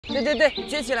对，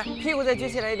撅起来，屁股再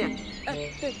撅起来一点。哎，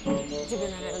对，这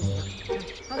边来，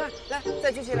好看，来，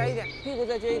再撅起来一点，屁股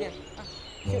再撅一点。啊，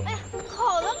哎呀，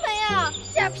好了没呀？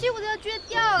这俩屁股都要撅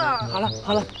掉了。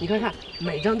好了，你看，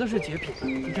每张都是绝品，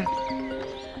你看。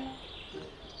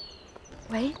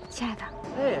喂，亲爱的。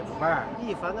哎，宝贝儿，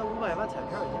一凡的500万彩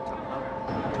票已经涨了。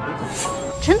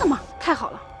真的吗？太好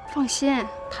了，放心，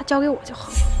他交给我就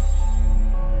好。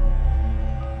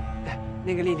哎，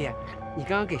那个丽丽，你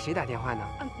刚刚给谁打电话呢？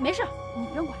没事，你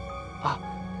不用管。啊，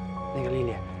那个丽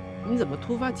丽，你怎么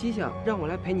突发奇想让我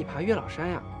来陪你爬月老山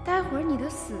呀？待会儿你的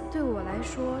死对我来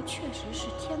说确实是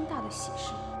天大的喜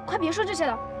事。快别说这些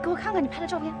了，给我看看你拍的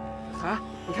照片。啊，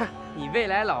你看你未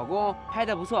来老公拍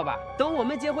的不错吧？等我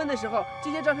们结婚的时候，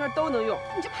这些照片都能用。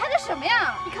你这拍的什么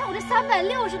呀？你看我这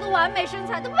360度完美身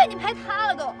材都被你拍塌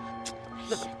了都。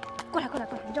过来，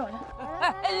你这我这。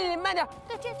哎，慢点。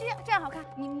对，这样好看。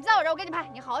你在我这，我给你拍，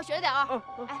你好好学着点啊。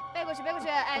哎，背过去，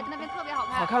哎，那边特别好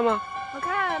看。好看吗？好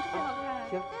看，特别好看。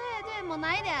行。对，猛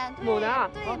拿一点。猛拿。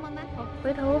对，猛拿。好，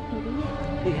回头比个耶。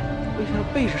丽丽，为啥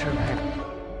背着身拍呢？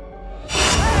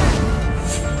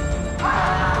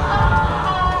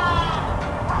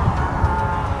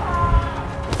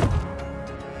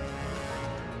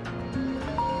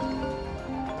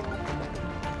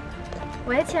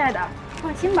喂，亲爱的，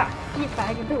放心吧，一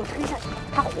凡人被我推下去，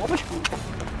他活不成。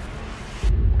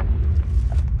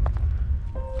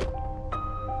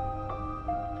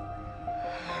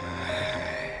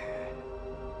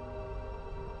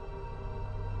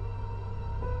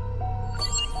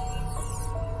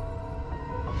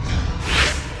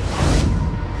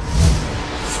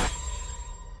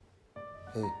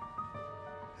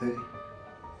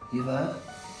一凡，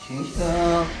醒醒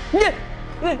啊！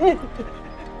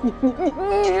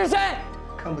你是谁？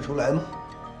看不出来吗？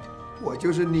我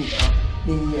就是你啊，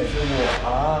你也是我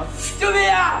啊！救命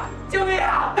啊！救命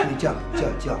啊！你叫，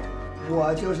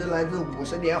我就是来自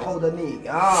50年后的你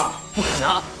啊！不可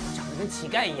能，长得跟乞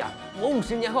丐一样，我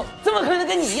50年后怎么可能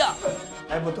跟你一样？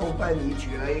还不都怪你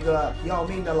娶了一个要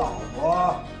命的老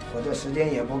婆？我这时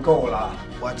间也不够了，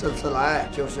我这次来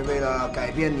就是为了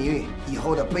改变你以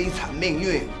后的悲惨命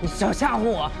运。你少吓唬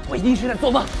我，我一定是在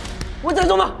做梦，我在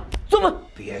做梦。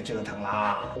别折腾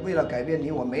啦！为了改变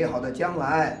你我美好的将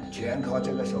来，全靠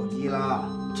这个手机了。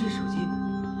这手机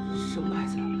什么牌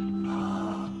子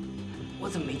啊？我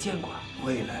怎么没见过？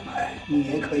未来牌，你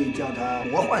也可以叫它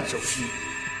魔幻手机，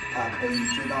它可以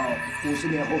知道50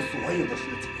年后所有的事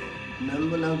情。能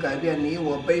不能改变你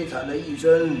我悲惨的一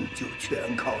生，就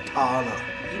全靠它了。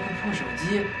一个破手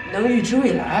机能预知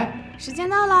未来？时间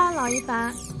到了，老一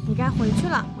凡，你该回去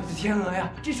了。我的天鹅呀，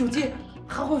这手机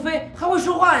还会飞，还会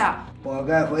说话呀！我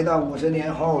该回到50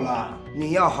年后了，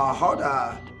你要好好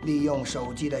的利用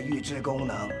手机的预知功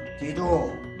能，记住，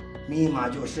密码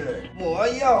就是我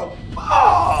要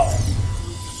抱。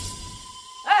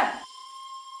哎，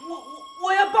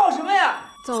我要抱什么呀？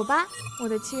走吧，我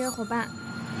的契约伙伴。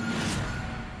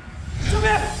救命！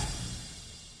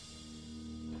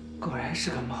果然是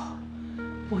个梦。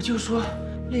我就说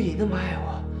丽丽那么爱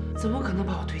我，怎么可能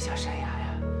把我推下山崖呀？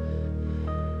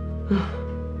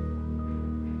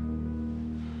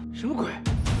什么鬼？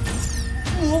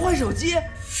魔幻手机！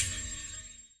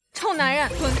臭男人，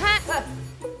滚开！哎，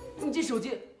你这手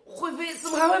机会飞，怎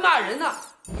么还会骂人呢？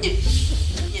你，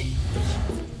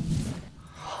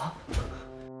啊！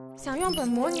想用本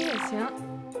魔女也行，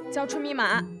交出密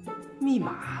码。密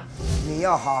码？你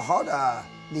要好好的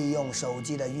利用手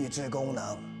机的预知功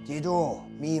能，记住，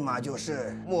密码就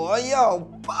是我要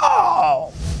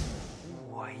抱。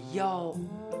我要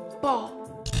抱。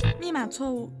密码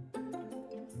错误。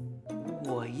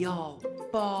我要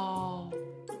抱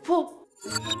负。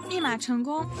密码成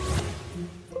功。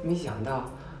没想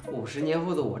到50年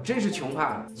后的我真是穷怕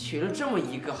了，取了这么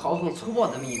一个豪横粗暴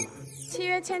的密码。契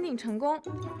约签订成功，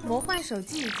魔幻手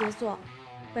机已解锁。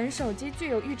本手机具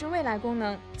有预知未来功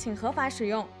能，请合法使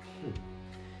用。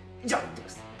让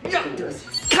你得死，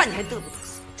看你还得不得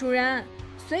死！主人，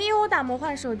随意殴打魔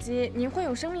幻手机，您会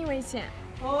有生命危险。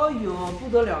哎呦，不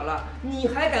得了了，你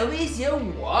还敢威胁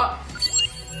我？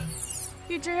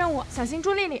预知任务，小心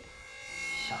朱丽丽。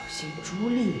小心朱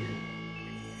丽丽，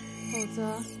否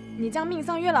则你将命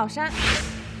丧月老山。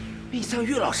命丧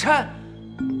月老山？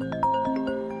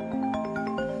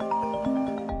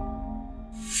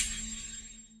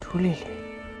朱丽丽，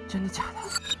真的假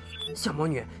的？小魔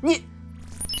女，你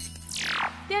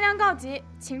电量告急，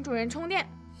请主人充电。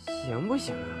行不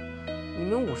行啊？你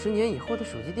们50年以后的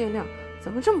手机电量怎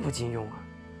么这么不经用啊？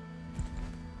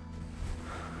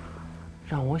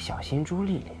让我小心朱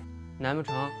丽丽，难不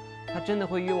成她真的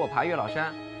会约我爬月老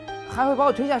山，还会把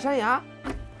我推下山崖？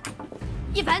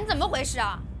一凡，你怎么回事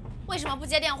啊？为什么不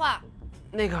接电话？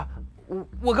那个，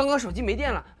我刚刚手机没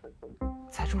电了，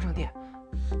才充上电。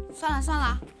算了算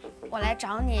了，我来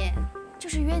找你，就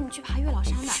是约你去爬月老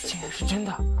山的。竟然是真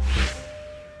的！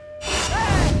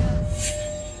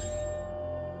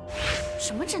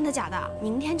什么真的假的？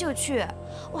明天就去，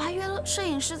我还约了摄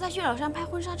影师在月老山拍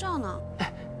婚纱照呢。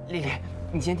哎，丽丽，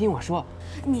你先听我说。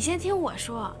你先听我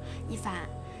说，一凡，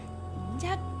你们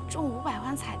家中500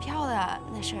万彩票的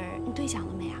那事儿，你对响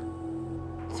了没啊？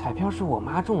彩票是我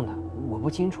妈中的，我不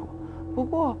清楚，不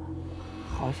过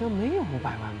好像没有500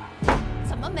万吧？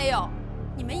怎么没有？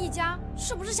你们一家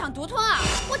是不是想独吞啊？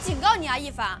我警告你啊，一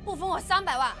凡，不分我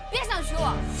300万，别想娶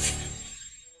我。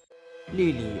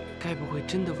丽丽该不会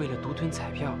真的为了独吞彩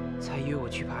票，才约我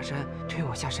去爬山，推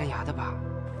我下山崖的吧？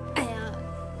哎呀，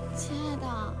亲爱的，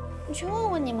你去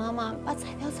问问你妈妈，把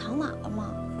彩票藏哪了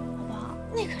吗？好不好？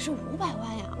那可是500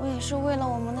万呀！我也是为了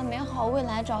我们的美好未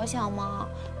来着想嘛，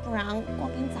不然光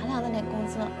凭咱俩那点工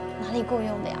资，哪里够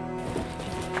用的呀？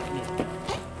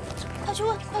哎，快去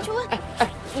问，快去问！哎，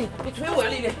你别推我呀，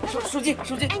丽丽！手机。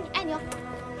爱你哦。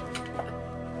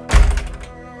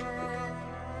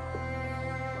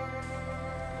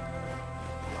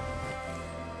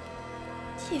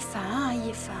一凡啊，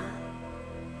一凡，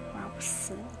玩不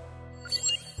死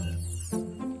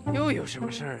你！又有什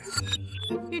么事儿啊？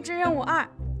预知任务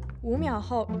2：5秒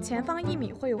后，前方1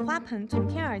米会有花盆从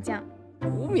天而降。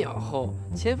5秒后，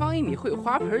前方1米会有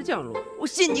花盆降落。我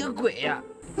信你个鬼呀！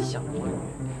小魔女，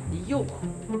你又……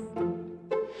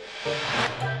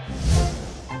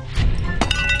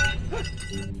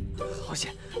好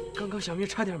险，刚刚小命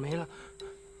差点没了。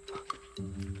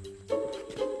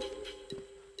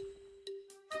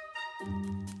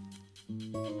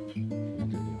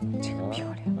这个漂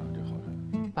亮啊，这好看。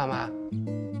爸妈，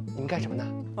你们干什么呢？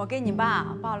我给你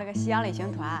爸报了个西洋旅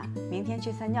行团，明天去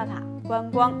三教塔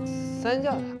观光。三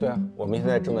教塔？对啊，我们现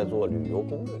在正在做旅游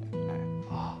攻略。哎，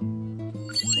啊。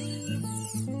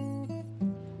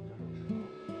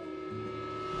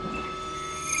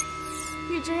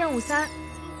预知任务3：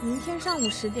明天上午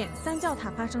10点，三教塔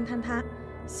发生坍塌，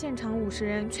现场50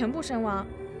人全部身亡。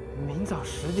明早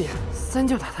10点，三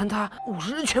教塔坍塌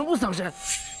，50人全部丧生。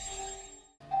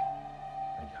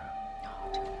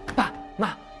爸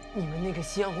妈，你们那个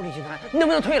西洋狐旅行团能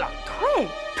不能退了？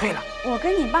退了。我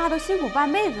跟你爸都辛苦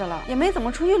半辈子了，也没怎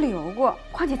么出去旅游过，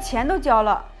况且钱都交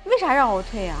了，为啥让我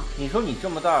退呀？你说你这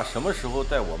么大，什么时候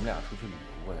带我们俩出去旅游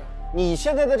过呀？你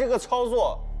现在的这个操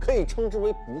作可以称之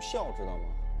为不孝，知道吗？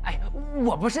哎，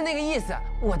我不是那个意思，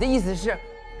我的意思是，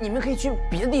你们可以去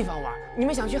别的地方玩，你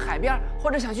们想去海边或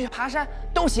者想去爬山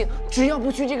都行，只要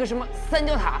不去这个什么三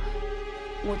教塔。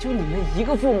我就你们一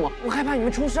个父母，我害怕你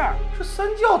们出事儿。这三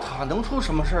教塔能出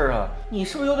什么事儿啊？你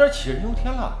是不是有点杞人忧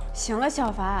天了？行了，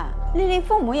小凡，丽丽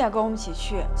父母也跟我们一起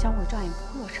去，小虎照应不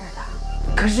会有事儿的。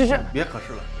可是这……别可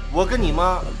是了，我跟你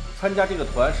妈参加这个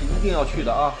团是一定要去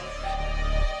的啊。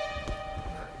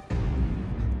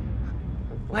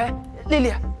喂，丽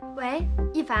丽。喂，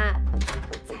一凡，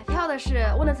彩票的事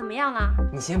问得怎么样了？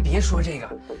你先别说这个，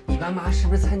你爸妈是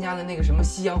不是参加了那个什么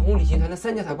夕阳红旅行团的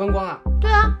三教塔观光啊？对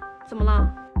啊，怎么了？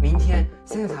明天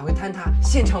三教塔会坍塌，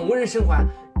现场无人生还，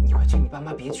你快劝你爸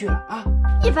妈别去了啊！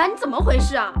一凡，你怎么回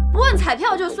事啊？不问彩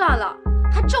票就算了，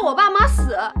还咒我爸妈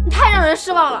死，你太让人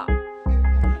失望了。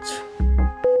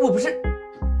我不是，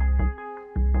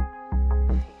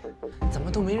怎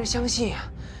么都没人相信呀？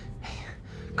哎呀，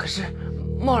可是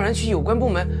贸然去有关部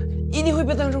门，一定会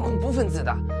被当成恐怖分子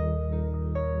的。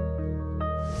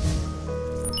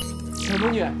小魔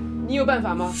女，你有办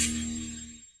法吗？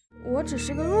我只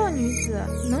是个弱女子，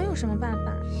能有什么办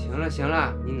法？行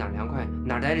了，你哪儿凉快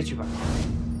哪儿待着去吧。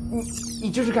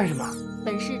你这是干什么？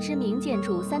本市知名建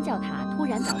筑三教塔突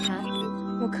然倒塌，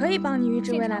我可以帮你预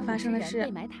知未来发生的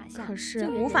事，可是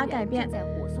无法改变。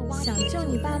想救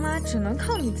你爸妈，只能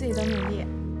靠你自己的努力。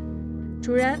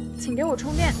主人，请给我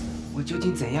充电。我究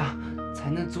竟怎样才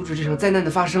能阻止这场灾难的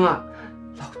发生啊？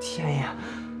老天呀！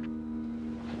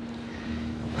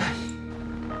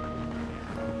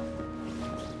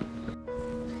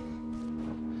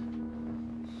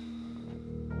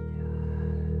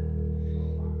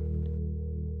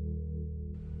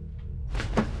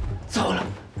糟了，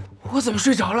我怎么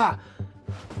睡着了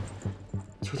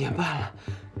？9点半了，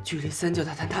距离三教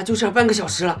塔坍塌就剩半个小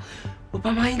时了，我爸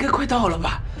妈应该快到了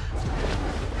吧？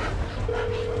妈，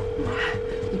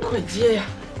你快接呀，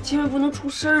千万不能出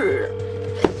事儿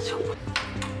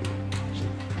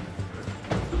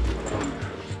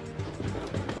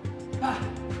啊！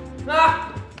妈，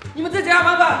你们在家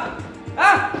吗？爸，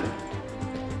啊！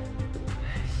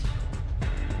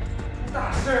大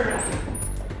事儿啊！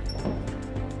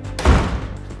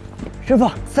师傅，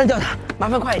三教塔，麻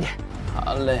烦快一点。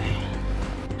好嘞。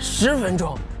10分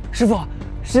钟，师傅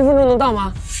，10分钟能到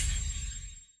吗？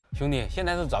兄弟，现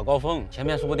在是早高峰，前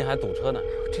面说不定还堵车呢。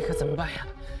这可怎么办呀？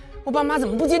我爸妈怎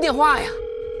么不接电话呀？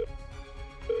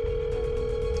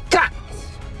干！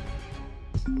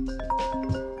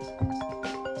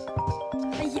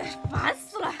哎呀，烦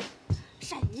死了！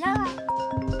谁呀？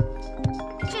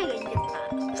这个意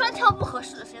思，专挑不合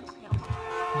适的时间打电话。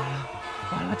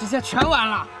完了，这下全完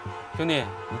了。兄弟，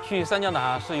你去三角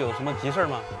塔是有什么急事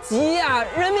吗？急呀，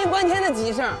人命关天的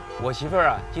急事儿。我媳妇儿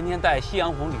啊，今天带夕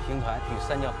阳红旅行团去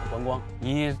三角塔观光。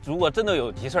你如果真的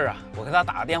有急事儿啊，我给她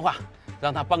打个电话，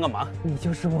让她帮个忙。你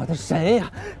就是我的神呀！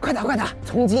快打快打！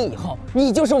从今以后，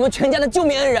你就是我们全家的救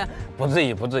命恩人。不至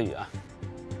于，不至于啊。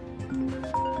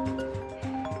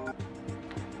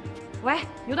喂，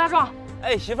牛大壮。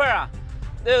哎，媳妇儿啊，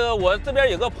那个我这边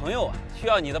有个朋友啊，需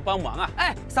要你的帮忙啊。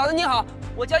哎，嫂子你好，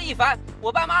我叫一凡，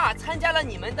我爸妈参加了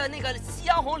你们的那个夕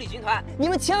阳红旅行团，你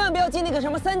们千万不要进那个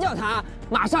什么三角塔，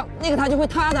马上那个塔就会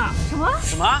塌的。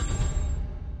什么？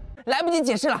来不及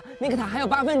解释了，那个塔还有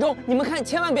8分钟，你们看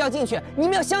千万不要进去，你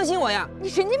们要相信我呀！你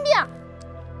神经病！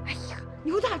哎呀，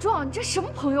牛大壮，你这什么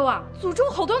朋友啊？诅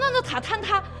咒好端端的塔坍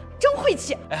塌，真晦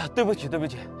气！哎呀，对不起，对不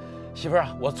起，媳妇儿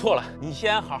啊，我错了，你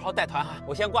先好好带团哈，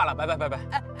我先挂了，拜拜拜拜。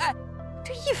哎，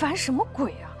这一凡什么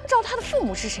鬼啊？不知道他的父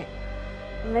母是谁？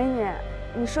美女，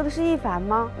你说的是一凡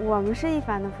吗？我们是一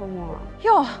凡的父母。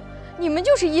哟，你们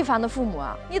就是一凡的父母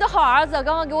啊！你的好儿子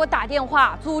刚刚给我打电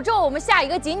话，诅咒我们下一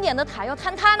个景点的塔要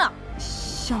坍塌呢。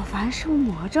小凡是不是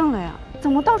魔怔了呀？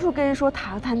怎么到处跟人说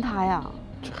塔要坍塌呀？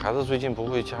这孩子最近不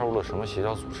会加入了什么邪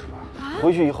教组织吧？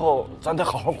回去以后咱得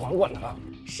好好管管他。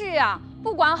是呀，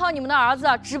不管好你们的儿子，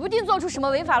指不定做出什么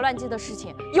违法乱纪的事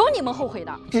情，有你们后悔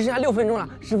的。只剩下6分钟了，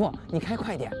师傅，你开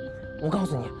快点！我告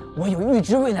诉你，我有预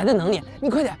知未来的能力，你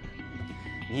快点！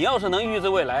你要是能预知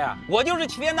未来啊，我就是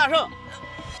齐天大圣。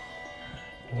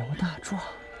牛大壮，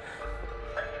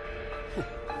哼，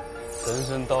神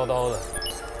神叨叨的，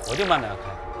我就慢点开，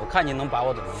我看你能把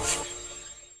我怎么样。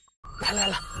来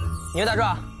了，牛大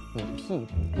壮，你屁股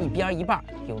一边一半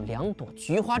有2朵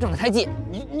菊花状的胎记。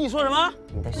你说什么？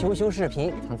你的羞视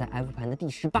频藏在 F 盘的第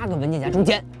18个文件夹中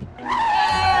间。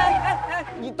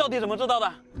你到底怎么知道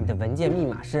的？你的文件密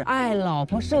码是爱老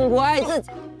婆胜过爱自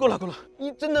己。够了，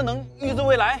你真的能预知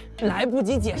未来？来不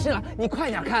及解释了，你快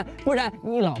点看，不然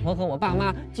你老婆和我爸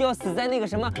妈就要死在那个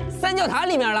什么三角塔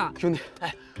里面了。兄弟，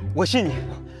哎，我信你，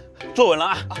坐稳了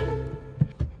啊！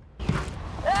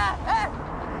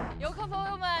游客朋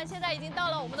友们，现在已经到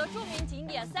了我们的著名景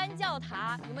点三角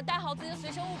塔，你们带好自己的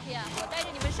随身物品，我带着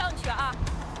你们上去啊！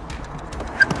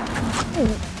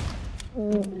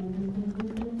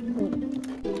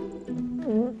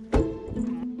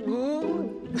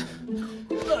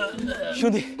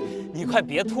兄弟，你快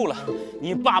别吐了，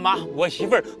你爸妈、我媳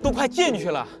妇儿都快进去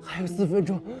了，还有4分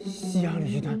钟，夕阳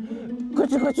旅行团，快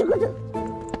去！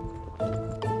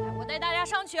我带大家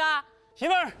上去啊！媳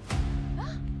妇儿，啊，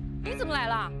你怎么来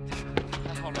了？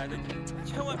还好来得及，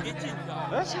千万别进去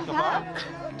啊！小凡，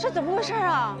这怎么回事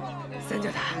啊？三角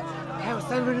塔还有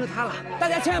3分钟塌了，大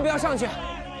家千万不要上去。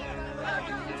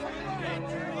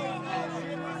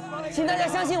请大家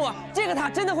相信我，这个塔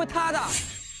真的会塌的。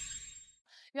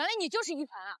原来你就是一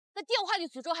凡啊！那电话里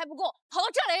诅咒还不够，跑到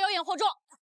这来妖言惑众。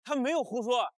他没有胡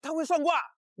说，他会算卦，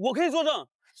我可以作证。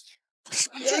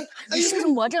你是不是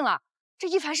魔怔了？这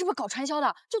一凡是不是搞传销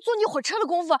的？就坐你火车的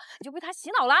功夫，你就被他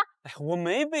洗脑了？哎，我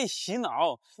没被洗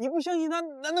脑，你不相信他，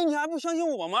难道你还不相信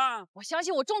我吗？我相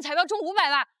信我中彩票中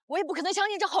500万，我也不可能相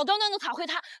信这好端端的塔会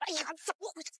塌。哎呀，怎么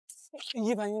回事？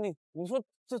一凡兄弟，你说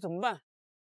这怎么办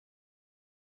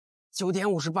？9点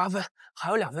58分，还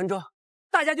有2分钟，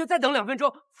大家就再等2分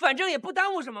钟，反正也不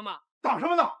耽误什么嘛。等什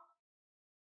么等？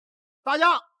大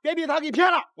家别被他给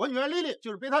骗了，我女儿丽丽就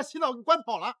是被他洗脑给惯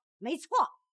跑了。没错，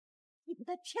你不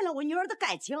但骗了我女儿的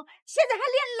感情，现在还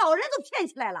连老人都骗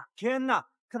起来了。天哪，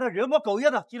看他人模狗样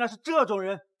的，竟然是这种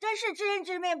人，真是知人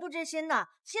知面不知心呐！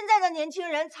现在的年轻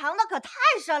人藏的可太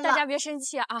深了。大家别生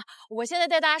气啊！我现在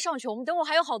带大家上去，我们等会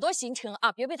还有好多行程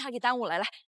啊，别被他给耽误了。来，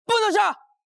不能上！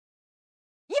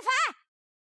一凡，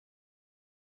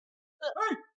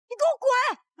你给我滚！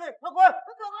对，快滚！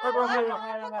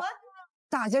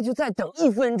大家就再等1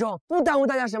分钟，不耽误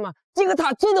大家什么。这个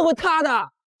塔真的会塌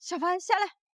的。小凡下来。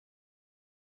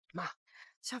妈，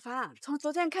小凡，从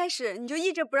昨天开始你就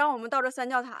一直不让我们到这三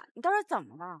角塔，你到底怎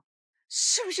么了？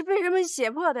是不是被人们胁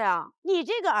迫的呀？你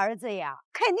这个儿子呀，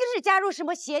肯定是加入什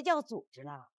么邪教组织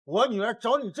了。我女儿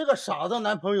找你这个傻子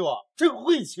男朋友啊，真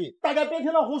晦气！大家别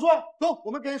听他胡说，走，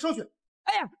我们给人收取。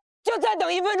哎呀，就再等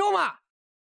1分钟嘛！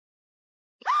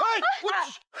我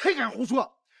还敢胡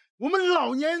说！我们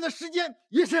老年人的时间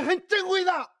也是很珍贵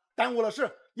的，耽误了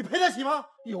事你赔得起吗？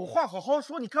有话好好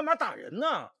说，你干嘛打人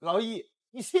呢？老易，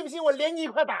你信不信我连你一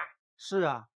块打？是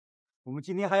啊，我们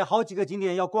今天还有好几个景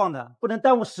点要逛的，不能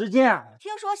耽误时间啊。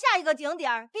听说下一个景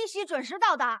点必须准时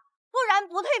到达，不然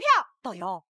不退票。导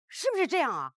游，是不是这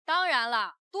样啊？当然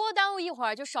了，多耽误一会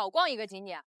儿就少逛一个景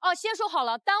点。哦，先说好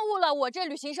了，耽误了我这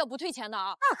旅行社不退钱的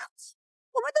啊。那可不行，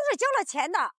我们都是交了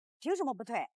钱的，凭什么不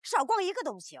退？少逛一个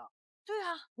都不行。对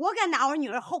啊，我敢拿我女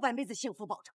儿后半辈子幸福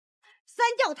保证。三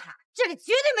教塔这里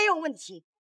绝对没有问题。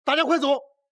大家快走，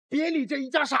别理这一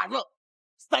家傻子。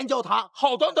三教塔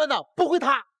好端端的不会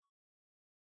塌。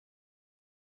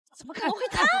怎么可能会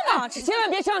塌呢？千万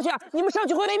别上去啊！你们上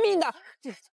去会没命的。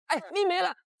哎，命没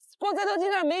了，光在头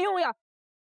巾上没用呀。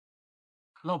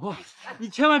老婆，你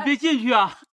千万别进去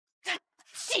啊！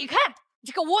起开！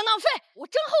你这个窝囊废，我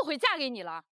真后悔嫁给你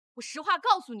了。我实话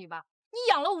告诉你吧，你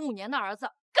养了5年的儿子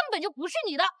根本就不是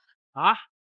你的啊！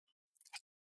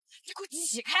你给我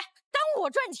起开！耽误我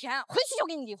赚钱，回去就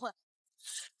跟你离婚。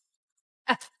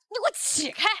哎，你给我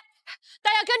起开！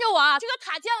大家跟着我啊！这个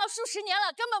塔建了数十年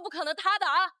了，根本不可能塌的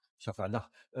啊！小凡呐，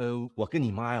我跟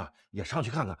你妈呀也上去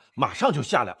看看，马上就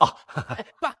下来啊！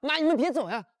爸妈，你们别走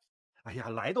呀！哎呀，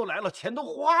来都来了，钱都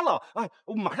花了，哎，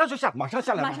我马上就下，马上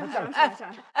下来，马上下来！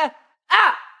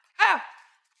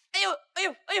哎呦，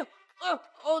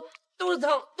哦，肚子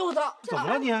疼。怎么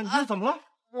了你？你这怎么了？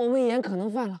我胃炎可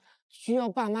能犯了，需要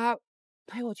爸妈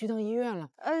陪我去趟医院了。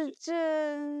哎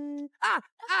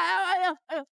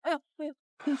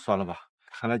呦！算了吧，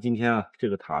看来今天啊，这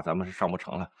个塔咱们是上不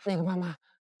成了。那个爸妈，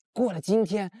过了今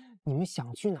天，你们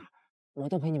想去哪儿，我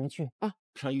都陪你们去啊。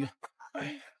上医院。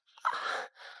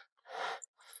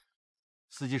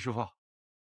司机师傅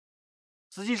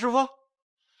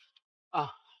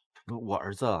啊，我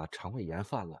儿子肠胃炎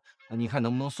犯了，你看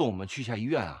能不能送我们去一下医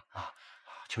院啊？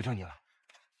求求你了。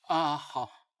啊，好，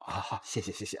谢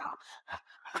谢啊。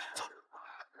走。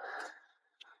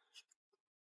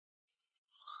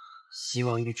希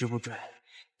望预知不准，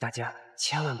大家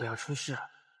千万不要出事。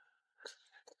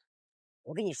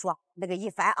我跟你说，那个一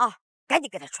凡啊，赶紧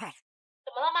给他踹了。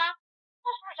怎么了妈？他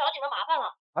是不是找你们麻烦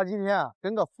了？他今天啊，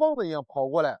跟个疯子一样跑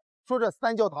过来，说这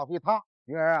三教塔会塌。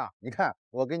女儿啊，你看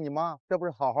我跟你妈这不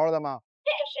是好好的吗？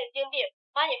这个神经病！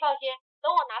妈，你放心，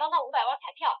等我拿到那500万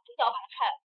彩票，就叫我把他踹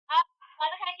了啊！玩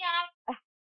得开心啊！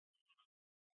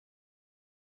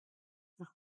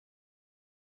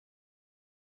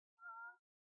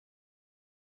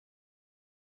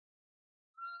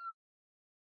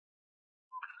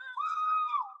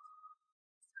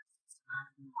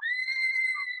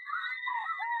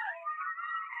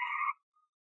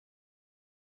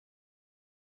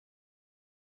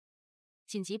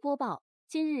紧急播报：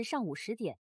今日上午10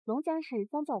点，龙江市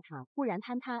三教塔忽然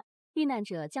坍塌，遇难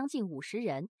者将近50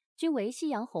人，均为夕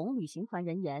阳红旅行团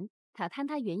人员。塔坍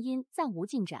塌原因暂无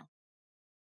进展。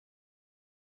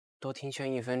多听劝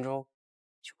1分钟，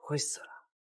就不会死了。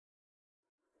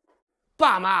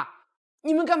爸妈，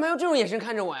你们干嘛用这种眼神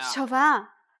看着我呀？小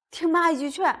凡，听妈一句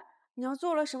劝，你要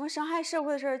做了什么伤害社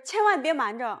会的事儿，千万别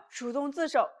瞒着，主动自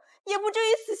首，也不至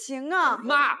于死刑啊！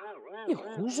妈，你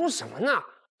胡说什么呢？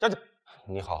站住！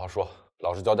你好好说，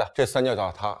老实交代，这三教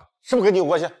塔塌是不是跟你有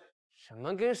关系？什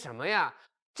么跟什么呀？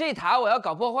这塔我要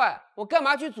搞破坏，我干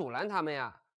嘛去阻拦他们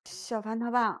呀？小凡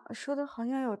他爸说的好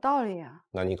像有道理啊。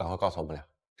那你赶快告诉我们俩，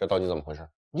这到底怎么回事？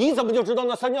你怎么就知道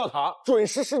那三教塔准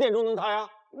时10点钟能塌呀？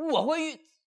我会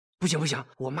不行，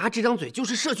我妈这张嘴就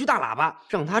是社区大喇叭，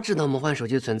让她知道魔幻手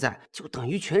机存在，就等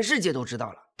于全世界都知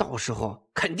道了，到时候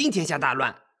肯定天下大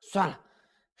乱。算了，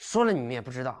说了你们也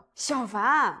不知道。小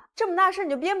凡，这么大事你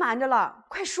就别瞒着了，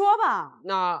快说吧。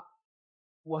那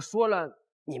我说了，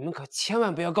你们可千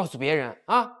万不要告诉别人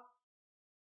啊！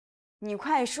你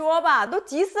快说吧，都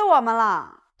急死我们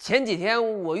了。前几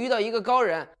天我遇到一个高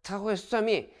人，他会算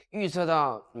命，预测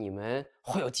到你们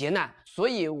会有劫难，所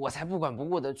以我才不管不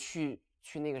顾的去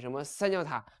那个什么三教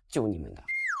塔救你们的。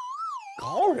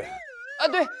高人啊，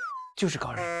对，就是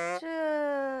高人。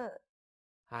这……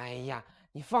哎呀，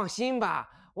你放心吧，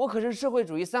我可是社会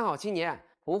主义3好青年，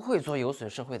不会做有损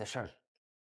社会的事儿。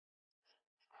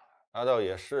那倒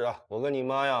也是啊，我跟你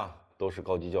妈呀都是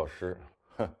高级教师，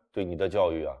对你的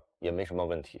教育啊也没什么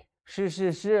问题。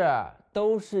是，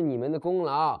都是你们的功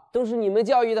劳，都是你们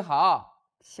教育的好。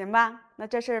行吧，那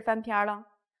这事儿翻篇了，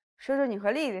说说你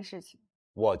和丽丽的事情。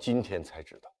我今天才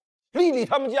知道，丽丽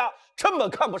他们家根本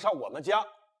看不上我们家。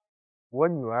我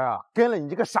女儿啊，跟了你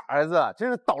这个傻儿子，真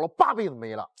是倒了8辈子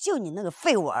霉了。就你那个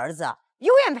废物儿子，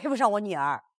永远配不上我女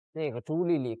儿。那个朱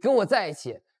丽丽跟我在一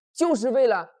起，就是为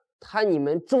了贪你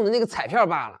们中的那个彩票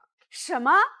罢了。什么？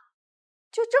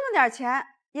就这么点钱，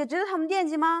也值得他们惦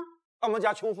记吗？他们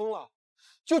家穷疯了，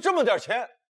就这么点钱，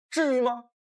至于吗？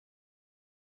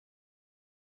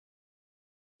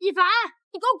一凡，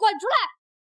你给我滚出来！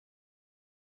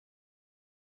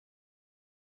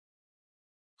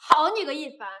好你个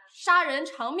一凡，杀人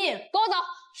偿命，给我走！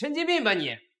神经病吧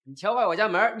你！你敲坏我家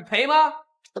门，你赔吗？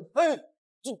哎，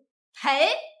赔？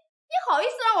你好意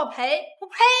思让我赔？不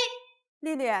赔！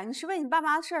丽丽，你是为你爸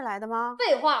妈的事儿来的吗？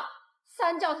废话，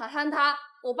三教塔坍塌，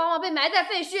我爸妈被埋在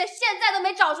废墟，现在都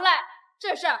没找出来，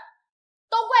这事儿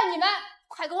都怪你们！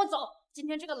快跟我走，今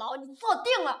天这个牢你坐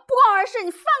定了！不关我事，你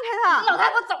放开他！老太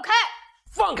婆走开！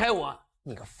放开我！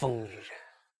你个疯女人！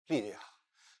丽丽啊，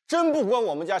真不关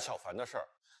我们家小凡的事儿。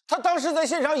他当时在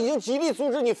现场已经极力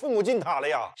阻止你父母进塔了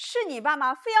呀。是你爸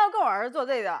妈非要跟我儿子作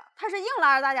对的，他是硬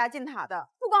拉着大家进塔的，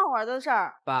不关我儿子的事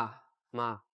儿。爸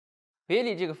妈，别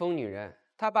理这个疯女人，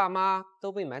她爸妈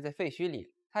都被埋在废墟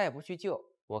里，她也不去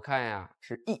救。我看呀，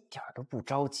是一点都不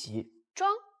着急。装？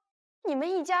你们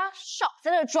一家少在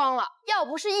这装了！要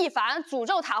不是一凡诅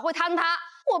咒塔会坍塌，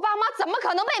我爸妈怎么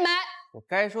可能被埋？我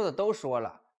该说的都说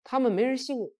了，他们没人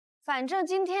信我。反正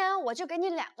今天我就给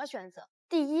你2个选择：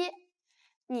第一，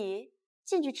你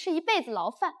进去吃一辈子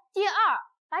牢饭；第二，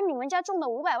把你们家中的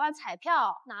500万彩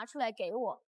票拿出来给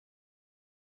我。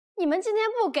你们今天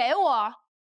不给我，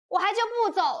我还就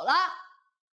不走了。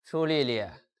朱丽丽，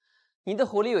你的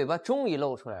狐狸尾巴终于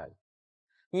露出来了。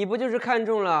你不就是看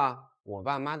中了我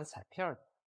爸妈的彩票的？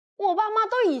我爸妈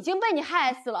都已经被你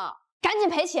害死了，赶紧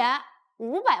赔钱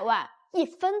，500万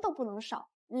1分都不能少。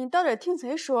你到底听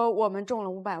谁说我们中了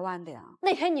500万的呀？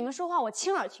那天你们说话我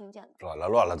亲耳听见的。乱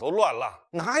了，都乱了，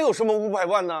哪有什么500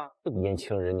万呢？这个年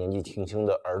轻人年纪轻轻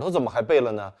的，耳朵怎么还背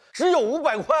了呢？只有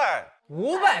500块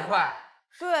，500块。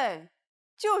对，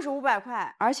就是500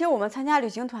块，而且我们参加旅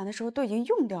行团的时候都已经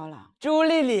用掉了。朱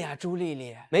丽丽啊，朱丽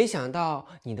丽，没想到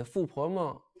你的富婆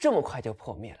梦这么快就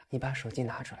破灭了。你把手机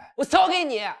拿出来，我扫给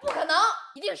你。不可能，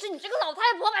一定是你这个老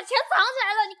太婆把钱藏起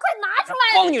来了，你快拿出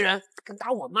来！疯女人，敢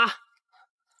打我妈！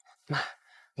妈，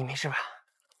你没事吧？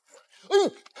哎，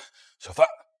小范，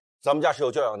咱们家是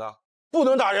有教养的，不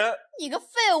能打人。你个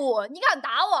废物，你敢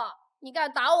打我？你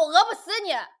敢打我，讹不死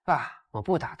你！爸，我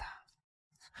不打他。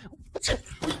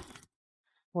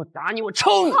我打你，我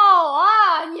抽你！好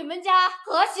啊，你们家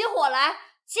合起伙来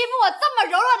欺负我这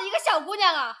么柔弱的一个小姑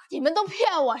娘啊！你们都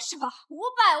骗我是吧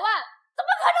？500万怎么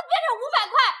可能变成500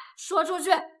块？说出去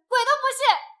鬼都不信！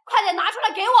快点拿出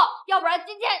来给我，要不然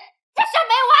今天这事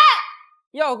没完！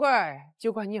要怪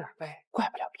就怪你耳背，怪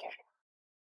不了别人。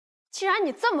既然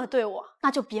你这么对我，那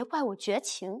就别怪我绝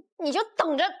情，你就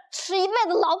等着吃一辈子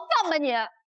牢饭吧你！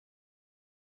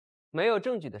没有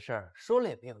证据的事儿说了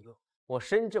也没有用。我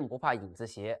身正不怕影子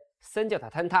斜，三教塔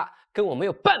坍塌跟我没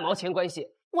有半毛钱关系。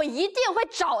我一定会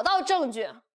找到证据，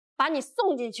把你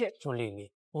送进去。朱丽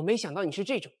丽，我没想到你是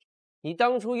这种人。你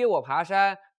当初约我爬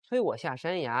山，推我下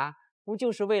山崖，不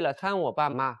就是为了贪我爸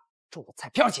妈中的彩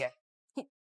票钱？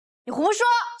你胡说！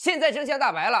现在真相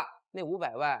大白了，那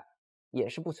500万也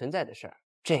是不存在的事儿。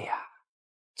这呀，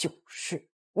就是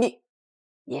命。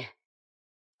你，你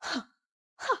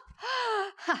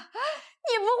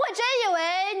不会真以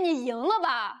为你赢了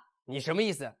吧？你什么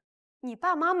意思？你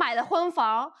爸妈买的婚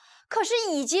房可是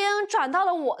已经转到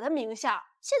了我的名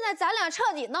下，现在咱俩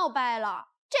彻底闹掰了，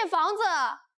这房子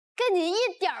跟你一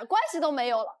点关系都没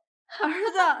有了。儿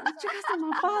子，这可怎么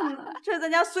办呢？这是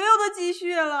咱家所有的积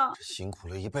蓄了。这辛苦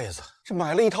了一辈子，这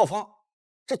买了一套房，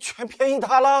这全便宜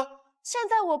他了。现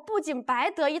在我不仅白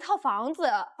得一套房子，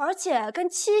而且跟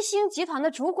7星集团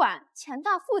的主管钱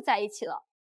大富在一起了，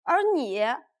而你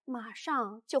马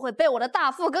上就会被我的大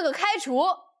富哥哥开除。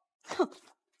哼！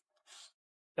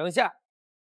等一下，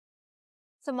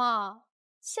怎么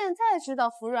现在知道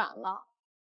服软了？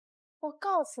我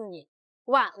告诉你，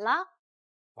晚了。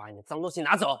把你的脏东西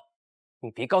拿走。你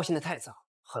别高兴得太早，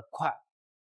很快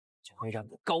就会让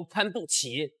你高攀不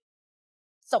起。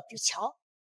走着瞧。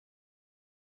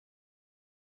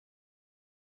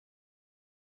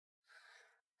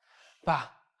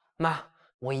爸妈，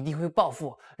我一定会报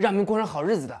复，让你们过上好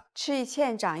日子的。吃一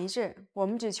堑长一智，我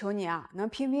们只求你啊，能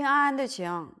平平安安的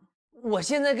行。我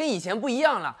现在跟以前不一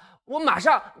样了，我马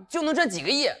上就能赚几个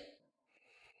亿。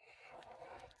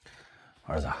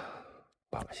儿子，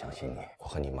爸爸相信你。我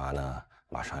和你妈呢，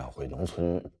马上要回农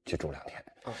村去住2天。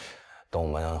等我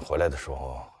们回来的时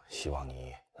候，希望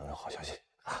你能有好消息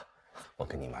啊！我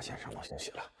跟你妈先上楼休息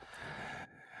了。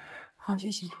好休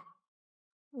息。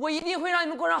我一定会让你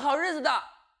们过上好日子的。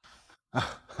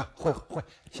会，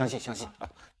相信啊！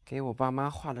给我爸妈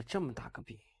画了这么大个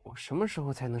饼，我什么时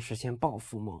候才能实现暴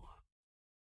富梦啊？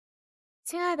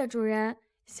亲爱的主人，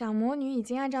小魔女已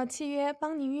经按照契约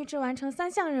帮您预知完成3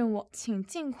项任务，请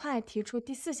尽快提出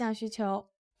第4项需求。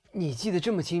你记得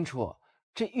这么清楚，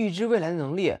这预知未来的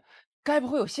能力该不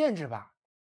会有限制吧？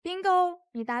 bingo，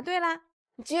 你答对啦！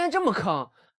你竟然这么坑！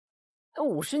那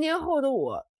50年后的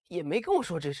我也没跟我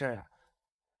说这事儿啊。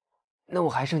那我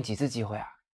还剩几次机会啊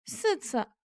？4次，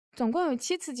总共有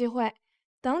7次机会。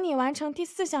等你完成第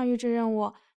4项预知任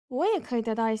务，我也可以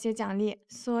得到一些奖励。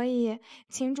所以，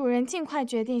请主人尽快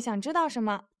决定想知道什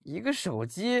么。一个手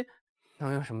机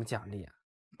能有什么奖励啊？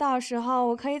到时候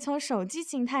我可以从手机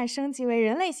形态升级为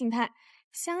人类形态，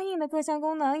相应的各项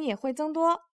功能也会增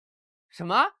多。什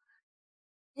么？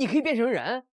你可以变成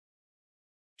人？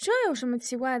这有什么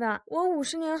奇怪的？我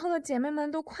50年后的姐妹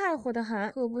们都快活得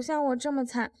很，可不像我这么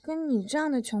惨，跟你这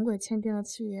样的穷鬼签订了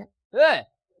契约。哎，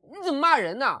你怎么骂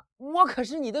人呢？我可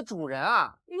是你的主人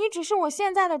啊！你只是我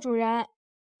现在的主人。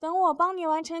等我帮你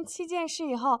完成7件事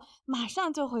以后，马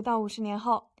上就回到50年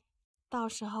后，到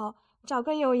时候找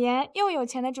个有颜又有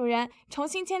钱的主人，重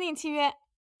新签订契约。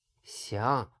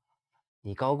行，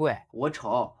你高贵，我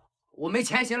丑，我没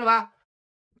钱，行了吧？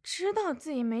知道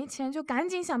自己没钱就赶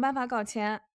紧想办法搞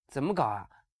钱。怎么搞啊？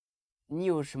你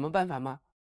有什么办法吗？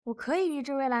我可以预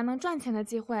知未来能赚钱的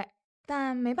机会，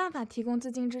但没办法提供资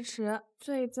金支持，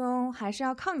最终还是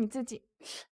要靠你自己。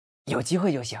有机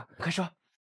会就行，快说。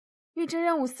预知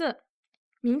任务4，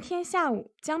明天下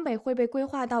午江北会被规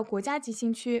划到国家级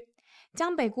新区，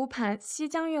江北孤盘西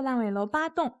江月烂尾楼8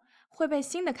栋会被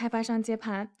新的开发商接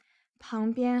盘，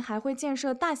旁边还会建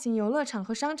设大型游乐场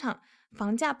和商场，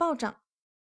房价暴涨。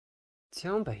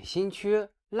江北新区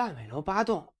烂尾楼8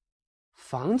栋，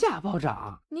房价暴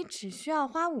涨。你只需要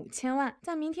花5000万，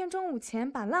在明天中午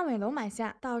前把烂尾楼买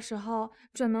下，到时候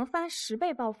准能翻10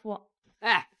倍暴富。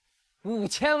哎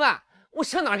，5000万，我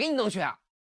上哪儿给你弄去啊？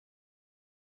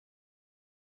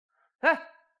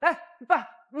哎，爸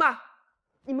妈，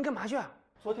你们干嘛去啊？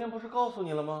昨天不是告诉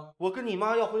你了吗？我跟你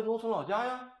妈要回农村老家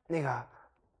呀。那个，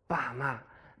爸妈，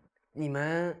你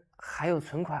们还有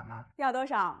存款吗？要多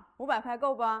少？500块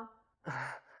够不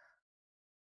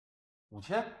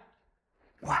？5000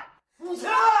万？5000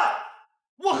万？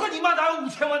我和你妈哪有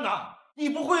5000万呢？你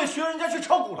不会学人家去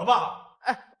炒股了吧？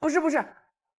哎，不是，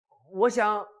我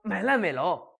想买烂尾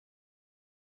楼。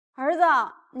儿子，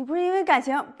你不是因为感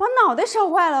情把脑袋烧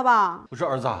坏了吧？不是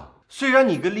儿子，虽然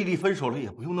你跟丽丽分手了，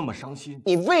也不用那么伤心。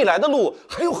你未来的路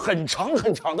还有很长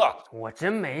很长的。我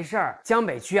真没事儿。江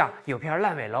北区啊有片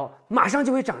烂尾楼，马上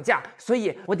就会涨价，所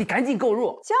以我得赶紧购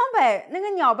入。江北那个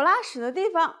鸟不拉屎的地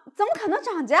方，怎么可能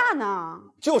涨价呢？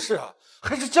就是啊，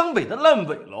还是江北的烂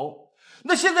尾楼。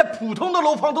那现在普通的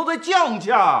楼房都在降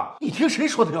价，你听谁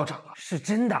说的要涨啊？是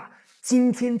真的，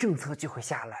今天政策就会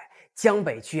下来。江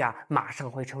北区啊，马上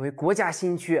会成为国家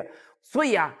新区，所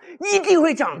以啊，一定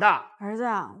会涨的。儿子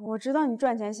啊，我知道你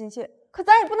赚钱心切，可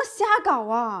咱也不能瞎搞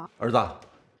啊。儿子，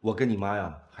我跟你妈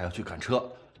呀还要去赶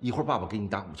车，一会儿爸爸给你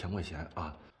打5000块钱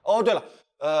啊。哦，对了，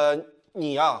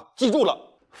你呀记住了，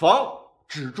房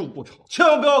只住不炒，千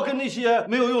万不要跟那些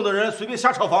没有用的人随便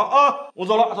瞎炒房啊！我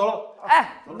走了。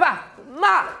哎，爸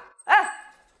妈，哎。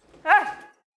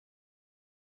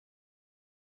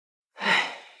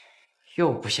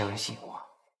又不相信我，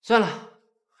算了，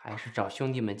还是找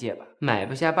兄弟们借吧。买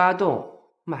不下8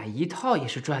栋，买1套也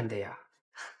是赚的呀。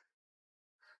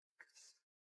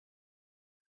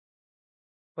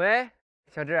喂，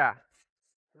小志，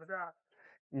什么事？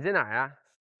你在哪儿呀？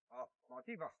老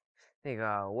地方。那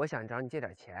个，我想找你借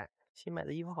点钱。新买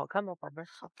的衣服好看吗，宝贝？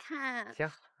好看。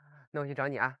行，那我去找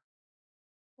你啊。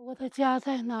我的家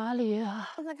在哪里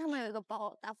啊？刚才看到有一个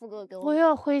包，大富哥给我。我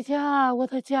要回家，我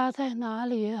的家在哪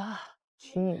里啊？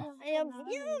亲嘛。哎呀，不要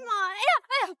嘛！哎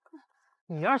呀！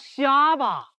你要瞎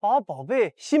吧？把我宝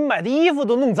贝新买的衣服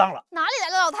都弄脏了。哪里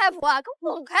来的老太婆啊？给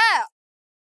我滚开！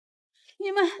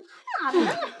你们哪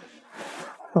来的？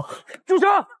住手！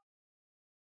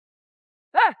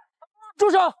哎，住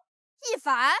手！一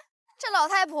凡，这老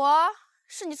太婆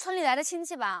是你村里来的亲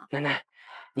戚吧？奶奶，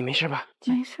你没事吧？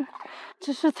没事，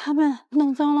只是他们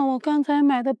弄脏了我刚才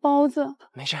买的包子。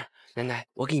没事，奶奶，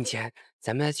我给你钱，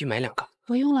咱们再去买2个。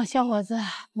不用了，小伙子，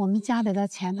我们家里的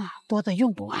钱呢，多的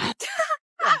用不完。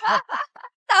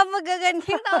大富哥哥，你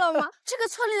听到了吗？这个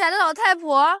村里来的老太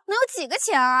婆能有几个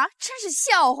钱啊？真是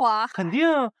笑话。肯定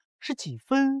是几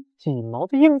分几毛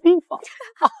的硬币吧。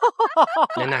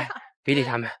奶奶，别理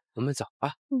他们，我们走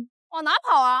啊。往哪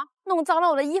跑啊？弄脏了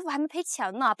我的衣服还没赔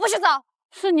钱呢，不许走！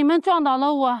是你们撞倒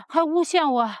了我，还诬陷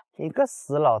我。你个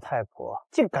死老太婆，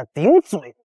竟敢顶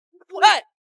嘴！哎，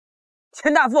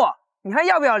钱大富，你还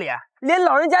要不要脸？连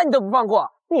老人家你都不放过！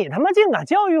你他妈竟敢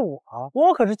教育我！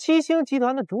我可是7星集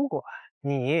团的主管，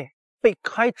你被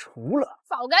开除了。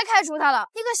早该开除他了，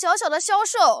一个小小的销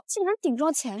售，竟然顶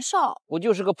撞前少。我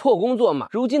就是个破工作嘛，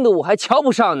如今的我还瞧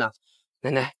不上呢。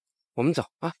奶奶，我们走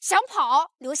啊！想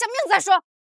跑，留下命再说。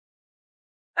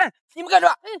哎，你们干什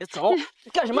么？别走，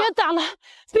干什么？别打了，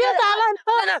别打了！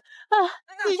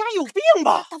奶奶，你家有病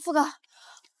吧？大富哥，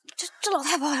这老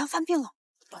太婆好像犯病了，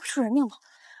要出人命了。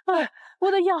哎，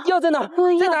我的药，药在哪儿？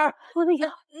在哪儿？我的药，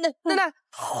奶奶，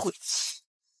晦气！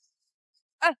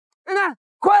哎，奶奶，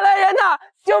快来人呐！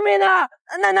救命啊！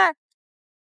奶奶。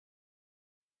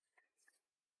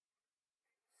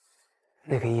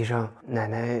那个医生，奶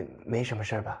奶没什么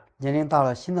事吧？年龄大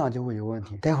了，心脏就会有问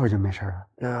题，待会儿就没事了。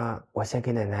那我先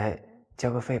给奶奶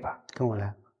交个费吧。跟我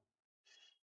来。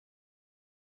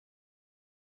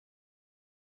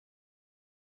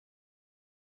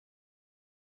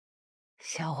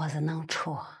小伙子能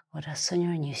处，我这孙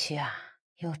女女婿啊，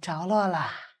有着落了。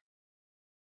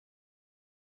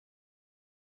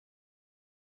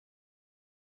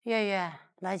月月，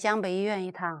来江北医院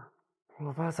一趟。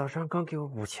我爸早上刚给我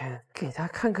5000，给他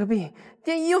看个病，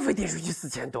连医药费得出去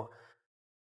4000多。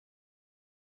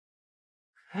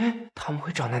哎，他们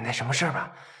会找奶奶什么事儿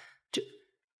吧？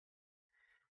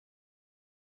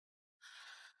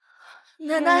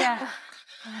奶奶，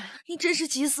你真是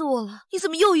急死我了！你怎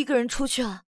么又一个人出去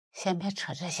啊？先别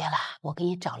扯这些了，我给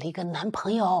你找了一个男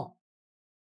朋友。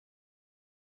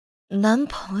男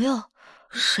朋友？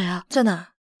谁啊？在哪儿？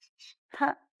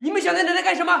他，你们想奶奶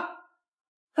干什么？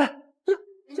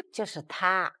就是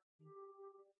他。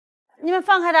你们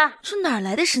放开他！这哪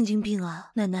来的神经病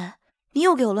啊！奶奶，你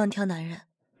又给我乱挑男人。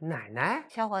奶奶，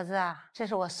小伙子啊，这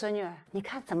是我孙女，你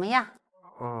看怎么样？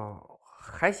哦，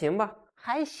还行吧。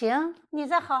还行，你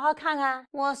再好好看看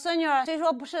我孙女，虽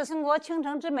说不是倾国倾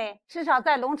城之美，至少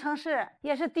在龙城市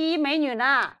也是第一美女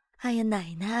呢。哎呀，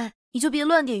奶奶，你就别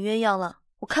乱点鸳鸯了，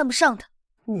我看不上她。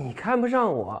你看不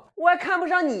上我，我还看不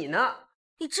上你呢。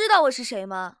你知道我是谁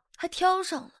吗？还挑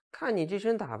上了。看你这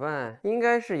身打扮，应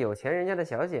该是有钱人家的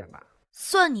小姐吧？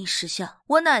算你识相，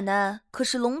我奶奶可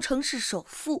是龙城市首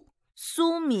富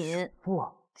苏敏。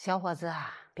不，小伙子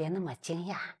啊，别那么惊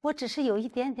讶，我只是有一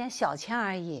点点小钱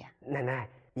而已。奶奶，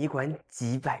你管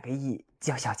几百个亿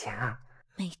叫小钱啊？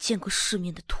没见过世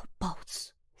面的土包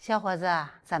子。小伙子，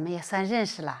咱们也算认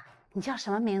识了。你叫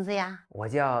什么名字呀？我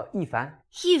叫一凡。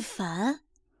一凡，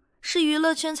是娱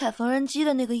乐圈踩缝纫机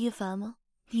的那个一凡吗？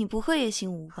你不会也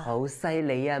姓吴吧？好塞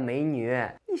雷呀，美女，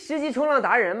你10级冲浪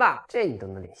达人吧？这你都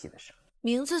能联系得上。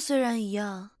名字虽然一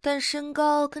样，但身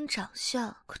高跟长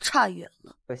相可差远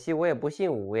了。可惜我也不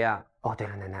姓吴呀。哦，对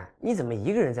了，奶奶，你怎么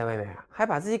一个人在外面啊？还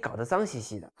把自己搞得脏兮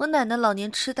兮的。我奶奶老年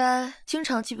痴呆，经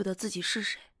常记不得自己是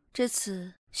谁。这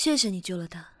次谢谢你救了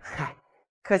她。嗨，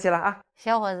客气了啊。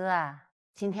小伙子啊，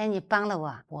今天你帮了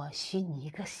我，我许你一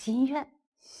个心愿。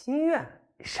心愿？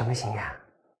什么心愿？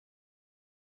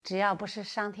只要不是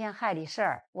伤天害理事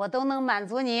儿，我都能满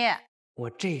足你。我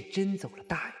这真走了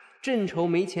大运，正愁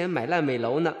没钱买烂尾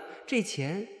楼呢，这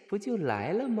钱不就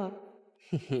来了吗？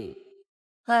嘿嘿。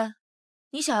哎，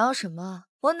你想要什么？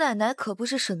我奶奶可不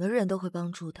是什么人都会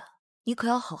帮助的，你可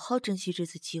要好好珍惜这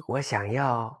次机会。我想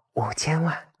要5000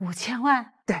万。5000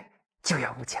万？对，就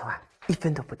要5000万，1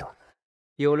分都不多。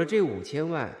有了这5000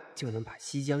万，就能把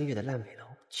西江月的烂尾楼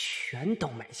全都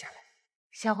买下来。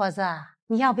小伙子，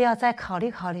你要不要再考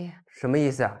虑考虑？什么意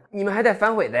思啊？你们还得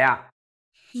反悔的呀？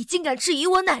你竟敢质疑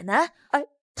我奶奶！哎，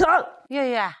疼！月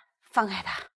月，放开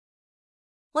他。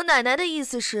我奶奶的意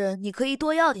思是，你可以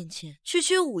多要点钱，区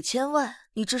区5000万，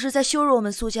你这是在羞辱我们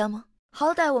苏家吗？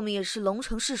好歹我们也是龙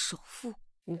城市首富。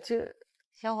你这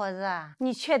小伙子，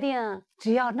你确定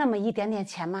只要那么一点点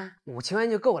钱吗？5000万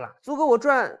就够了，足够我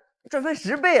赚翻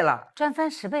10倍了。赚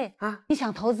翻10倍啊？你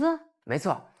想投资？没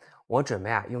错。我准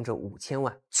备啊，用这5000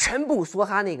万全部梭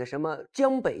哈那个什么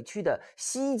江北区的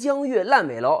西江月烂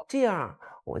尾楼，这样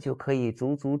我就可以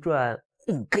足足赚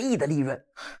5个亿的利润。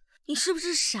你是不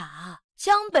是傻？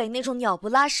江北那种鸟不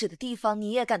拉屎的地方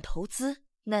你也敢投资？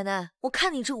奶奶，我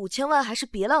看你这5000万还是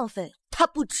别浪费，它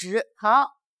不值。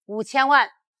好，5000万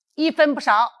，1分不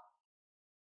少。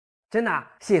真的，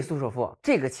谢谢苏首富，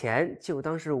这个钱就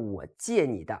当是我借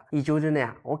你的，1周之内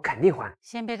啊，我肯定还。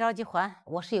先别着急还，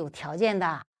我是有条件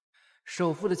的。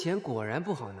首富的钱果然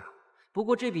不好拿，不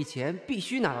过这笔钱必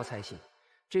须拿到才行，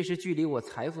这是距离我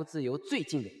财富自由最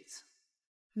近的一次。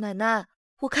奶奶，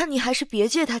我看你还是别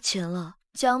借他钱了。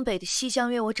江北的西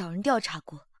江月我找人调查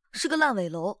过，是个烂尾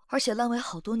楼，而且烂尾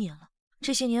好多年了，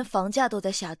这些年房价都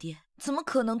在下跌，怎么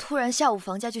可能突然下午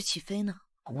房价就起飞呢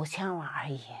？5000万而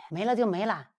已，没了就没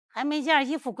了，还没件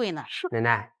衣服贵呢。奶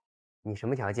奶，你什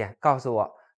么条件？告诉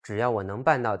我，只要我能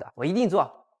办到的，我一定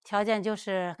做。条件就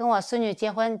是跟我孙女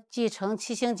结婚，继承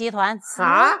七星集团。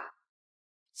啊？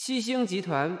七星集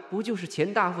团不就是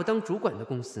钱大夫当主管的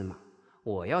公司吗？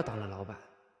我要当了老板，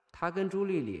他跟朱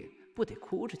丽丽不得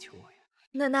哭着求我呀？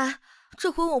奶奶，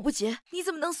这婚我不结，你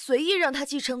怎么能随意让他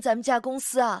继承咱们家公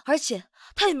司啊？而且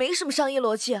他也没什么商业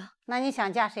逻辑啊。那你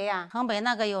想嫁谁呀？城北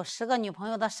那个有10个女朋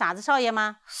友的傻子少爷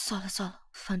吗？算了算了，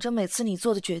反正每次你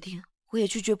做的决定我也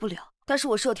拒绝不了，但是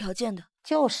我是有条件的。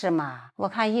就是嘛，我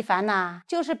看一凡呐，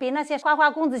就是比那些花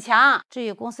花公子强。至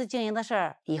于公司经营的事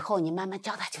儿，以后你慢慢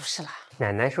教他就是了。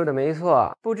奶奶说的没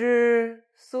错，不知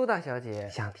苏大小姐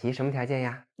想提什么条件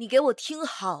呀？你给我听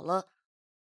好了，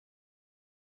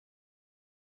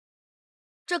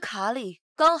这卡里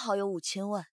刚好有5000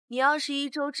万，你21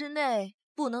周之内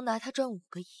不能拿它赚5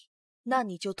个亿，那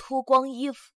你就脱光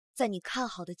衣服，在你看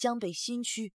好的江北新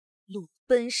区裸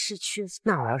奔市区。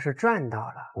那我要是赚到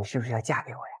了，你是不是要嫁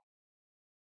给我呀？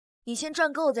你先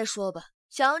赚够再说吧。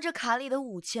想用这卡里的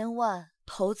5000万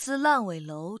投资烂尾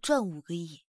楼赚5个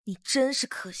亿，你真是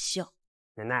可笑。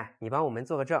奶奶，你帮我们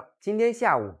做个证，今天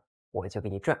下午我就给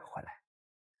你赚回来。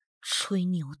吹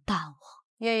牛大王，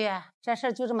月月，这事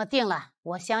儿就这么定了。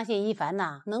我相信一凡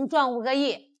呐，能赚5个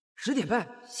亿。10点半，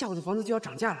下午的房子就要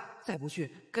涨价了，再不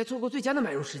去该错过最佳的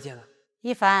买入时间了。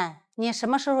一凡，你什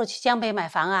么时候去江北买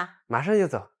房啊？马上就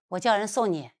走。我叫人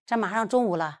送你，这马上中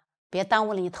午了，别耽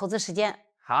误了你投资时间。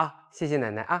好，谢谢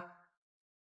奶奶啊。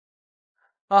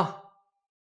哦，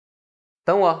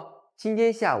等我，今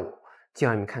天下午就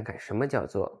让你们看看什么叫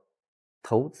做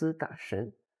投资大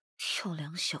神。跳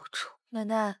梁小丑，奶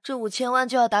奶，这5000万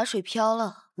就要打水漂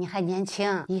了。你还年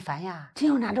轻，一凡呀，真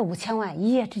要拿这5000万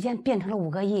一夜之间变成了5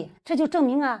个亿，这就证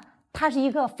明啊，他是一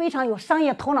个非常有商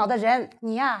业头脑的人。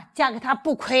你呀，嫁给他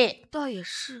不亏。倒也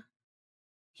是，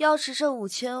要是这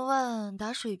5000万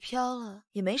打水漂了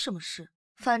也没什么事。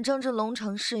反正这龙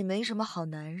城市也没什么好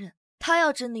男人，他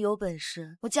要真的有本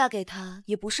事，我嫁给他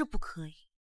也不是不可以。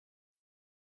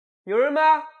有人吗？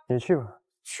你去吧。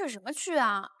去什么去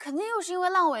啊？肯定又是因为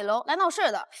烂尾楼来闹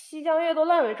事的。西江月都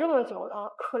烂尾这么久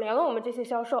了，可怜了我们这些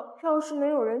销售。要是能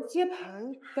有人接盘，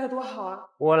该多好啊！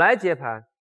我来接盘。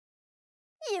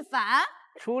一凡，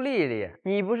初丽丽，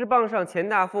你不是傍上钱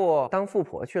大富当富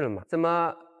婆去了吗？怎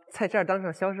么在这儿当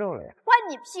上销售了呀？关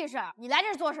你屁事！你来这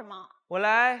儿做什么？我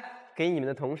来给你们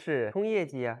的同事冲业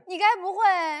绩啊！你该不会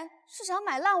是想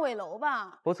买烂尾楼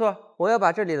吧？不错，我要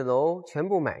把这里的楼全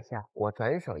部买下，我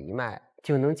转手一卖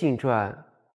就能净赚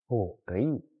5个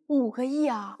亿。5个亿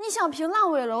啊！你想凭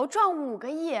烂尾楼赚5个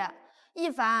亿？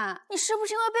一凡，你是不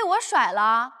是因为被我甩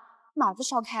了，脑子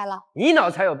烧开了？你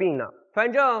脑才有病呢！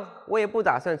反正我也不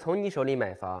打算从你手里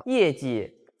买房，业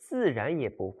绩自然也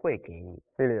不会给你。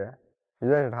丽丽，你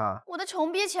认识他？我的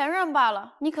穷逼前任罢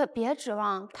了，你可别指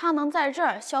望他能在这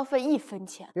儿消费1分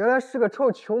钱。原来是个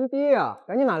臭穷逼啊！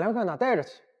赶紧拿2块拿带着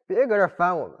去，别搁这儿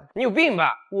烦我们。你有病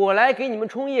吧？我来给你们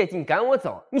冲业绩，你赶我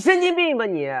走？你神经病吧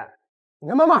你！你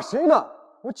他妈骂谁呢？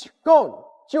我警告你，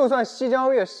就算西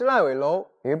江月是烂尾楼，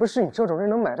也不是你这种人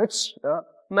能买得起的。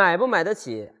买不买得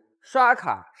起，刷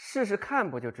卡试试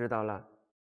看不就知道了。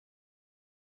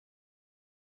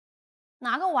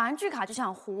拿个玩具卡就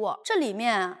想唬我，这里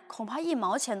面恐怕1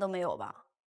毛钱都没有吧？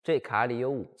这卡里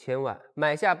有5000万，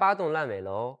买下8栋烂尾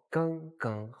楼刚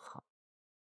刚好。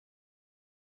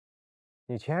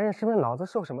你前任是不是脑子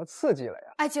受什么刺激了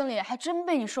呀？哎，经理，还真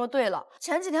被你说对了。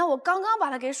前几天我刚刚把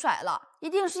他给甩了，一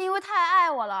定是因为太爱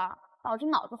我了，导致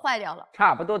脑子坏掉了。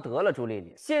差不多得了，朱丽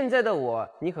丽，现在的我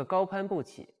你可高攀不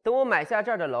起。等我买下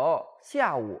这儿的楼，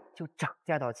下午就涨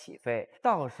价到起飞，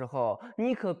到时候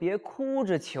你可别哭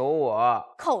着求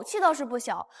我。口气倒是不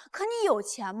小，可你有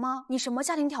钱吗？你什么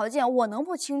家庭条件我能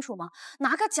不清楚吗？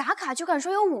拿个假卡就敢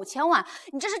说有5000万，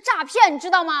你这是诈骗，你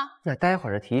知道吗？那待会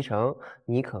儿的提成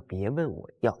你可别问我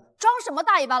要。装什么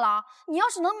大尾巴狼？你要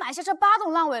是能买下这8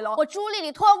栋烂尾楼，我朱丽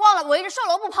丽脱光了围着售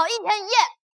楼部跑1天1夜。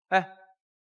哎，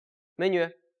美女，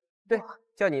对，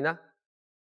叫你呢。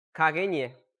卡给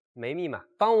你，没密码，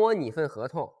帮我拟份合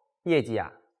同，业绩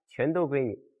啊全都归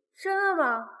你。真的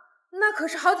吗？那可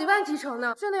是好几万提成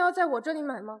呢，真的要在我这里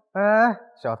买吗？哎，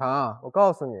小唐，我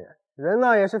告诉你，人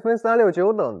呢也是分3、6、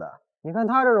9等的。你看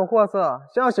他这种货色，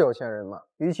像是有钱人吗？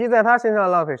与其在他身上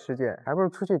浪费时间，还不如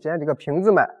出去捡几个瓶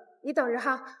子买。你等着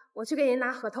哈，我去给您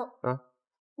拿合同。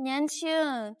年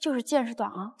轻就是见识短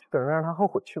啊，等着让他后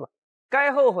悔去吧。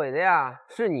该后悔的呀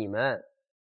是你们。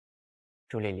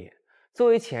朱丽丽，作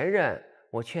为前任，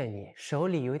我劝你手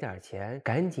里有点钱，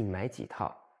赶紧买几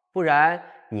套，不然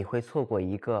你会错过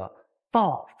一个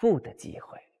暴富的机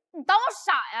会。你当我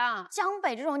傻呀？江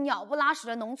北这种鸟不拉屎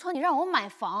的农村，你让我买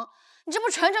房，你这不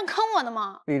全程坑我的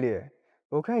吗？丽丽，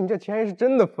我看你这前任是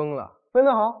真的疯了，分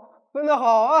得好，分得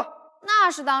好啊！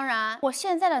那是当然，我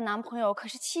现在的男朋友可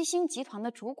是7星集团的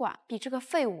主管，比这个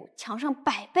废物强上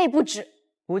100倍不止。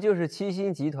不就是七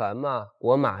星集团吗？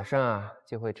我马上啊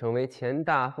就会成为钱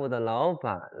大富的老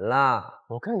板啦！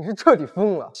我看你是彻底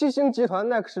疯了。七星集团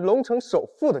那可是龙城首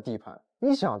富的地盘，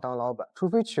你想当老板，除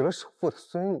非娶了首富的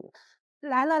孙女。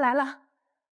来了来了，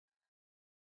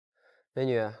美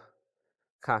女，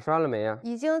卡刷了没呀？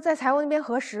已经在财务那边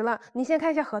核实了，你先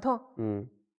看一下合同。嗯。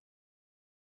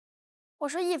我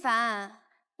说一凡，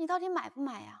你到底买不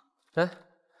买呀？来，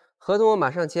合同我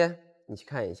马上签，你去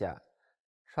看一下，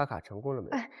刷卡成功了没？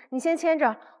哎，你先签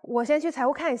着，我先去财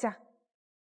务看一下。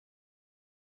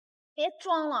别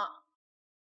装了。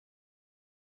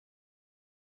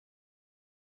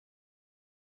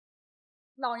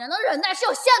老娘的忍耐是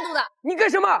有限度的。你干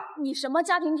什么？你什么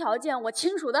家庭条件我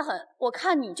清楚的很，我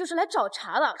看你就是来找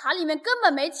茬的，卡里面根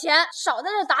本没钱，少在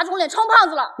这打肿脸充胖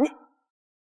子了。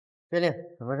别脸，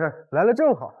怎么回事？来了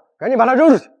正好，赶紧把他扔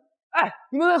出去！哎，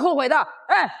你们会后悔的！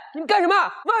哎，你们干什么？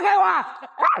放开我！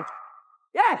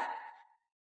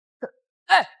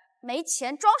哎，没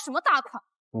钱装什么大款？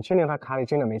你确定他卡里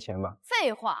真的没钱吧？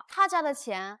废话，他家的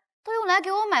钱都用来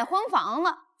给我买婚房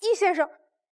了。易先生。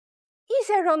易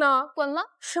先生呢？滚了！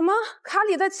什么？卡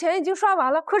里的钱已经刷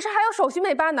完了，可是还有手续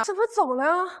没办呢，怎么走了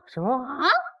呀？什么啊？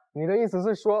你的意思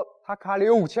是说他卡里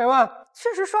有5000万？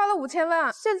确实刷了5000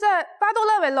万，现在8栋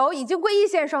烂尾楼已经归易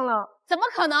先生了。怎么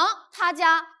可能？他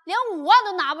家连5万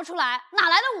都拿不出来，哪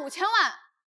来的5000万？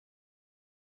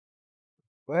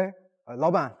喂，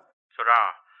老板。小张，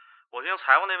我听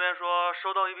财务那边说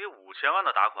收到一笔5000万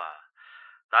的打款。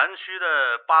南区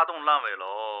的8栋烂尾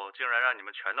楼竟然让你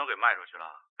们全都给卖出去了，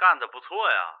干得不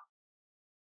错呀！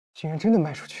竟然真的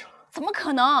卖出去了？怎么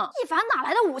可能？一凡哪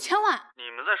来的5000万？你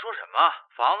们在说什么？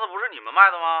房子不是你们卖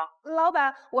的吗？老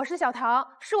板，我是小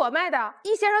唐，是我卖的。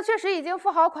易先生确实已经付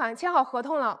好款，签好合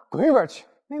同了。滚一边去！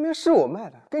明明是我卖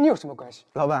的，跟你有什么关系？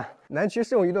老板，南区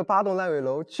剩余的8栋烂尾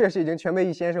楼确实已经全被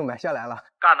易先生买下来了。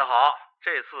干得好！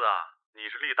这次啊，你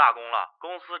是立大功了，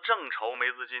公司正筹没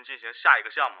资金进行下一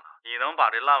个项目呢。你能把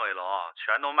这烂尾楼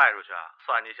全都卖出去，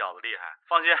算你小子厉害。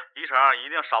放心，一成一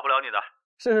定少不了你的。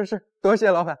是，多谢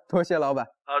老板，多谢老板。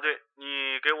对，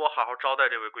你给我好好招待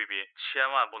这位贵宾，千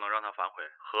万不能让他反悔。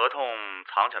合同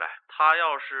藏起来，他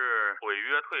要是毁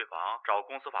约退房，找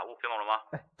公司法务，听懂了吗？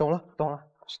哎，懂了。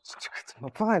这可怎么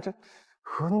办？这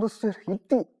合同都碎了一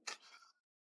地。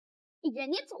一人，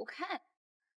你走开！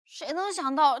谁能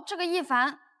想到这个一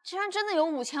凡竟然真的有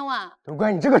5000万？都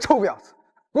怪你这个臭婊子！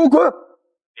给我滚！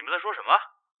你们在说什么？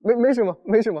没什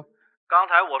么。刚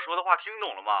才我说的话听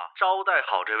懂了吗？招待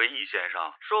好这位易先生，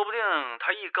说不定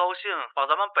他一高兴把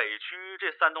咱们北区这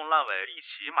3栋烂尾一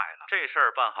起买了。这事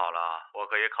儿办好了，我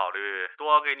可以考虑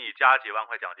多给你加几万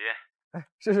块奖金。哎，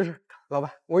是，老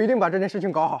板，我一定把这件事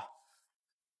情搞好。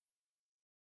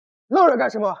愣着干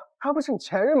什么？他不是你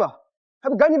前任吗？还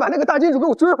不赶紧把那个大金主给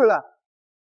我追回来！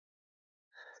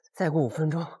再过5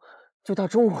分钟就到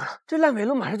中午了，这烂尾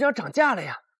楼马上就要涨价了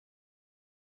呀！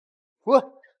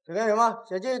这干什么？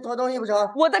想进去偷东西不成？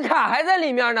我的卡还在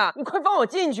里面呢，你快放我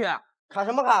进去！卡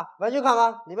什么卡？玩具卡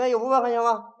吗？里面有500块钱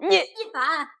吗？你一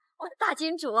凡，我的大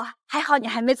金主，还好你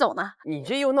还没走呢。你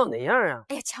这又闹哪样啊？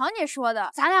哎呀，瞧你说的，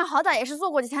咱俩好歹也是做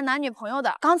过几天男女朋友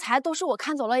的，刚才都是我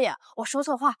看走了眼，我说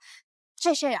错话，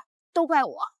这事呀都怪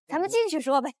我，咱们进去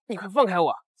说呗。你快放开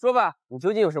我，说吧，你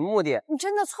究竟有什么目的？你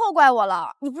真的错怪我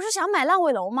了，你不是想买烂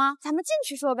尾楼吗？咱们进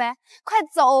去说呗，快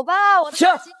走吧，我的停！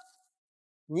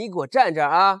你给我站这儿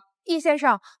啊！易先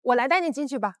生，我来带你进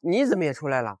去吧。你怎么也出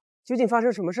来了？究竟发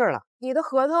生什么事了？你的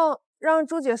合同让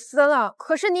朱姐撕了，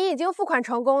可是你已经付款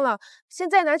成功了，现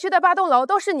在南区的8栋楼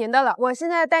都是您的了。我现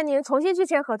在带您重新去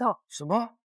签合同。什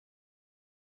么？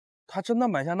他真的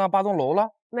买下那8栋楼了？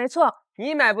没错，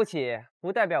你买不起，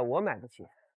不代表我买不起。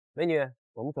美女，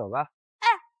我们走吧。哎，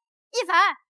一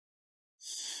凡，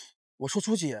我说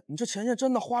朱姐，你这钱钱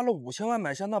真的花了5000万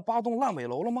买下那8栋烂尾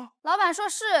楼了吗？老板说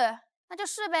是。那就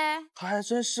是呗。他还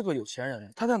真是个有钱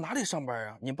人。他在哪里上班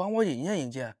啊？你帮我引荐引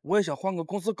荐，我也想换个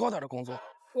工资高点的工作。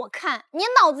我看你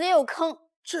脑子也有坑。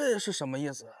这是什么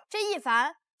意思？这一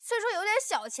凡虽说有点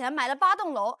小钱买了8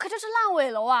栋楼，可这是烂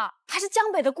尾楼啊，还是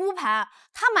江北的孤盘，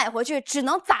他买回去只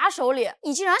能砸手里。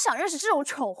你竟然想认识这种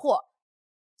蠢货？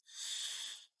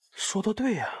说的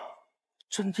对呀，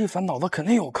这一凡脑子肯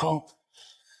定有坑。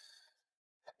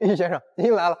易先生，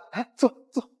您来了，来坐。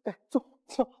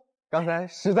刚才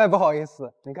实在不好意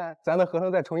思，你看咱的合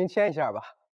同再重新签一下吧。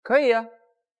可以啊。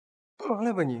疯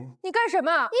了吧你？你干什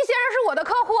么？易先生是我的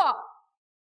客户。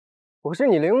我是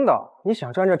你领导，你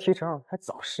想赚这提成还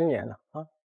早10年呢啊！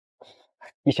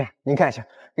易先生，您看一下，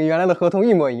跟原来的合同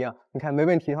一模一样。你看没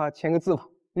问题的话，签个字吧。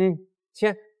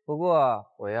签。不过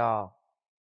我要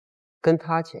跟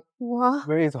他签。我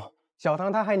不是易总，小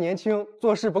唐他还年轻，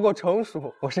做事不够成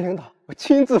熟。我是领导，我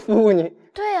亲自服务你。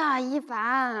对啊，一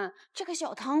凡，这个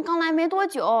小唐刚来没多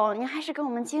久，你还是跟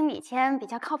我们经理签比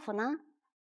较靠谱呢。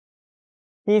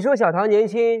你说小唐年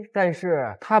轻，但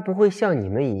是他不会像你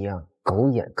们一样狗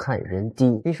眼看人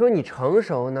低。你说你成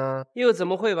熟呢，又怎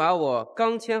么会把我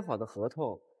刚签好的合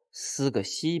同撕个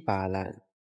稀巴烂？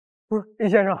不是易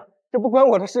先生，这不关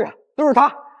我的事，都是他，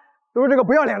都是这个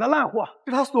不要脸的烂货，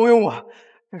是他怂恿我。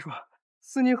再说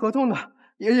撕你合同的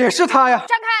也是他呀！站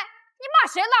开！你骂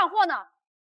谁烂货呢？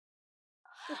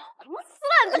怎么撕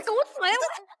烂你的狗嘴！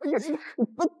哎呀，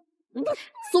你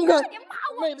松开！你骂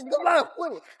我！妹子，你个烂货！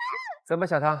你走吧，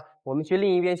小唐，我们去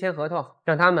另一边签合同，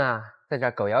让他们啊在这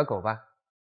儿狗咬狗吧。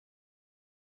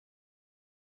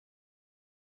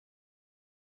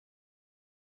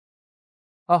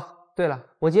哦，对了，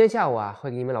我今天下午啊会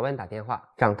给你们老板打电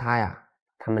话，让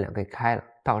他们俩给开了，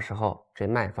到时候这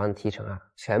卖房的提成啊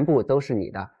全部都是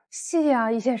你的。谢谢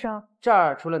啊，易先生。这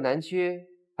儿除了南区，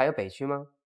还有北区吗？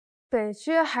北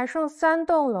区还剩3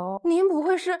栋楼，您不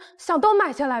会是想都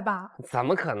买下来吧？怎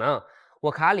么可能？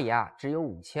我卡里啊只有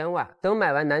5000万，等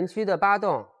买完南区的8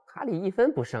栋，卡里1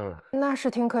分不剩了。那是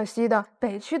挺可惜的，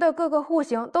北区的各个户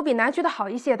型都比南区的好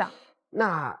一些的。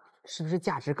那是不是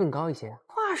价值更高一些？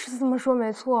话是这么说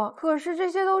没错，可是这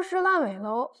些都是烂尾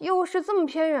楼，又是这么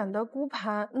偏远的孤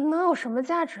盘，能有什么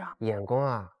价值啊？眼光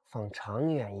啊放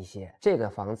长远一些，这个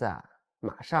房子啊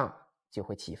马上就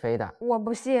会起飞的。我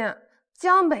不信，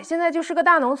江北现在就是个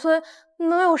大农村，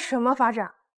能有什么发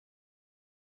展？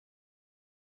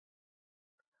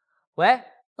喂，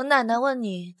我奶奶问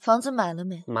你房子买了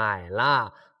没？买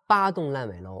了，8栋烂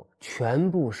尾楼全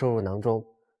部收入囊中，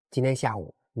今天下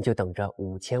午你就等着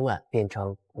5000万变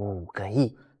成5个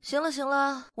亿。行了行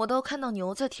了，我都看到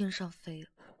牛在天上飞了。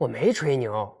我没吹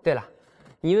牛。对了，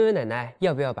你问问奶奶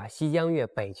要不要把西江悦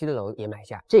北区的楼也买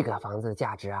下，这个房子的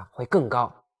价值啊会更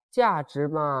高，价值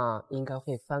嘛应该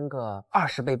会翻个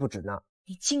20倍不止呢。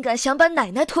你竟敢想把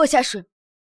奶奶拖下水！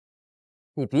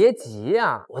你别急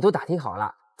啊，我都打听好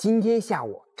了，今天下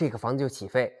午这个房子就起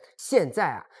飞，现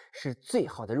在啊是最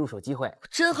好的入手机会。我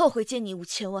真后悔借你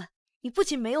5000万，你不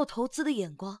仅没有投资的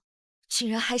眼光，竟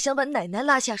然还想把奶奶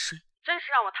拉下水，真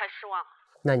是让我太失望了。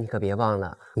那你可别忘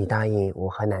了，你答应我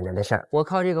和奶奶的事儿。我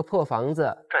靠这个破房子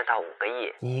赚到5个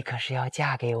亿，你可是要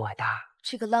嫁给我的。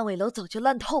这个烂尾楼早就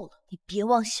烂透了，你别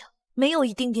妄想没有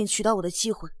一丁点娶到我的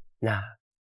机会。那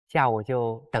下午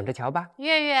就等着瞧吧。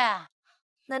月月，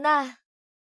奶奶，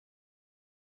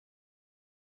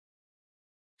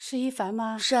是一凡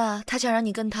吗？是啊，他想让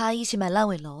你跟他一起买烂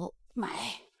尾楼。买？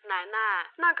奶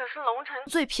奶，那可是龙城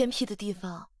最偏僻的地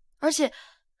方，而且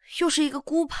又是一个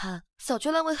孤盘，早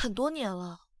就烂尾很多年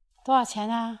了。多少钱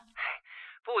呢？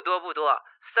不多不多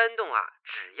，3栋啊，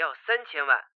只要3000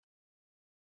万。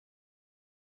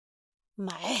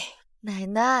买。奶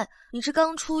奶，你这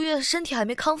刚出院，身体还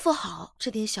没康复好，这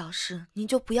点小事您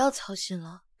就不要操心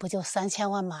了。不就3000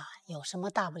万吗？有什么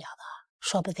大不了的？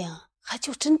说不定还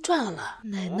就真赚了。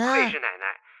奶奶，不愧是奶奶，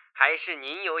还是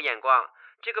您有眼光。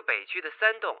这个北区的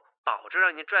3栋，保证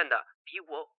让您赚的比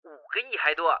我5个亿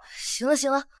还多。行了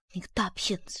行了，你个大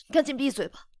骗子，你赶紧闭嘴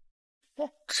吧。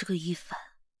这个一凡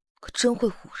可真会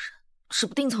唬人，指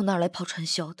不定从哪儿来跑传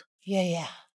销的。月月，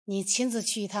你亲自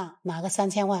去一趟，拿个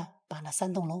3000万把那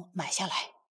3栋楼买下来。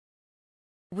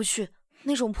我不去，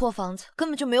那种破房子根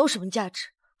本就没有什么价值，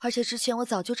而且之前我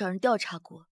早就找人调查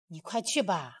过。你快去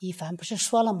吧，一凡不是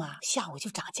说了吗？下午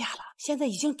就涨价了，现在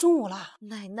已经中午了。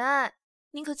奶奶，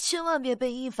您可千万别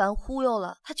被一凡忽悠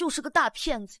了，他就是个大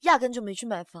骗子，压根就没去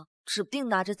买房，指不定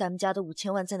拿着咱们家的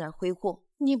5000万在哪儿挥霍。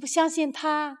你不相信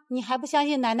他，你还不相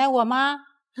信奶奶我吗？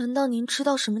难道您知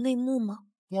道什么内幕吗？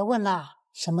别问了，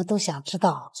什么都想知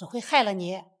道，只会害了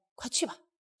你。快去吧，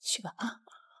去吧啊！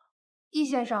易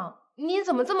先生，你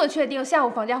怎么这么确定下午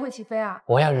房价会起飞啊？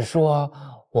我要是说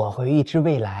我会预知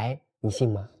未来，你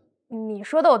信吗？你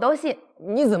说的我都信。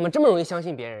你怎么这么容易相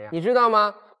信别人呀？你知道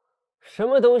吗？什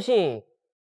么都信，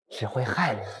只会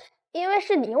害了你。因为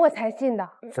是你我才信的。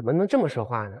怎么能这么说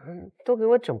话呢？都给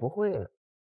我整不会了。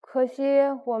可惜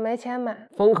我没钱买。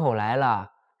风口来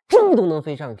了，猪都能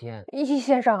飞上天。易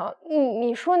先生，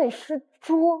你说你是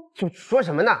猪？就说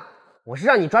什么呢？我是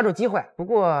让你抓住机会，不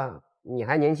过你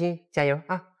还年轻，加油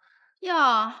啊！哟，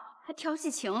还挑起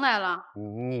情来了？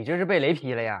你这是被雷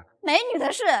劈了呀？美女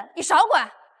的事你少管。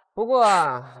不过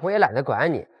我也懒得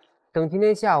管你，等今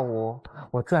天下午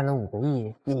我赚了5个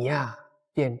亿，你呀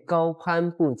便高攀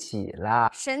不起了。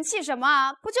神气什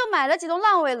么？不就买了几栋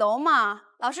烂尾楼吗？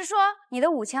老实说，你的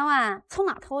5000万从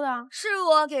哪偷的？是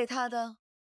我给他的，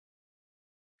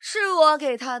是我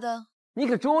给他的。你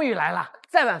可终于来了，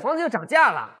再晚房子就涨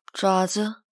价了。爪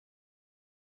子，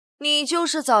你就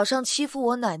是早上欺负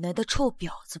我奶奶的臭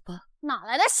婊子吧？哪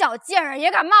来的小贱人也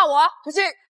敢骂我？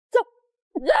走，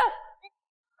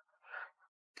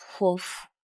泼妇！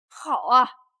好啊，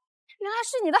原来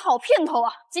是你的好姘头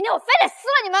啊！今天我非得撕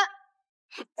了你们！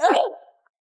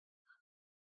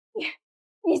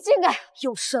你竟敢！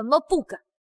有什么不敢？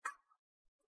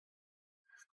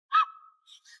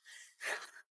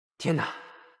天哪，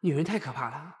女人太可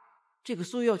怕了！这个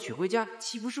素要娶回家，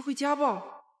岂不是会家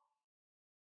暴？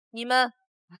你们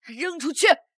把她扔出去！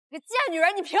你个贱女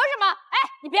人，你凭什么？哎，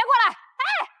你别过来！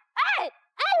哎，你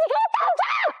给我等着！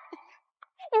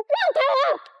你不要推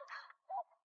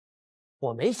我！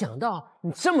我没想到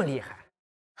你这么厉害。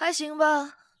还行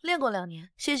吧，练过2年。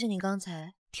谢谢你刚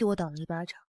才替我挡了一巴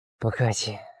掌。不客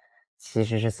气，其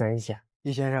实是3下。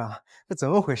易先生，这怎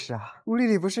么回事啊？陆丽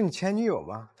丽不是你前女友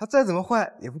吗？她再怎么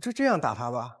坏，也不就这样打她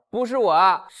吧？不是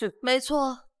我，是……没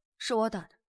错，是我打的。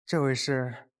这位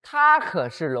是……他可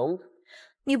是龙。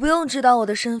你不用知道我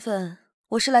的身份，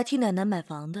我是来替奶奶买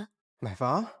房的。买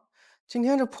房？今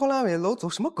天这破烂尾楼走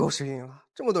什么狗屎运了？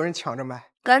这么多人抢着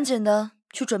买，赶紧的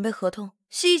去准备合同。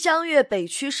西江悦北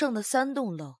区剩的3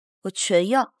栋楼，我全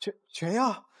要。全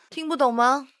要？听不懂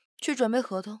吗？去准备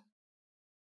合同。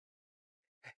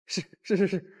是。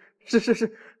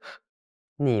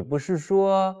你不是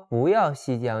说不要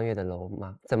西江悦的楼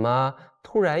吗？怎么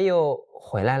突然又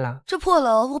回来了？这破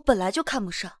楼我本来就看不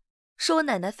上，是我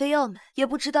奶奶非要买，也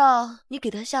不知道你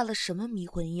给她下了什么迷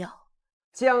魂药。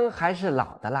姜还是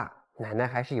老的辣，奶奶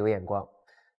还是有眼光。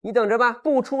你等着吧，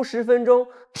不出10分钟，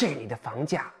这里的房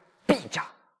价必涨。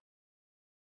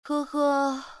呵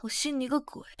呵，我信你个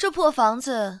鬼！这破房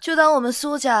子就当我们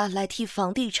苏家来替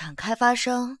房地产开发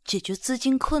商解决资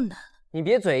金困难。你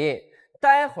别嘴硬，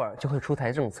待会儿就会出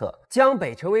台政策，江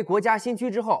北成为国家新区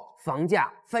之后，房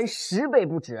价翻10倍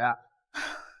不止。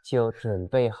就准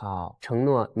备好承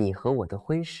诺你和我的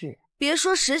婚事。别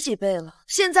说10几倍了，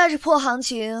现在这破行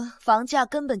情，房价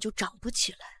根本就涨不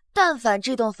起来。但凡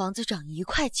这栋房子涨1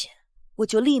块钱，我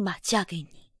就立马嫁给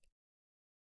你。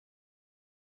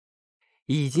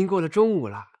已经过了中午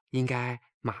了，应该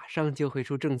马上就会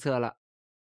出政策了。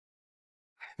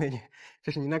美女，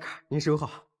这是您的卡，您收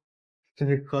好。这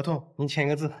是合同，您签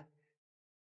个字。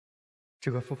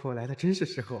这个富婆来的真是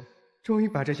时候，终于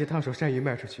把这些烫手山芋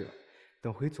卖出去了。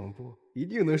等回总部，一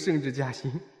定能升职加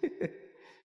薪。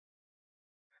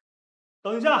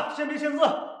等一下，先别签字。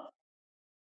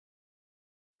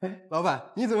哎，老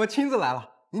板，你怎么亲自来了？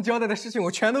您交代的事情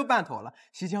我全都办妥了，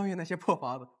西江悦那些破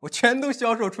房子我全都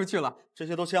销售出去了。这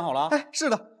些都签好了？哎，是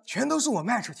的，全都是我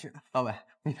卖出去的。老板，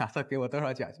你打算给我多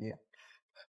少奖金啊？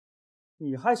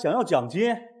你还想要奖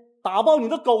金？打爆你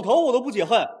的狗头我都不解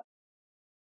恨。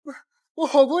不是，我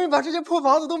好不容易把这些破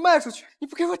房子都卖出去，你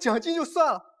不给我奖金就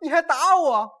算了，你还打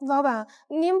我！老板，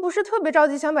您不是特别着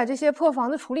急想把这些破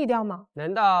房子处理掉吗？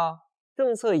难道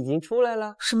政策已经出来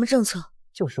了？什么政策？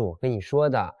就是我跟你说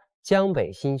的，江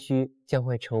北新区将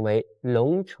会成为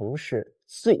龙城市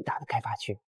最大的开发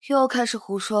区。又开始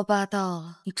胡说八道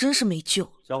了，你真是没救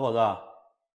了。小伙子，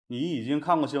你已经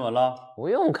看过新闻了？不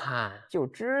用看就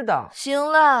知道。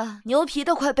行了，牛皮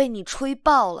都快被你吹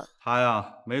爆了。他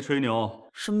呀，没吹牛。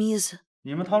什么意思？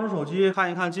你们掏出手机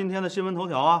看一看今天的新闻头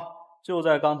条啊！就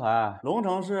在刚才，龙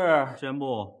城市宣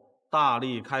布大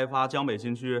力开发江北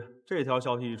新区。这条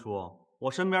消息一出，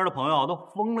我身边的朋友都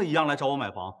疯了一样来找我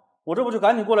买房，我这不就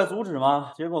赶紧过来阻止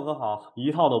吗？结果可好，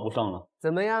一套都不剩了。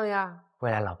怎么样呀，未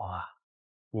来老婆啊？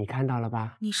你看到了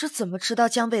吧？你是怎么知道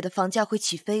江北的房价会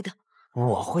起飞的？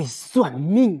我会算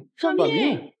命。算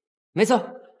命？没错，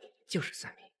就是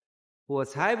算命。我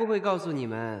才不会告诉你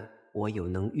们，我有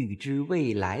能预知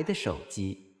未来的手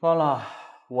机。算了，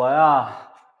我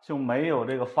呀就没有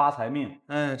这个发财命。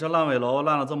哎，这烂尾楼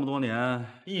烂了这么多年，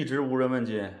一直无人问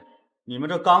津。你们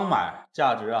这刚买，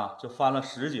价值啊就翻了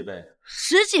10几倍。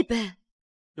10几倍？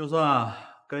就算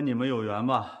跟你们有缘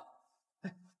吧。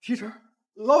哎，提成，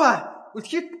老板，我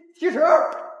提成。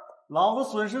老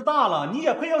子损失大了，你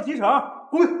也配要提成？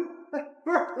滚！哎，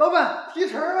不是，老板，提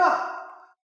成啊！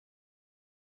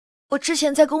我之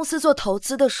前在公司做投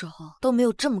资的时候都没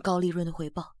有这么高利润的回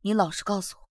报。你老实告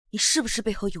诉我，你是不是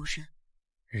背后有人？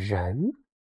人？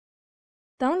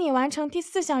等你完成第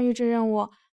4项预知任务，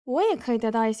我也可以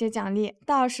得到一些奖励。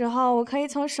到时候我可以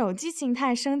从手机形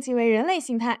态升级为人类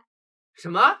形态。什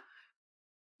么？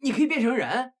你可以变成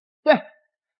人？对。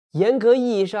严格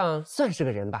意义上算是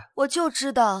个人吧。我就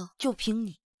知道，就凭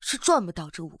你是赚不到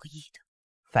这5个亿的。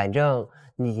反正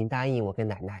你已经答应我跟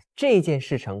奶奶，这件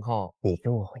事成后，你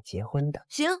跟我会结婚的。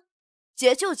行，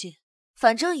结就结，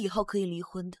反正以后可以离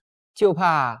婚的。就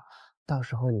怕到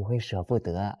时候你会舍不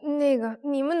得。那个，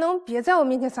你们能别在我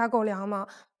面前撒狗粮吗？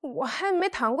我还没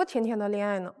谈过甜甜的恋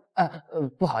爱呢。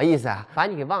不好意思啊，把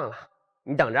你给忘了。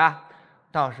你等着啊，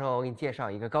到时候我给你介绍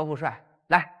一个高富帅，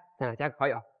来，咱俩加个好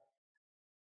友。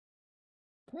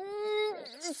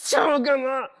抢我干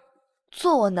嘛？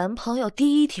做我男朋友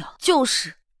第一条就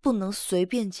是不能随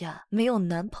便嫁没有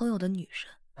男朋友的女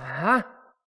人啊！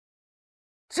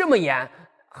这么严？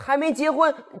还没结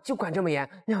婚就管这么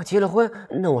严？那要结了婚，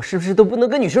那我是不是都不能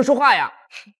跟女生说话呀？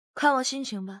看我心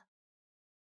情吧。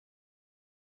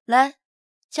来，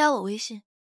加我微信，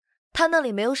他那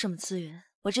里没有什么资源，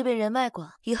我这边人脉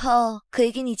广，以后可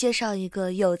以给你介绍一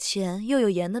个有钱又有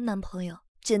颜的男朋友，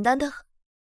简单的很。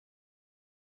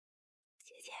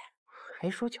姐姐，还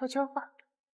说悄悄话？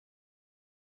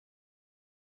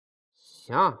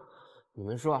行，你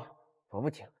们说，我不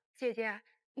听。姐姐，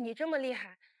你这么厉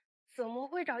害，怎么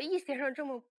会找易先生这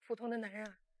么普通的男人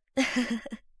啊？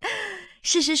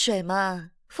试试水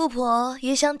嘛，富婆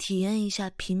也想体验一下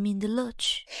平民的乐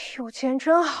趣。有钱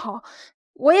真好，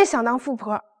我也想当富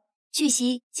婆。据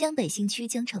悉，江北新区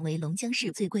将成为龙江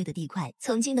市最贵的地块，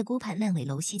曾经的孤盘烂尾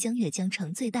楼西江悦将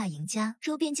成最大赢家，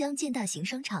周边将建大型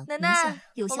商场。奶奶，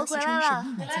有消息称神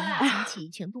秘买家将其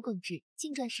全部购置，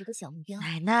净赚10个小目标。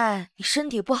奶奶，你身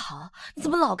体不好，你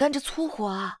怎么老干这粗活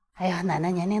啊？哎呀，奶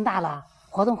奶年龄大了，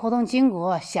活动活动筋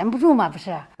骨，闲不住嘛，不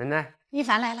是？奶奶，一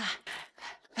凡来了，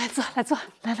来坐，来坐，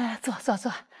来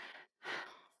坐。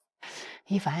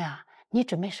一凡呀，你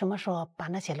准备什么时候把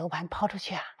那些楼盘抛出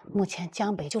去啊？目前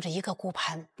江北就这一个孤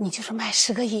盘，你就是卖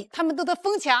10个亿，他们都得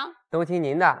疯抢。都听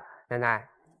您的，奶奶，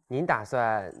您打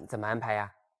算怎么安排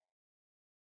呀？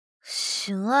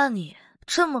行啊你，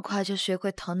这么快就学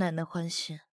会讨奶奶欢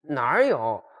心？哪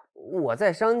有？我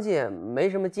在商界没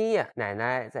什么经验，奶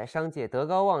奶在商界德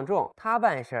高望重，她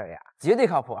办事呀绝对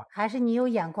靠谱。还是你有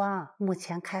眼光。目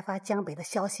前开发江北的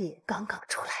消息刚刚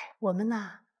出来，我们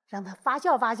呢让它发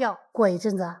酵发酵，过一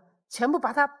阵子全部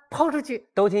把它抛出去。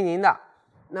都听您的。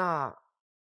那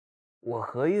我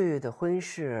和月月的婚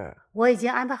事我已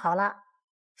经安排好了，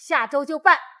下周就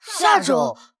办。下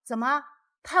周？怎么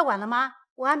太晚了吗？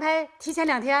我安排提前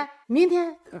2天，明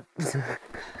天。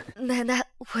奶奶，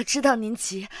我知道您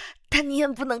急，但你也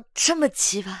不能这么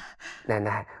急吧？奶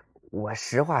奶，我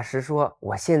实话实说，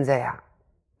我现在呀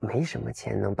没什么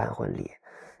钱能办婚礼。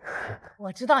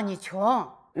我知道你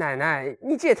穷。奶奶，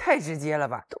你这也太直接了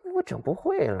吧，都我整不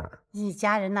会了。一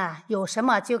家人呐，有什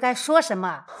么就该说什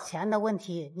么，钱的问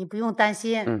题你不用担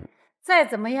心。再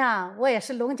怎么样，我也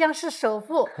是龙江市首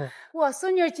富，我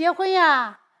孙女结婚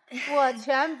呀，我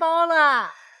全包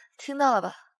了。听到了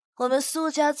吧？我们苏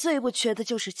家最不缺的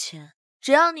就是钱，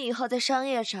只要你以后在商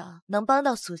业上能帮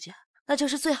到苏家，那就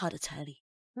是最好的彩礼。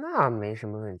那没什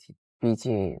么问题，毕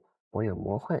竟我有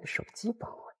魔幻手机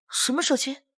帮我。什么手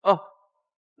机？哦，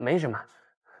没什么。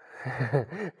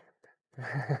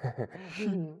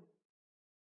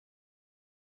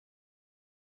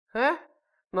哎，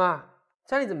妈，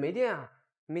家里怎么没电啊？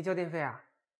你没交电费啊？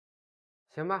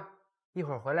行吧，一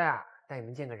会儿回来啊，带你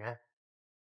们见个人。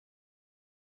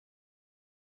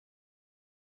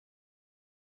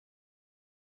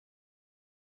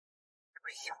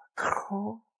小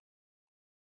偷。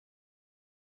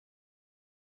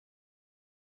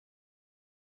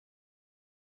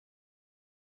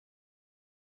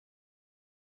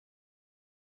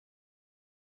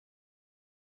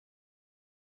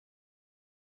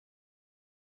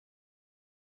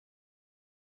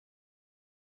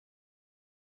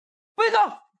别动！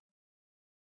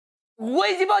我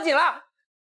已经报警了。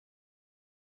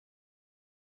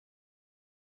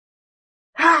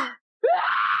啊！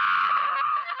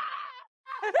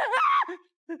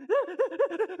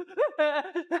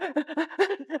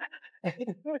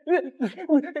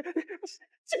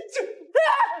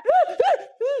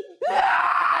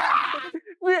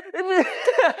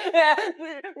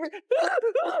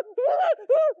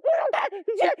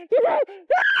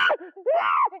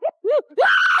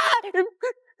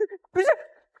不是，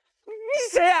你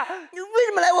谁呀？你为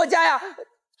什么来我家呀？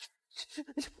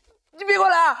你别过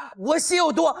来啊！我血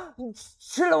有毒，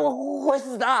吃了我会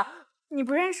死的。你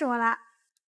不认识我啦？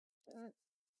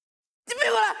你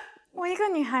别过来！我一个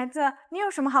女孩子，你有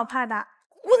什么好怕的？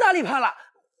我哪里怕了？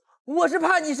我是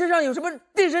怕你身上有什么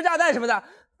定时炸弹什么的。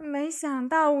没想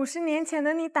到50年前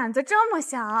的你胆子这么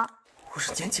小。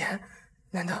50年前？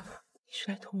难道你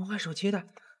是来偷魔幻手机的？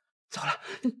糟了！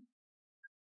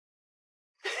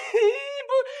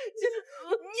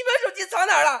你把手机藏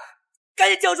哪儿了？赶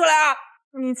紧交出来啊！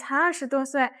你才20多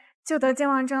岁就得健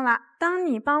忘症了。当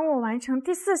你帮我完成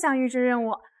第4项预知任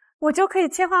务，我就可以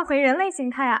切换回人类形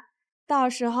态啊！到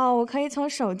时候我可以从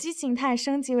手机形态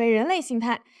升级为人类形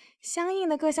态，相应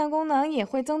的各项功能也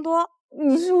会增多。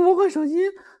你是魔幻手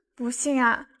机？不信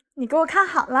啊，你给我看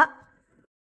好了。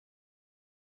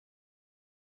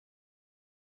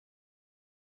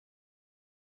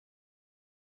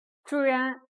主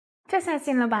人，这下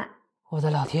信了吧？我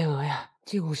的老天鹅呀，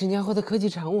这50年后的科技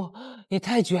产物也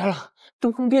太绝了，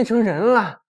都能变成人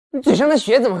了！你嘴上的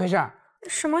血怎么回事？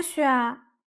什么血啊？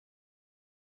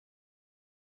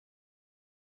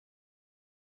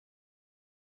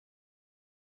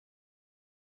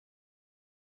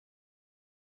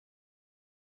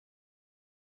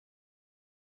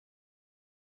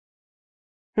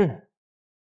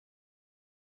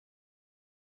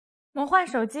魔幻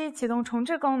手机启动重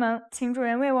置功能，请主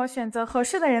人为我选择合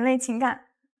适的人类情感。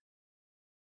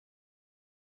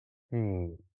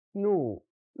怒、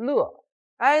乐，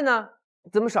哀呢？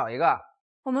怎么少一个？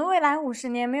我们未来50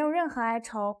年没有任何哀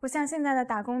愁，不像现在的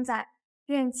打工仔，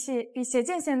怨气比斜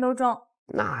剑线都重。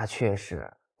那确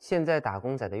实，现在打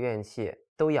工仔的怨气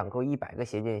都养够100个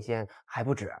斜剑仙还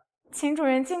不止。请主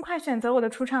人尽快选择我的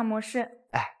出场模式。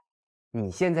哎，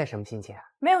你现在什么心情啊？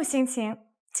没有心情，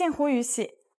近乎于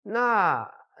喜。那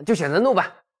就选择怒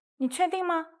吧。你确定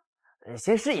吗？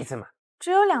先试一次嘛。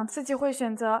只有2次机会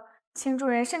选择，请主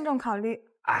人慎重考虑。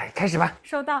哎，开始吧。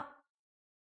收到。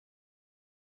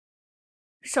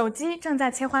手机正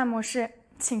在切换模式，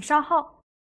请稍后。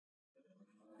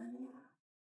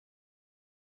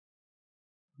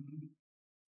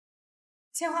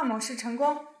切换模式成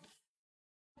功。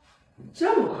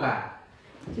这么快，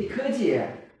这科技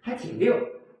还挺溜。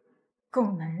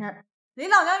狗男人，离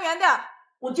老娘远点！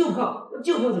我就碰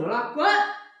怎么了？滚！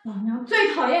老娘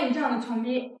最讨厌你这样的穷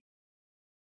逼。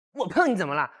我碰你怎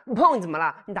么了？我碰你怎么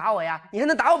了？你打我呀？你还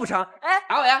能打我不成？哎，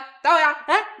打我呀！打我呀！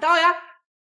哎，打我呀！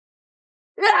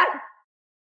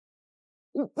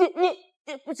你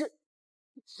不是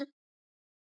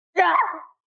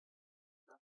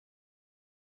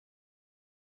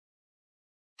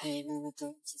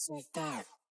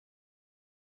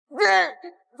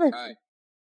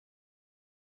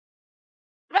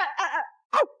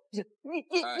你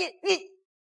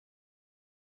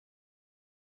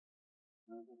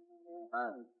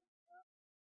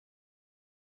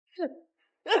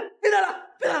别打了，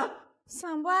别打了！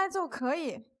想不挨揍可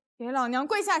以，给老娘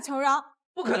跪下求饶！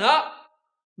不可能，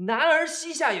男儿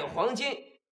膝下有黄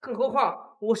金，更何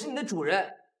况我是你的主人，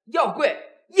要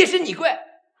跪也是你跪。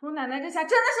姑奶奶这下真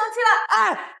的生气了！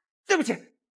哎，对不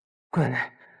起，姑奶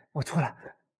奶，我错了，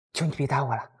求你别打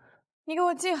我了。你给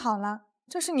我记好了，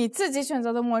这是你自己选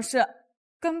择的模式，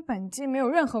跟本机没有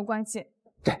任何关系。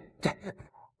对，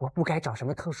我不该找什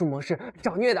么特殊模式，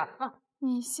找虐的啊！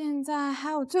你现在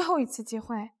还有最后一次机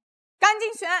会，赶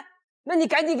紧选！那你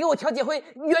赶紧给我调节回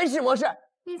原始模式。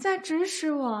你在指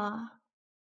使我？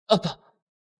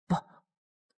不，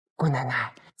姑奶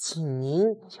奶，请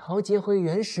您调节回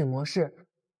原始模式，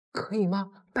可以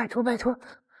吗？拜托。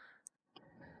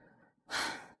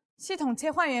系统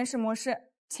切换原始模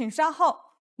式，请稍后。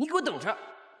你给我等着！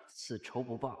此仇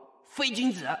不报，非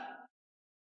君子。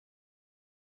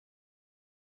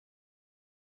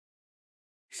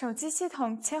手机系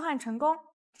统切换成功。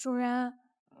主人，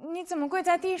你怎么跪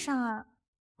在地上啊？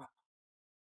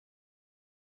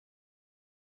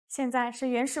现在是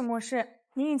原始模式，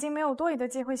您已经没有多余的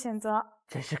机会选择。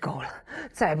真是够了，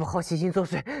再不好奇心作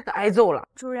祟，挨揍了。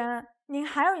主人，您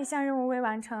还有一项任务未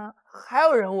完成。还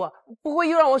有任务？不会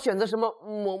又让我选择什么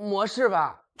模式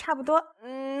吧？差不多。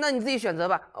那你自己选择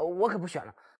吧，我可不选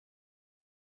了。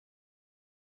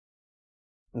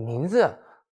名字？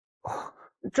哦，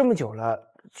这么久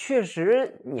了，确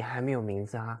实你还没有名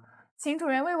字啊。请主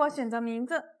人为我选择名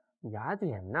字。雅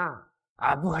典娜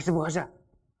啊，不合适。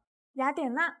雅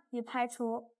典娜已排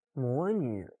除。魔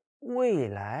女，未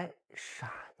来，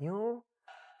傻妞，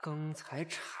刚才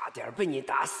差点被你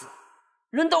打死，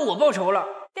轮到我报仇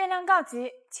了。电量告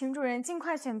急，请主人尽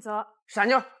快选择。傻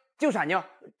妞，就傻妞，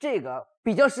这个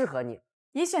比较适合你。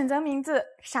已选择名字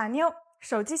傻妞，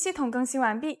手机系统更新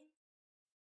完毕。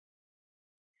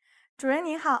主人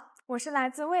您好，我是来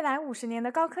自未来50年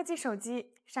的高科技手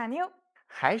机傻妞。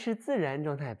还是自然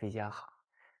状态比较好。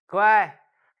乖。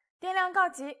电量告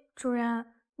急，主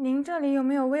人，您这里有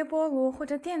没有微波炉或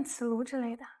者电磁炉之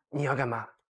类的？你要干嘛？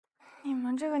你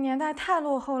们这个年代太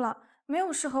落后了，没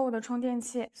有适合我的充电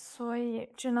器，所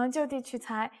以只能就地取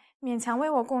材，勉强为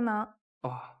我供能。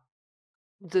哦，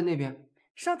在那边。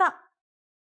收到。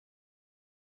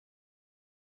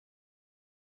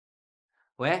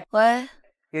喂，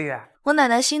月月，我奶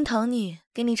奶心疼你，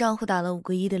给你账户打了5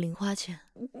个亿的零花钱。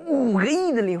5个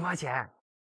亿的零花钱？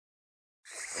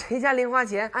谁家零花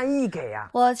钱按亿给呀？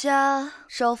我家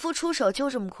首付出手就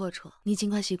这么阔绰，你尽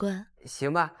快习惯。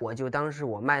行吧，我就当是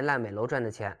我卖烂尾楼赚的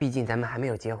钱，毕竟咱们还没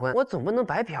有结婚，我总不能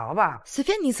白嫖吧？随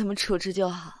便你怎么处置就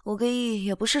好，5个亿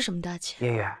也不是什么大钱。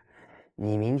月月，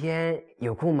你明天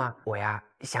有空吗？我呀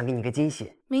想给你个惊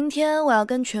喜。明天我要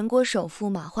跟全国首富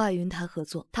马化云谈合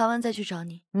作，谈完再去找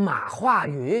你。马化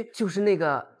云就是那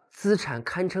个资产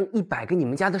堪称100个你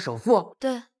们家的首富？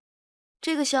对。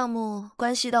这个项目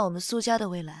关系到我们苏家的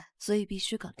未来，所以必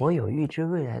须搞定。我有预知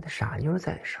未来的傻妞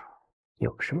在手，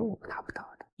有什么我拿不到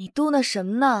的？你嘟囔什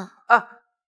么呢？啊，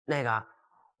那个，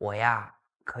我呀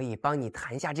可以帮你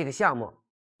谈下这个项目。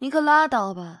你可拉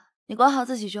倒吧，你管好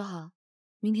自己就好。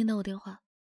明天等我电话。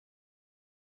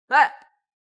哎，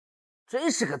真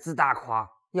是个自大狂！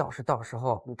要是到时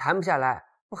候你谈不下来，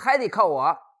不还得靠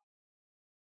我？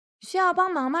需要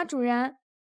帮忙吗，主人？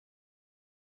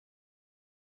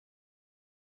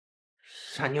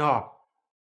傻妞，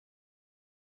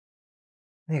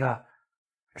那个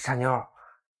傻妞，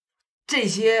这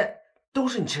些都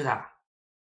是你吃的？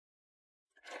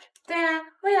对啊，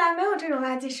未来没有这种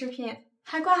垃圾食品，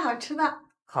还怪好吃的。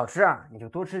好吃啊，你就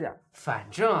多吃点。反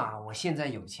正啊，我现在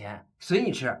有钱，随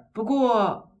你吃。不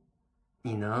过，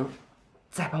你能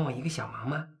再帮我一个小忙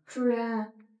吗？主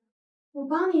人，我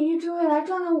帮你预知未来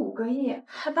赚了5个亿，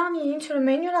还帮你迎娶了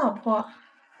美女老婆，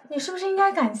你是不是应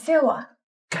该感谢我？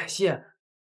感谢？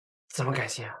怎么感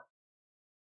谢啊？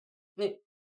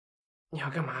你要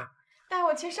干嘛？带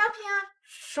我吃烧饼啊！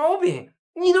烧饼？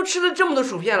你都吃了这么多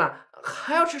薯片了，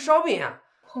还要吃烧饼啊？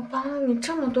我帮了你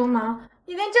这么多忙，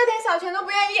你连这点小钱都不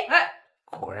愿意？哎，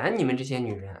果然你们这些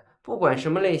女人，不管什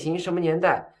么类型、什么年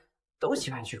代，都喜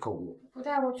欢去购物。不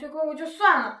带我去购物就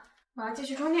算了，我要继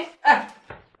续充电。哎，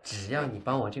只要你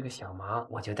帮我这个小忙，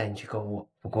我就带你去购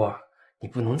物。不过你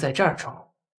不能在这儿充，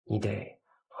你得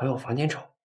回我房间充。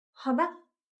好吧。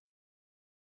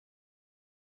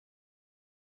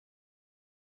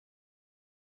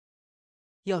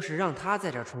要是让他在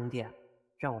这儿充电，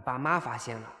让我爸妈发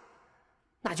现了，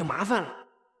那就麻烦了。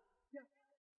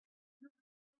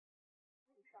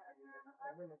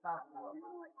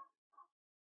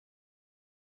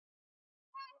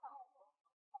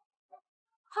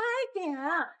快点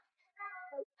啊！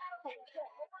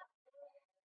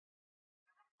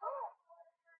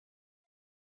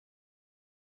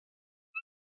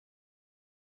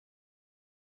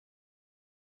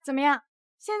怎么样？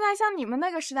现在像你们那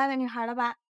个时代的女孩了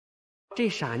吧？这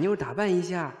傻妞打扮一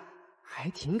下，还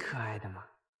挺可爱的嘛。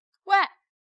喂！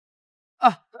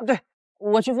啊，对，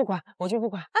我去付款，我去付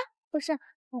款。啊，不是，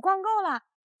我逛够了，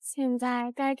现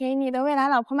在该给你的未来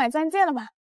老婆买钻戒了吧？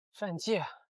钻戒？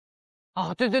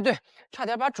哦，对对对，差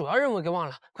点把主要任务给忘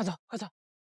了，快走，快走。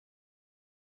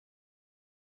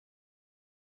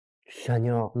傻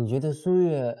妞，你觉得苏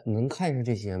月能看上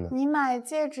这些吗？你买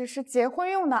戒指是结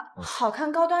婚用的，好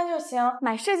看高端就行，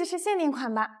买设计师限定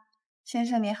款吧。先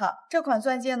生您好，这款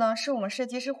钻戒呢是我们设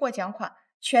计师获奖款，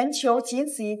全球仅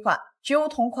此一款，绝无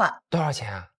同款。多少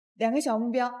钱啊2个小目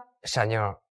标。傻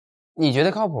妞，你觉得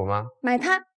靠谱吗？买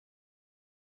它。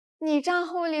你账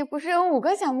户里不是有5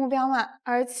个小目标吗？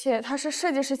而且它是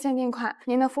设计师限定款，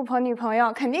您的富婆女朋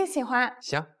友肯定喜欢。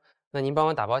行，那您帮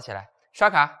我打包起来，刷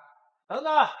卡。等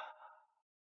等。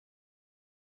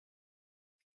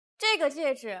这个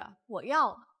戒指我要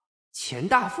了。钱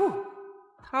大富，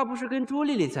他不是跟朱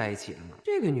丽丽在一起了吗？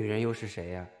这个女人又是谁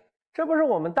呀？这不是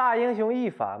我们大英雄一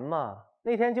凡吗？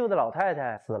那天救的老太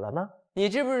太死了呢。你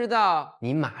知不知道，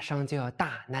你马上就要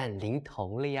大难临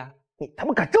头了呀？你他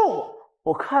妈敢咒我！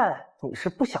我看你是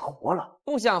不想活了。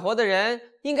不想活的人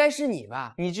应该是你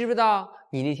吧？你知不知道，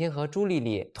你那天和朱丽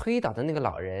丽推倒的那个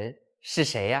老人是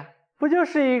谁呀？不就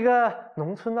是一个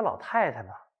农村的老太太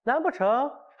吗？难不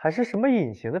成还是什么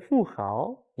隐形的富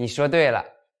豪？你说对了，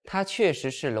他确实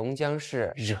是龙江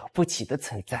市惹不起的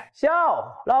存在。笑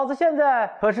话，老子现在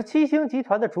可是七星集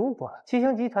团的主管，七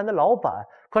星集团的老板，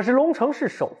可是龙城市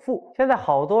首富。现在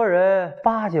好多人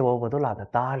巴结我，我都懒得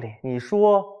搭理。你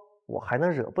说我还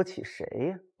能惹不起谁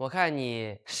呀？我看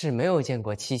你是没有见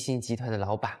过七星集团的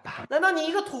老板吧？难道你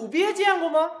一个土鳖见过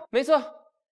吗？没错，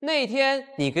那天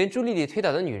你跟朱丽丽推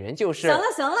倒的女人就是。行了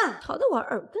行了，吵得我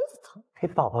耳根子疼。给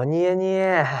宝宝捏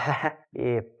捏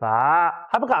一把，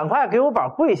还不赶快给我宝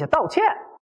跪下道歉！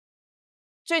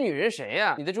这女人谁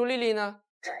呀？你的朱丽丽呢？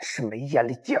真是没眼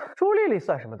力劲儿！朱丽丽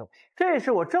算什么东西？这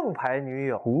是我正牌女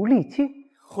友狐狸精。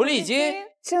狐狸精，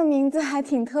这名字还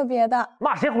挺特别的。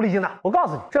骂谁狐狸精呢？我告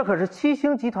诉你，这可是七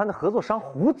星集团的合作商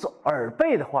胡总，耳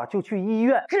背的话就去医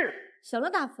院治。行了，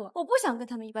大夫，我不想跟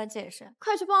他们一般见识，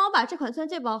快去帮我把这款钻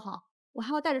戒包好，我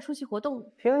还要带着出席活动呢。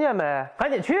听见没？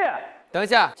赶紧去！等一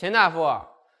下，钱大夫，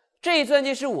这钻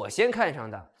戒是我先看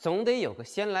上的，总得有个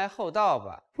先来后到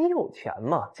吧？你有钱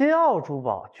吗？金澳珠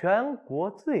宝全国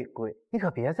最贵，你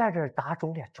可别在这儿打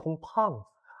肿脸充胖子。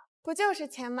不就是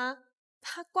钱吗？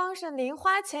他光是零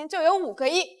花钱就有5个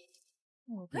亿。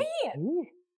5个亿？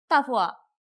大富，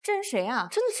这人谁啊？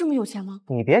真的这么有钱吗？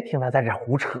你别听他在这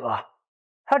胡扯，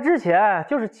他之前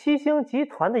就是七星集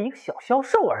团的一个小销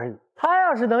售而已。他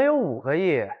要是能有5个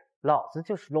亿，老子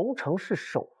就是龙城市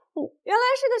首富。原来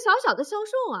是个小小的销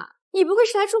售啊！你不会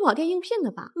是来珠宝店应聘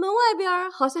的吧？门外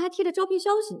边好像还贴着招聘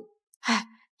消息呢。哎，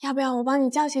要不要我帮你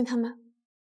教训他们？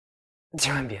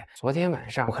千万别！昨天晚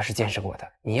上我可是见识过的，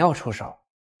你要出手，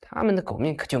他们的狗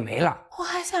命可就没了。我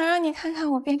还想让你看看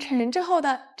我变成人之后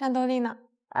的战斗力呢。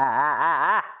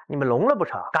哎，你们聋了不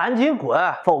成？赶紧滚，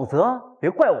否则别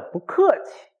怪我不客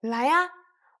气。来呀，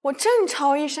我正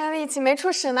愁一身力气没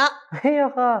处使呢。哎呀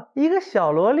呵，一个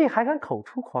小萝莉还敢口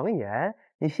出狂言，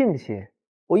你信不信？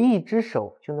我一只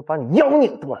手就能把你腰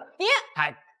拧断。你，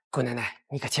哎，姑奶奶，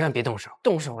你可千万别动手，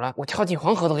动手了我跳进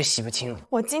黄河都给洗不清了。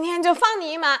我今天就放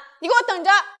你一马，你给我等着。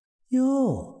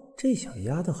哟，这小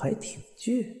丫头还挺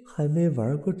倔，还没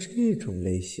玩过这种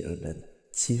类型的呢。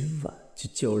今晚就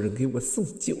叫人给我送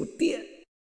酒店。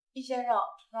易先生，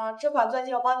这款钻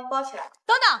戒我帮您包起来。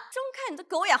等等，睁开你的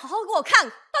狗眼，好好给我看看，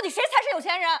到底谁才是有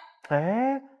钱人？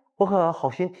哎，我可好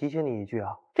心提醒你一句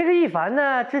啊，这个一凡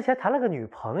呢，之前谈了个女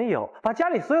朋友，把家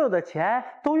里所有的钱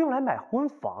都用来买婚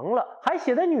房了，还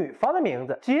写的女方的名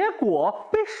字，结果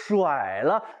被甩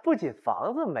了。不仅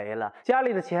房子没了，家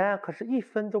里的钱可是1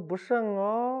分都不剩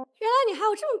哦。原来你还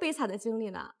有这么悲惨的经历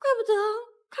呢，怪不得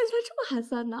看起来这么寒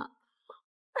酸呢。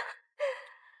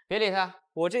别理他，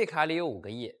我这卡里有5个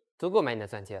亿，足够买你的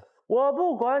钻戒了。我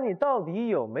不管你到底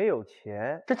有没有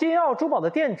钱，这金澳珠宝的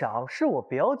店长是我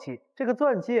表姐，这个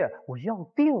钻戒我要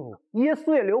定了，耶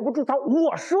稣也留不住她，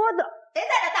我说的。谁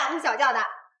在这大呼小叫的？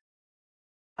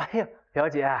哎呀，表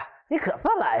姐，你可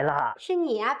算来了。是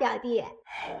你呀，表弟。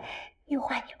又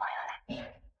换女朋友了。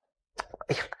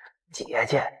哎呀，姐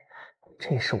姐，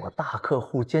这是我大客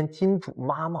户兼金主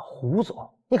妈妈胡总，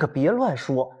你可别乱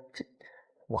说，这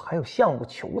我还有项目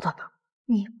求他呢。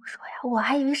你不说呀，我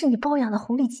还以为是你包养的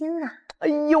狐狸精呢。哎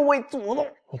呦喂，祖宗！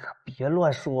你可别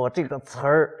乱说这个词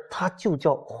儿，它就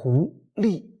叫狐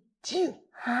狸精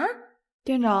啊！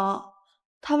店长，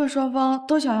他们双方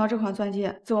都想要这款钻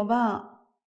戒，怎么办啊？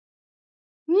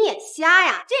你也瞎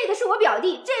呀！这个是我表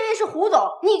弟，这位是胡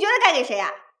总，你觉得该给谁呀？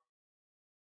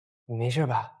你没事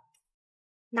吧？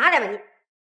拿来吧你。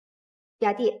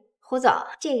表弟，胡总，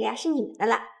这个呀是你们的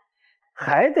了。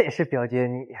还得是表姐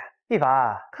你呀，一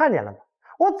凡，看见了吗？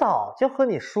我早就和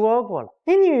你说过了，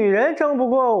你女人争不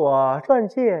过我，钻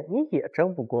戒你也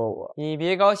争不过我。你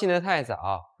别高兴得太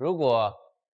早，如果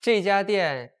这家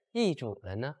店易主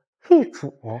了呢？易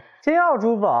主？金澳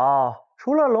珠宝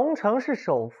除了龙城市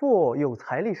首富有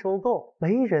财力收购，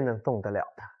没人能动得了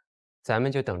他。咱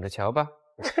们就等着瞧吧。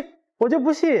我就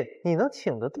不信你能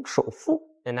请得动首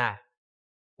富。奶奶，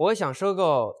我想收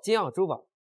购金澳珠宝。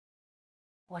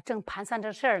我正盘算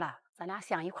这事儿了，咱俩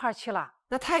想一块儿去了。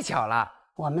那太巧了。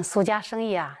我们苏家生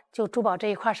意啊，就珠宝这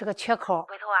一块是个缺口。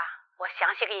回头啊，我详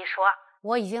细跟你说。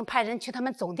我已经派人去他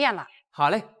们总店了。好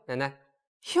嘞，奶奶。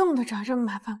用得着这么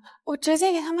麻烦吗？我直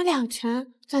接给他们2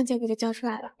拳，钻戒给就交出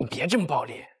来了。你别这么暴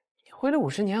力，你回来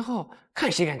50年后，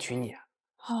看谁敢娶你啊！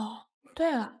哦，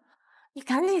对了，你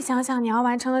赶紧想想你要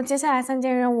完成的接下来3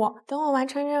件任务。等我完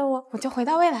成任务，我就回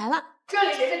到未来了。这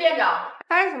里谁是店长？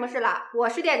发生什么事了？我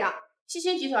是店长。七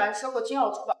星集团收购金澳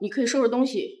珠宝，你可以收拾东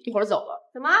西，一会儿走了。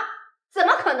什么？怎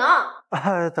么可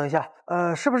能？等一下，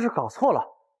是不是搞错了？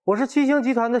我是七星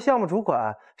集团的项目主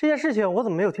管，这件事情我怎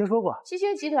么没有听说过？七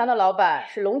星集团的老板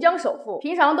是龙江首富，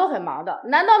平常都很忙的，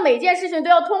难道每件事情都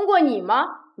要通过你吗？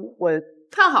我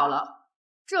看好了，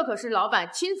这可是老板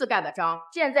亲自盖的章，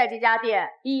现在这家店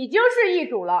已经是易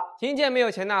主了。听见没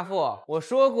有，钱大富？我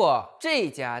说过，这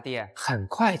家店很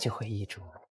快就会易主。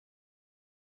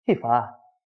一凡，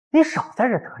你少在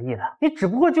这得意了，你只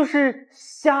不过就是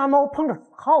瞎猫碰着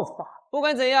死耗子罢了。不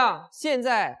管怎样，现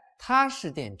在他是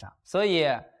店长，所以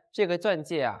这个钻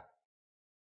戒啊，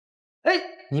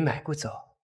你买不走。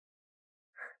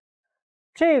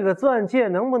这个钻戒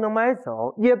能不能买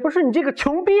走，也不是你这个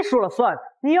穷逼说了算。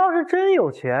你要是真有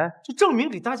钱，就证明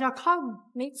给大家看啊。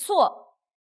没错，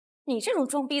你这种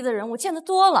装逼的人我见得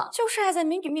多了，就是爱在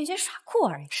美女面前耍酷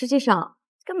而已，实际上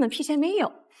根本屁钱没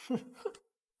有。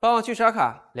帮我去刷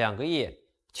卡，2个亿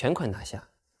全款拿下。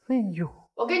哎呦，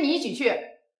我跟你一起去。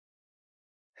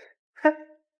嘿，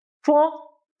装，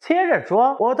接着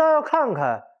装，我倒要看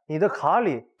看你的卡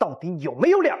里到底有没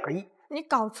有2个亿。你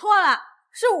搞错了，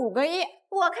是5个亿。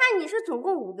我看你是总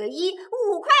共5个亿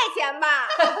，5块钱吧。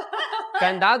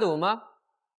敢打赌吗？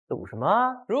赌什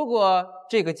么？如果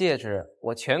这个戒指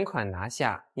我全款拿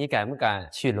下，你敢不敢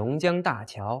去龙江大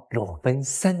桥裸奔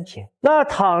3天？那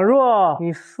倘若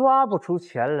你刷不出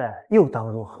钱来，又当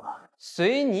如何？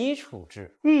随你处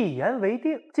置。一言为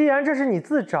定。既然这是你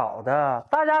自找的，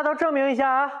大家都证明一下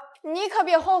啊！你可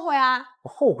别后悔啊！我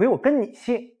后悔我跟你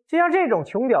姓。就像这种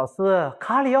穷屌丝，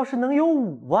卡里要是能有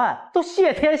5万，都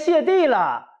谢天谢地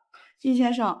了。易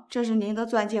先生，这是您的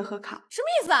钻戒和卡。什么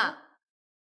意思啊？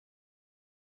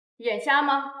眼瞎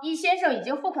吗？易先生已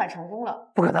经付款成功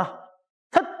了。不可能，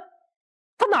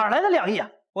他哪来的2亿啊？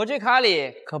我这卡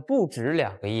里可不止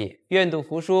2个亿。愿赌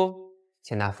服输，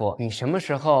钱大夫，你什么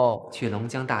时候去龙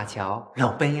江大桥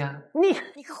裸奔呀？你个混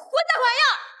蛋玩意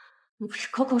儿！你不是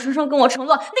口口声声跟我承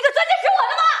诺那个钻戒是我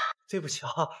的吗？对不起啊，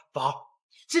宝，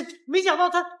这没想到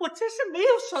我真是没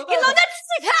有想到。给老娘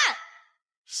起开！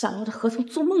想要的合同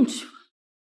做梦去了。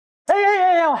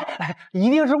哎，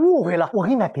一定是误会了，我给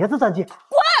你买别的钻戒。滚！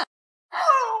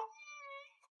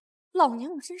老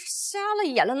娘我真是瞎了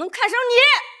眼了，能看上你？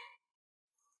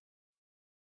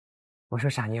我说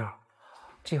傻妞，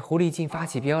这狐狸精发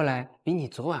起飙来比你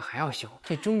昨晚还要凶，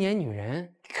这中年女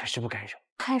人可是不敢惹。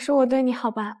还是我对你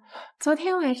好吧，昨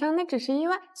天晚上那只是意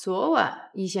外。昨晚，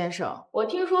易先生，我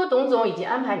听说董总已经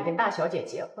安排你跟大小姐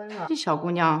结婚了。这小姑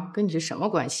娘跟你是什么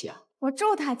关系啊？我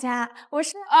住她家，我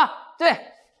是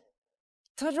对，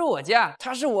她住我家，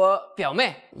她是我表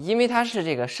妹，因为她是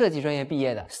这个设计专业毕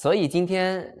业的，所以今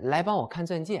天来帮我看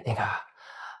钻戒。那个，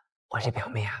我这表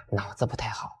妹啊，脑子不太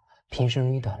好，平时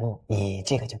容易短路，你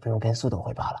这个就不用跟苏董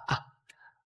汇报了啊。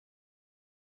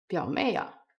表妹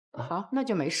呀，好，那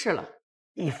就没事了。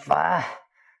一凡，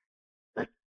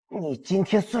你今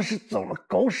天算是走了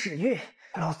狗屎运，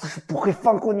老子是不会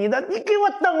放过你的，你给我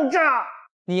等着！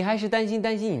你还是担心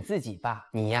你自己吧，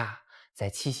你呀，在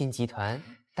七星集团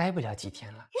待不了几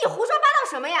天了。你胡说八道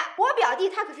什么呀？我表弟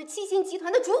他可是七星集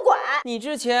团的主管，你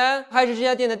之前还是这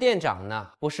家店的店长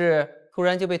呢，不是突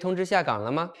然就被通知下岗了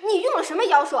吗？你用了什么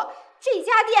妖术？这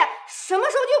家店什么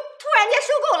时候就突然间收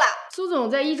购了？苏总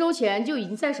在1周前就已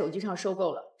经在手机上收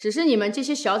购了，只是你们这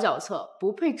些小角色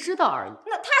不配知道而已。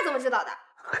那他怎么知道的？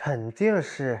肯定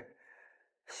是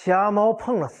瞎猫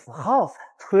碰了死耗子，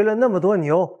吹了那么多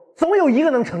牛，总有一个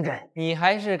能成真。你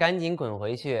还是赶紧滚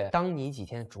回去当你几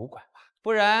天的主管吧，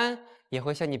不然也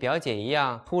会像你表姐一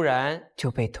样，突然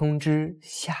就被通知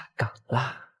下岗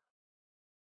啦。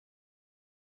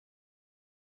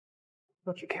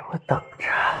你给我等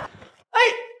着！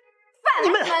你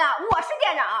们啊，我是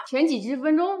店长。前几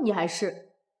分钟你还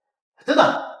是真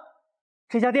的？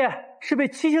这家店是被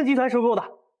七星集团收购的，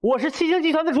我是七星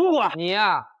集团的主管。你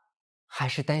呀，还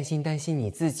是担心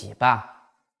你自己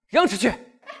吧，扔出去！我是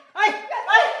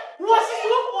主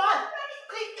管，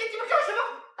你们干什么？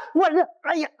我这，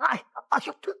哎呀，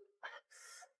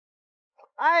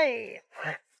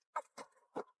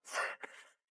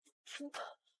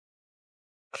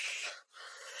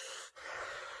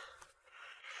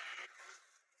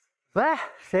喂，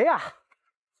谁呀？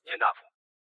钱大夫，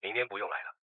明天不用来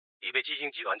了，你被七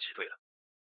星集团辞退了。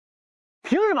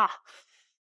凭什么？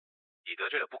你得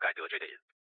罪了不该得罪的人。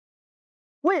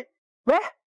喂，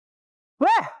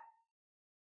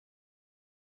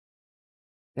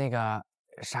那个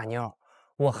傻妞，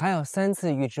我还有3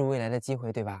次预知未来的机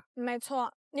会，对吧？没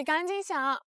错，你赶紧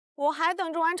想，我还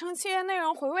等着完成契约内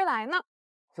容回未来呢。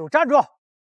给我站住！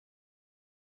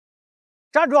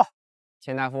站住！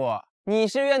钱大夫，你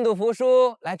是愿赌服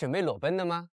输来准备裸奔的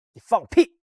吗？你放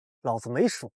屁！老子没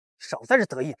输，少在这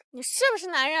得意。你是不是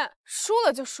男人？输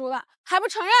了就输了，还不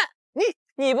承认？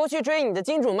你不去追你的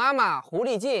金主妈妈狐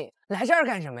狸精，来这儿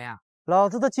干什么呀？老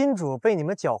子的金主被你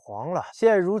们搅黄了，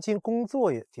现如今工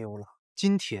作也丢了。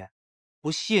今天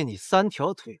不卸你3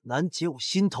条腿，难解我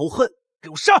心头恨。给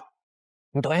我上！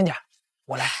你躲远点，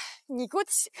我来。你给我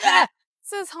起开！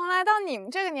自从来到你们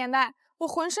这个年代，我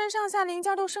浑身上下零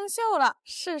件都生锈了，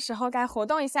是时候该活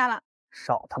动一下了。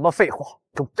少他妈废话，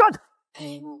给我站着！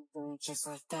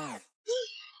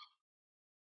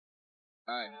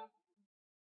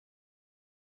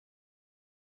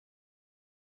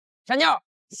傻妞，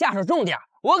下手重点，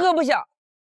我可不想。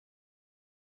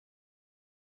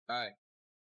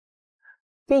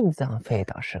殡葬费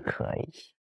倒是可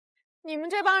以。你们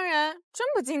这帮人真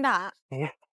不经打！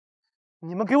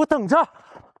你们给我等着！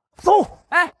走！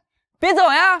哎，别走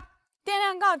呀！电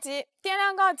量告急，电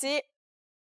量告急！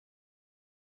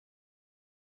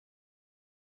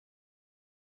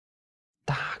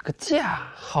打个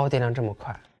架，耗电量这么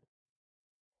快？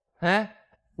哎，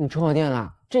你充好电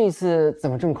了？这一次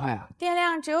怎么这么快啊？电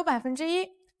量只有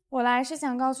1%。我来是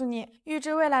想告诉你，预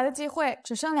知未来的机会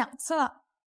只剩2次了。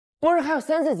不是还有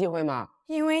3次机会吗？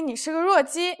因为你是个弱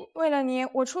鸡，为了你，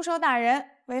我出手打人，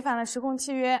违反了时空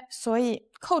契约，所以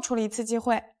扣除了1次机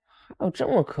会。还有这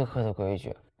么苛刻的规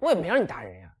矩，我也没让你打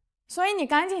人呀。所以你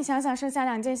赶紧想想剩下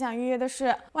2件想预约的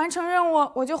事，完成任务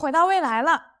我就回到未来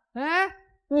了。哎，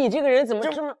你这个人怎么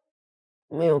这么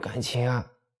没有感情啊？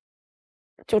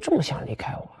就这么想离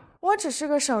开我？我只是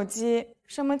个手机，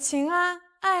什么情啊、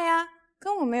爱啊，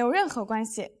跟我没有任何关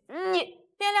系。你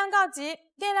电量告急，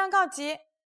电量告急。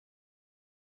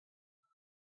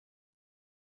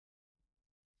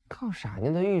靠傻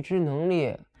妞的预知能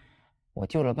力，我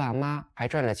救了爸妈，还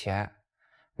赚了钱，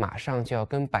马上就要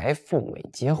跟白富美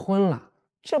结婚了，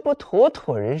这不妥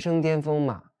妥人生巅峰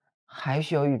吗？还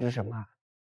需要预知什么？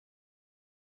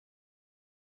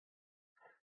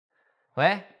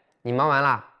喂，你忙完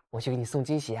了，我去给你送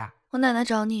惊喜啊。我奶奶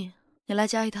找你，你来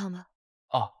家一趟吧。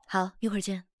哦，好，一会儿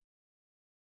见。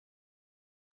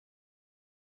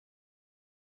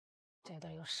这都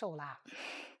又瘦了。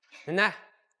奶奶，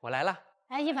我来了。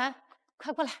哎，一凡，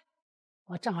快过来，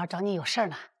我正好找你有事儿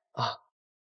呢。啊，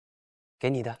给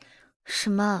你的。什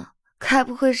么？该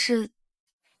不会是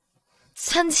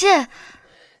钻戒？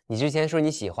你之前说你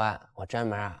喜欢，我专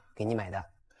门给你买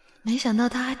的。没想到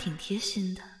他还挺贴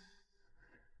心的，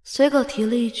随口提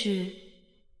了一句，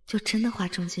就真的花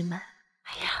重金买。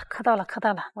哎呀，可到了，可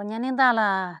到了！我年龄大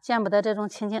了，见不得这种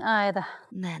情情爱爱的。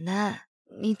奶奶，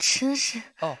你真是……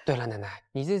哦，对了，奶奶，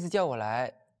你这次叫我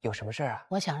来有什么事啊？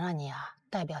我想让你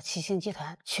代表七星集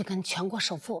团去跟全国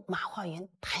首富马化云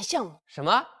谈项目。什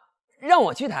么？让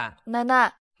我去谈？奶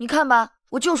奶，你看吧，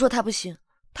我就说他不行，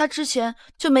他之前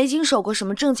就没经手过什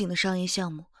么正经的商业项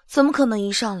目，怎么可能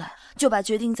一上来就把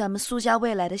决定咱们苏家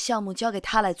未来的项目交给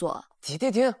他来做？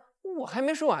停，我还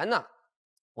没说完呢，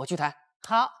我去谈。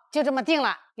好，就这么定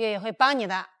了，月月会帮你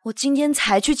的。我今天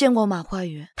才去见过马化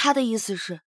云，他的意思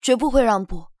是绝不会让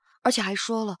步，而且还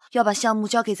说了要把项目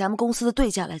交给咱们公司的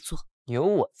对家来做。有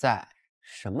我在，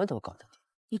什么都搞得定。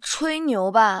你吹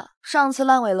牛吧？上次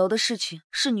烂尾楼的事情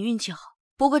是你运气好，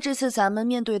不过这次咱们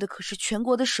面对的可是全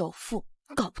国的首富，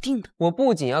搞不定的。我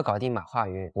不仅要搞定马化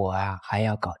云，我还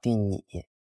要搞定你。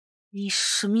你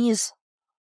什么意思？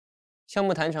项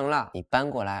目谈成了，你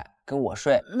搬过来跟我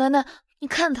睡。奶奶，你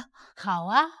看他。好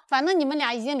啊，反正你们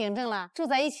俩已经领证了，住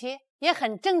在一起也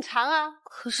很正常啊。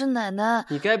可是奶奶，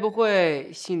你该不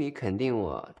会心里肯定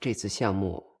我这次项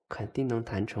目肯定能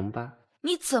谈成吧？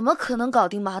你怎么可能搞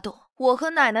定马董？我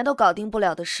和奶奶都搞定不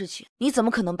了的事情，你怎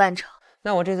么可能办成？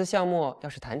那我这次项目要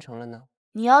是谈成了呢？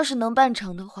你要是能办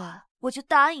成的话，我就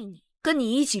答应你，跟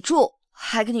你一起住，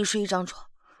还跟你睡一张床。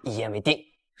一言为定。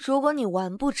如果你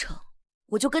完不成，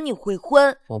我就跟你悔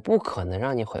婚。我不可能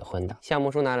让你悔婚的。项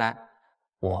目书拿来，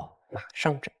我马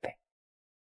上准备。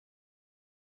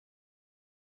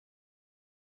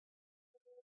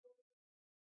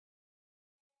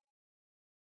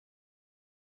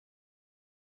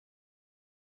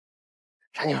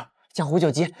傻妞，江湖救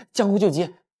急，江湖救急！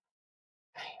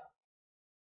哎呦，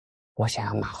我想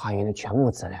要马化云的全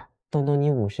部资料，动动你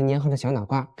50年后的小脑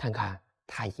瓜，看看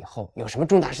他以后有什么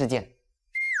重大事件。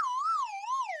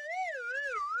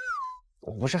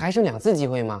我不是还剩2次机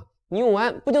会吗？你用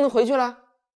完不就能回去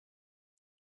了？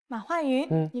马化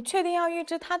云，你确定要预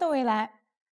知他的未来？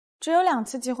只有2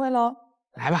次机会喽。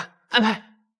来吧，安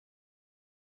排。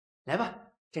来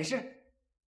吧，展示。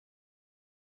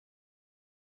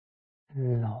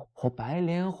老婆白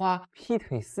莲花，劈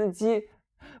腿司机，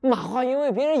马化云为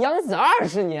别人养子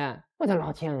20年，我的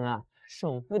老天啊！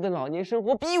首富的老年生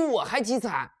活比我还凄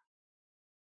惨。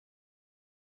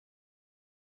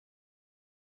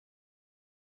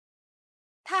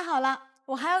太好了，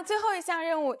我还有最后1项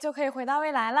任务就可以回到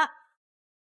未来了。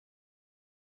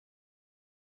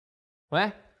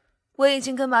喂，我已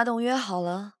经跟马董约好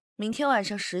了，明天晚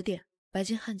上10点，白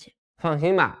金汉街。放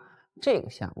心吧，这个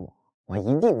项目我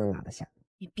一定能拿得下。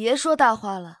你别说大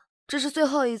话了，这是最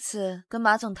后一次跟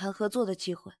马总谈合作的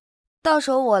机会，到时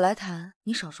候我来谈，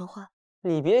你少说话。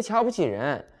你别瞧不起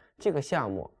人，这个项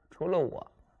目除了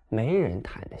我，没人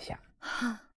谈得下。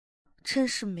哈，真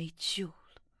是没救了。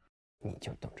你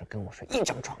就等着跟我睡一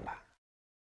张床吧。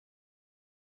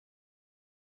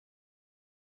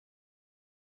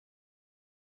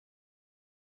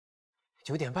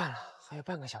9点半了，还有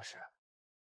半个小时。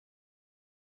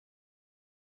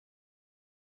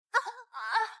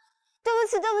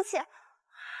对不起。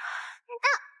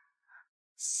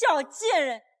小贱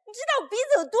人，你知道我鼻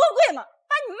子有多贵吗？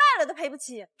把你卖了都赔不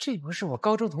起。这不是我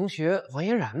高中同学王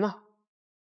嫣然吗？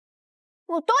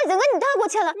我都已经跟你道过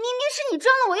歉了，明明是你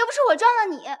撞了我，又不是我撞了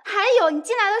你。还有，你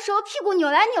进来的时候屁股扭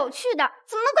来扭去的，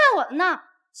怎么能怪我呢？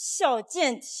小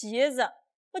贱蹄子，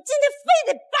我今天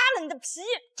非得扒了你的皮！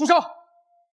住手！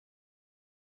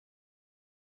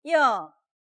哟，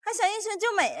还想英雄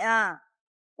救美啊？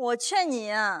我劝你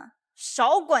呀，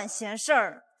少管闲事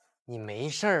儿。你没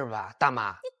事儿吧，大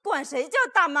妈？你管谁叫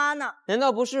大妈呢？难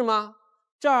道不是吗？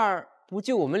这儿不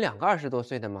就我们2个20多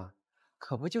岁的吗？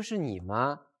可不就是你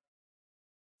吗？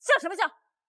笑什么笑？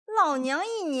老娘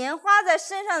1年花在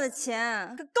身上的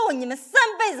钱，可够你们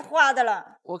3辈子花的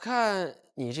了。我看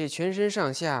你这全身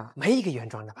上下没一个原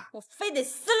装的吧？我非得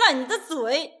撕烂你的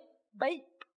嘴！喂！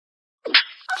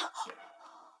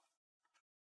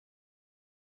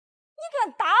你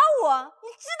敢打我？你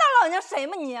知道老娘谁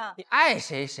吗你？你爱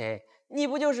谁谁，你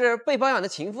不就是被包养的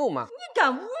情妇吗？你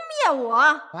敢污蔑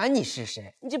我？管你是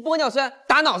谁，你这玻尿酸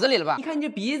打脑子里了吧？你看你这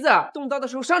鼻子动刀的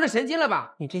时候伤着神经了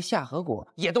吧？你这下颌骨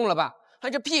也动了吧？还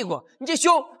这屁股，你这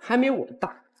胸还没我大。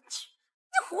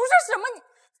你胡说什么？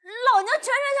你老娘全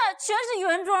身下全是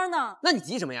原装的。那你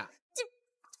急什么呀？这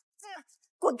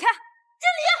滚开！经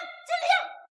理，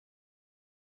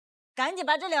赶紧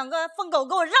把这2个疯狗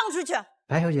给我让出去！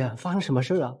白小姐，发生什么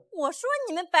事啊？我说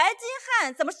你们白金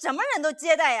汉怎么什么人都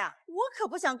接待呀？我可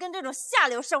不想跟这种下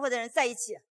流社会的人在一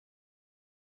起。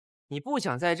你不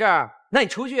想在这儿，那你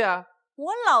出去啊！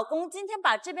我老公今天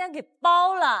把这边给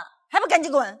包了，还不赶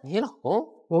紧滚！你老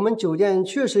公？我们酒店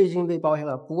确实已经被包下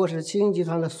了，不过是七星集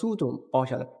团的苏总包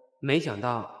下的。没想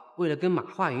到为了跟马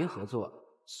化云合作，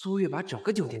苏月把整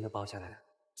个酒店都包下来了。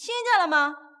听见了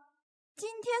吗？今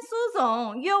天苏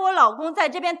总约我老公在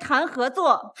这边谈合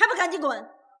作，还不赶紧滚！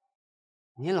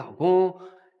你老公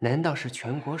难道是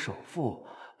全国首富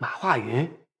马化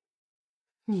云？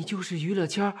你就是娱乐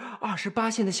圈28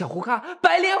线的小胡咖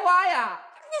白莲花呀！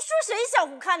你说谁小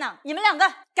胡咖呢？你们2个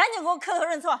赶紧给我磕头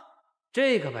认错！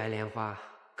这个白莲花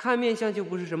看面相就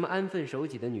不是什么安分守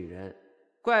己的女人，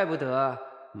怪不得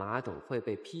马董会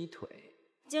被劈腿。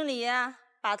经理，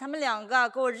把他们2个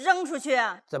给我扔出去！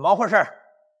怎么回事？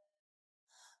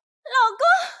老公，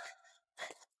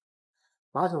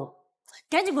马总，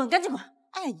赶紧滚，赶紧滚！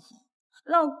哎呀，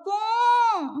老公，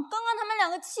刚刚他们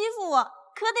2个欺负我，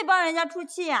可得帮人家出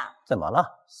气呀！怎么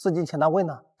了？司机钱大贵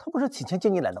呢？他不是提前接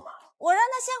你来的吗？我让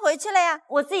他先回去了呀，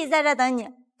我自己在这等你，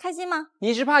开心吗？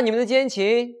你是怕你们的奸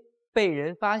情被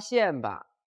人发现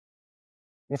吧？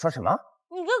你说什么？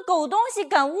你个狗东西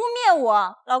敢污蔑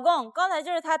我！老公，刚才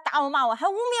就是他打我骂我，还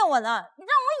污蔑我呢！你让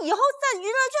我以后在娱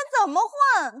乐圈怎么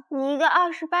混？你一个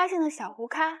28线的小胡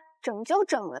咖，整就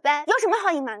整了呗，有什么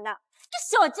好隐瞒的？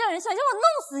这小贱人，小心我弄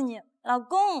死你！老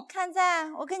公，看在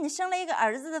我给你生了一个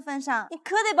儿子的份上，你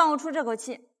可得帮我出这口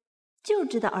气。就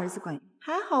知道儿子管用，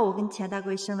还好我跟钱大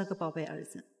贵生了个宝贝儿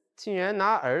子。既然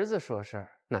拿儿子说事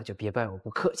儿，那就别怪我不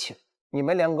客气了。你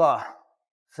们2个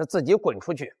是自己滚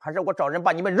出去，还是我找人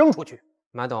把你们扔出去？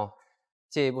马董，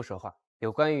借一步说话，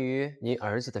有关于您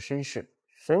儿子的身世。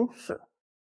身世？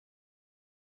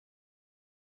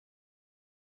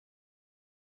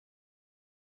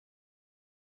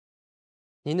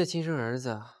您的亲生儿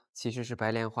子其实是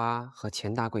白莲花和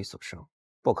钱大贵所生。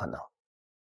不可能，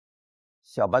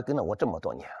小白跟了我这么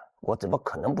多年，我怎么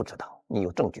可能不知道？你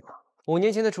有证据吗？5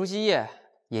年前的除夕夜，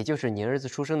也就是你儿子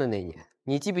出生的那年，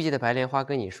你记不记得白莲花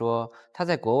跟你说，她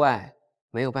在国外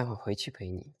没有办法回去陪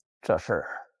你？这事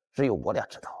儿只有我俩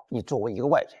知道，你作为一个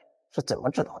外人是怎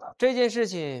么知道的？这件事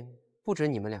情不止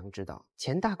你们2个知道，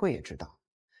钱大贵也知道，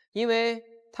因为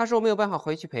他说没有办法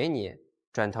回去陪你，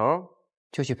转头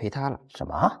就去陪他了。什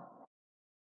么？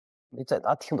你在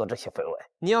哪听到这些绯闻？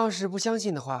你要是不相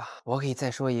信的话，我可以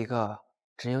再说一个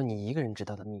只有你一个人知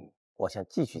道的秘密。我想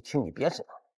继续听你编什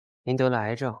么。您得了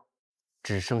癌症，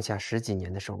只剩下10几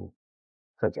年的寿命。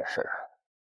这件事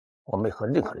我没和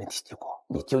任何人提及过，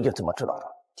你究竟怎么知道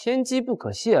的？天机不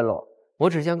可泄露，我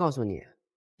只想告诉你，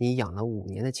你养了5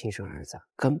年的亲生儿子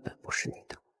根本不是你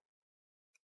的。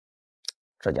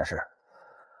这件事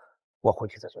我回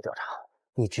去再做调查。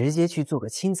你直接去做个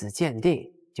亲子鉴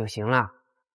定就行了。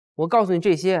我告诉你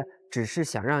这些，只是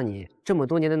想让你这么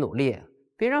多年的努力，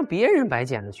别让别人白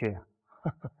捡了去。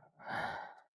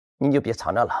你就别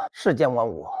藏着了，世间万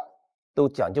物都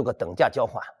讲究个等价交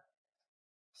换，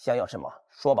想要什么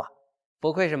说吧。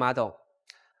不愧是马董，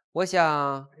我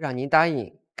想让您答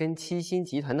应跟七星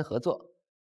集团的合作。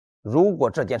如果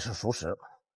这件事属实，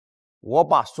我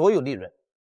把所有利润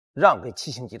让给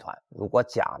七星集团；如果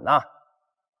假呢，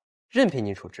任凭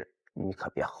您处置，你可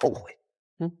别后悔。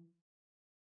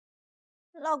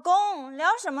老公，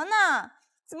聊什么呢？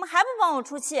怎么还不帮我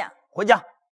出气？回家。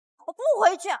我不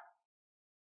回去。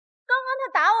刚刚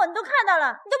他打我，你都看到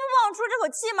了，你都不帮我出这口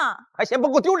气吗？还嫌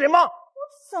不够丢人吗？我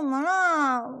怎么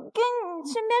了？跟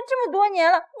你身边这么多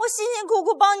年了，我辛辛苦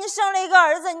苦帮你生了一个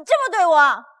儿子，你这么对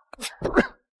我？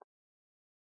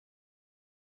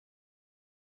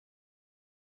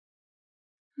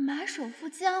马首富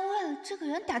竟然为了这个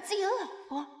人打自己的老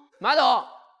婆。马董，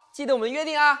记得我们的约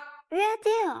定啊！约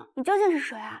定？你究竟是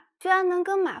谁啊？居然能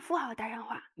跟马富豪搭上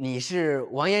话？你是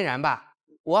王嫣然吧？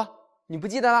你不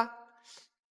记得了？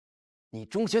你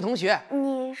中学同学。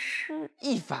你是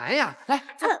一凡呀，来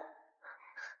坐。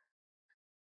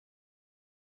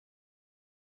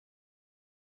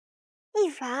一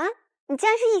凡，你竟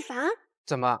然是一凡？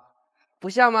怎么，不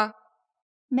像吗？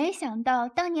没想到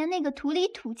当年那个土里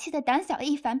土气的胆小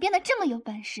一凡变得这么有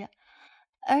本事，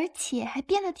而且还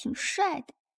变得挺帅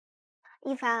的。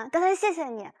一凡，刚才谢谢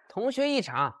你。同学一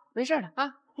场，没事的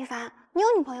啊。一凡，你有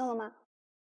女朋友了吗？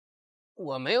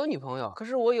我没有女朋友，可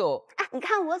是我有。哎，你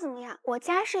看我怎么样？我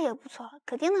家世也不错，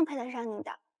肯定能配得上你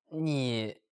的。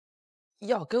你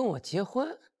要跟我结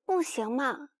婚？不行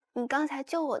嘛，你刚才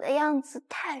救我的样子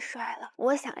太帅了，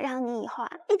我想让你以后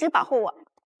一直保护我。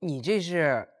你这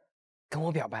是跟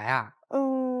我表白啊？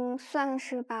算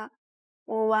是吧。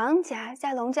我王家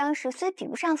在龙江市虽比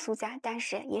不上苏家，但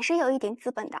是也是有一点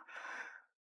资本的。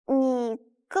你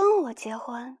跟我结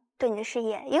婚，对你的事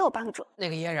业也有帮助。那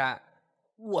个嫣然，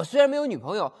我虽然没有女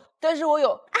朋友，但是我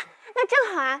有。那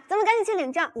正好啊，咱们赶紧去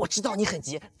领证。我知道你很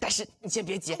急，但是你先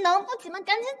别急。能不急吗？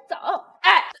赶紧走。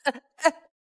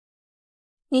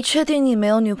你确定你没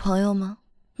有女朋友吗？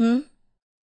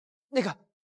那个，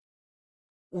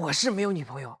我是没有女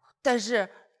朋友，但是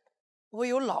我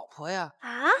有老婆呀。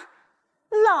啊？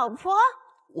老婆？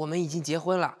我们已经结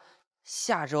婚了，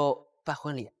下周办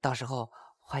婚礼，到时候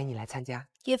欢迎你来参加。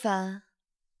叶凡，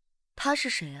他是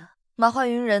谁啊？麻花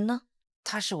云人呢？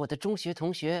他是我的中学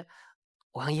同学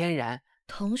王嫣然。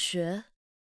同学，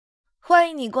欢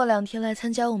迎你过2天来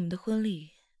参加我们的婚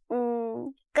礼。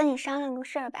跟你商量个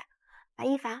事儿呗，把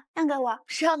一凡让给我。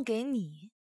让给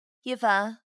你？一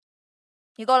凡，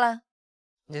你过来。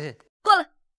过来。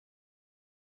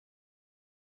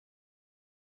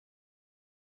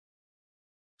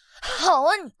好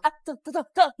啊你！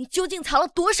等，你究竟藏了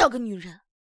多少个女人？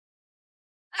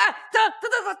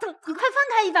等，你快放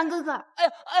开一凡哥哥！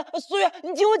苏月，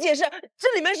你听我解释，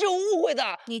这里面是有误会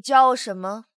的。你叫我什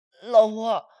么？老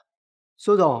婆。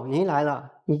苏总，您来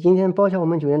了。你今天包下我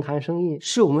们酒店谈生意，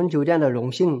是我们酒店的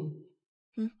荣幸。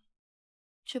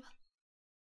去吧。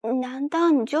难道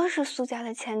你就是苏家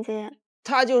的千金？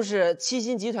他就是七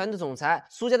星集团的总裁，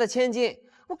苏家的千金。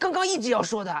我刚刚一直要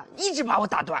说的，一直把我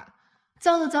打断。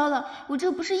糟了，我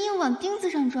这不是硬往钉子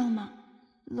上撞吗？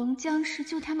龙江市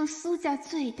就他们苏家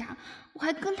最大，我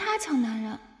还跟他抢男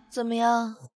人。怎么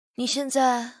样？你现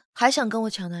在还想跟我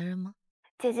抢男人吗？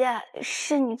姐姐，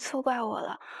是你错怪我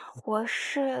了，我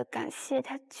是感谢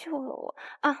他救了我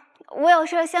啊！我有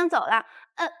事先走了，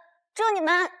祝你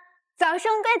们早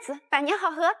生贵子，百年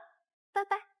好合，拜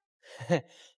拜。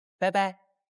拜拜。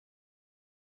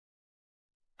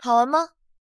好玩吗？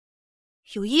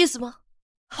有意思吗？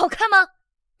好看吗？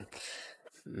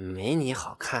没你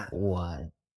好看，我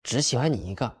只喜欢你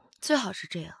一个。最好是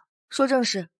这样。说正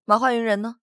事，麻花云人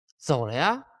呢？走了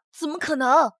呀？怎么可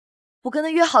能？我跟他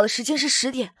约好的时间是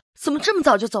10点，怎么这么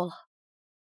早就走了？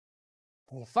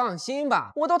你放心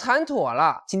吧，我都谈妥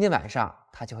了，今天晚上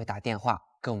他就会打电话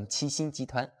跟我们七星集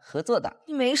团合作的。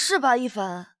你没事吧，一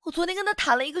凡？我昨天跟他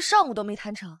谈了1个上午都没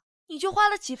谈成，你就花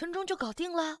了几分钟就搞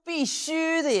定了？必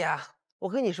须的呀！我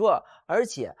跟你说，而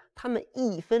且他们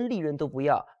1分利润都不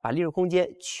要，把利润空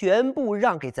间全部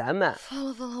让给咱们。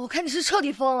疯了，我看你是彻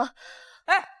底疯了。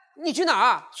你去哪儿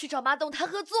啊？去找马董谈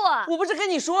合作。我不是跟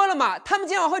你说了吗？他们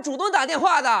今晚会主动打电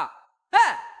话的。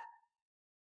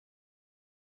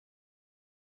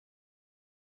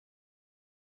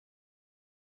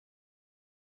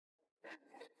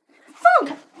放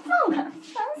开，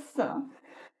烦死了！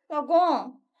老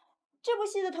公，这部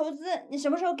戏的投资你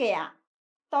什么时候给呀？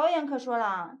导演可说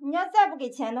了，你要再不给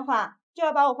钱的话，就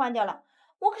要把我换掉了。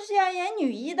我可是要演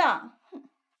女一的。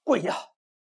跪呀！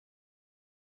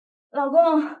老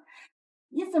公，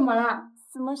你怎么了？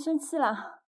怎么生气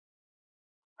了？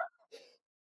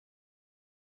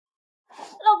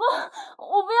老公，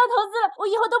我不要投资了，我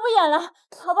以后都不演了，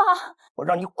好不好？我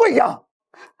让你跪下！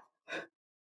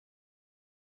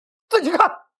自己看。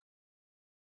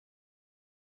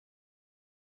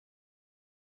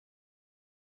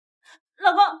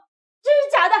老公，这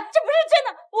是假的，这不是真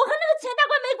的，我和那个钱大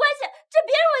官没关系，这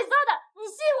别人伪造的，你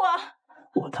信我？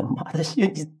我他妈的信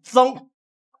你脏！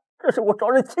这是我找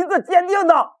人亲自鉴定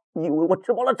的，你以为我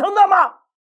吃饱了撑的吗？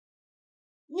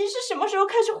你是什么时候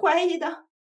开始怀疑的？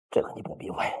这个你不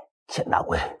必问，钱大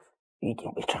贵一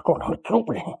定被这共产的中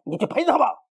国人，你去赔他吧。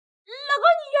老公，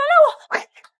你原谅我。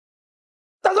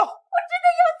站住！我真的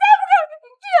以后再不干了，你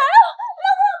原谅我。老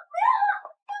公，不要了。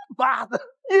妈的，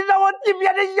你让我替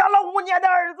别人养了5年的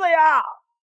儿子呀！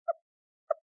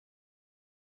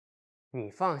你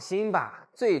放心吧，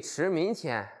最迟明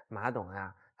天马董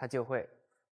呀，他就会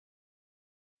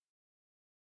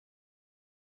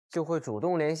就会主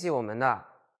动联系我们的。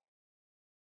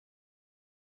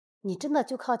你真的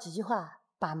就靠几句话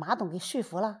把马董给说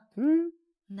服了？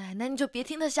奶奶，你就别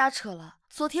听他瞎扯了。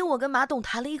昨天我跟马董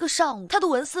谈了1个上午，他都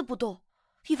纹丝不动。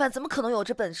一凡怎么可能有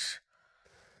这本事？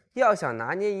要想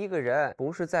拿捏一个人，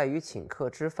不是在于请客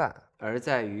吃饭，而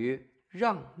在于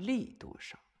让利多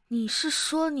少。你是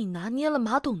说你拿捏了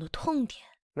马董的痛点？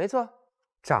没错，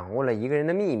掌握了一个人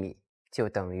的秘密，就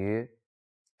等于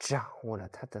掌握了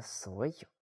他的所有。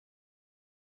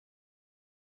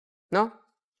喏，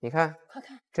你看，快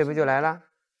看，这不就来了？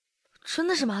真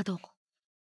的是马董。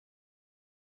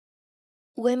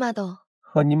喂，马董，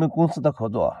和你们公司的合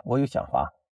作，我有想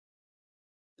法。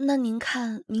那您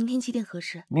看明天几点合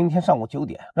适？明天上午9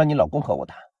点，让你老公和我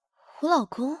谈。我老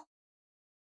公？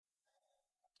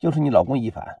就是你老公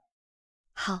一凡。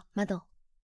好，马董。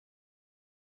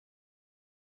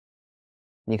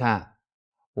你看，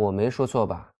我没说错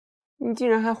吧？你竟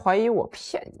然还怀疑我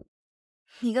骗你？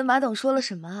你跟马董说了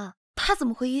什么啊？他怎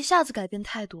么会一下子改变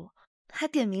态度？还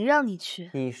点名让你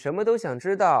去？你什么都想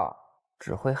知道，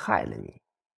只会害了你。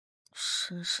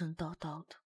神神叨叨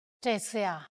的。这次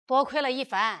呀，多亏了一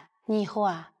凡，你以后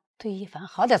啊对一凡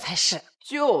好点才是。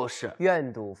就是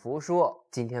愿赌服输。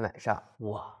今天晚上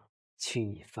我去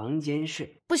你房间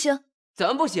睡。不行。怎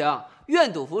么不行？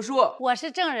愿赌服输。我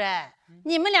是证人，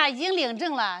你们俩已经领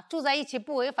证了，住在一起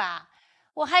不违法。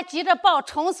我还急着抱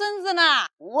重孙子呢。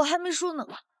我还没说呢，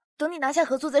等你拿下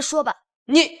合作再说吧。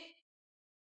你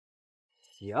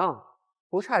行，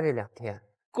不差这2天，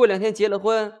过2天结了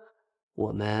婚，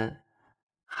我们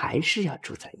还是要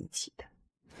住在一起的。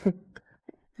哼，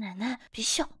奶奶别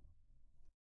笑。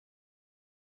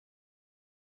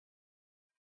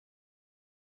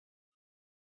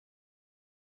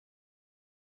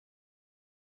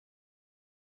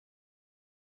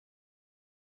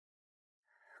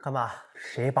干嘛？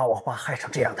谁把我爸害成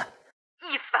这样的？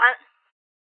一凡，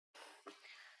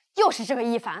又是这个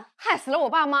一凡，害死了我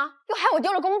爸妈，又害我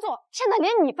丢了工作，现在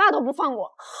连你爸都不放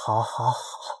过。好，好，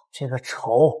好，这个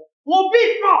仇我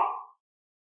必报。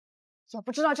也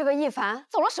不知道这个一凡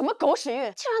走了什么狗屎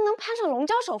运，竟然能攀上龙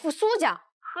江首富苏家。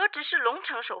何止是龙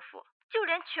城首富，就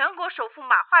连全国首富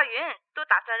马化云都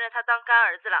打算认他当干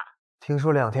儿子了。听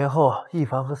说2天后，一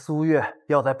凡和苏月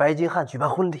要在白金汉举办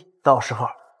婚礼，到时候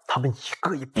他们一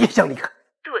个也别想离开。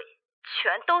对，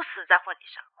全都死在婚礼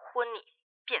上，婚礼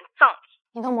变葬礼。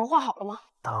你都谋划好了吗？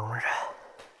当然。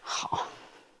好。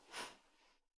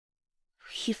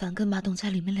一凡跟马董在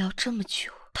里面聊这么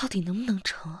久，到底能不能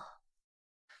成啊？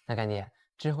那干爹，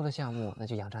之后的项目那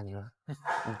就仰仗您了。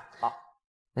好。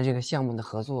那这个项目的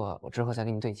合作，我之后再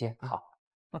给你对接。好。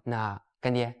那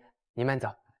干爹，您慢走。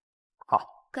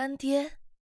好。干爹，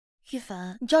一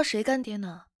凡，你叫谁干爹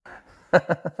呢？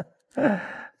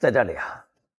在这里啊，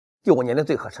就我年龄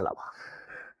最合适了吧？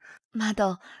马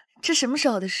董，这什么时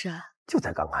候的事啊？就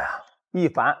在刚刚呀。一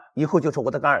凡以后就是我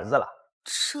的干儿子了。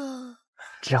这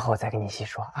之后再跟你细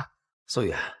说啊。苏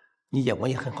月，你眼光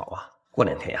也很好啊。过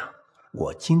2天呀，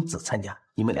我亲自参加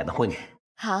你们俩的婚礼。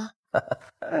好。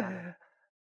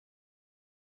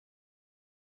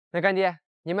那干爹，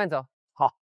您慢走。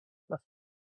好。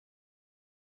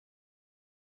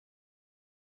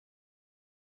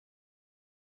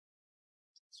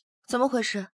怎么回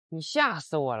事？你吓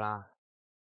死我了！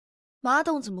马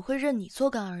董怎么会认你做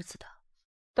干儿子的？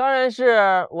当然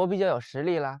是我比较有实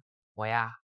力了。我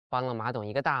呀，帮了马董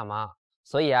一个大忙，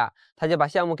所以啊，他就把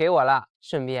项目给我了，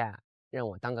顺便让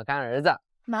我当个干儿子。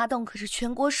马董可是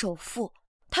全国首富，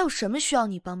他有什么需要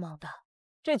你帮忙的？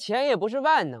这钱也不是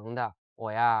万能的，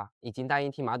我呀已经答应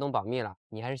替马董保密了，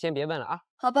你还是先别问了啊。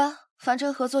好吧，反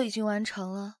正合作已经完成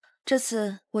了，这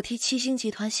次我替七星集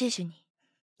团谢谢你。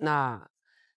那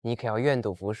你可要愿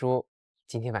赌服输，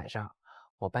今天晚上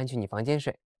我搬去你房间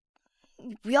睡。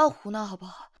你不要胡闹好不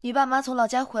好？你爸妈从老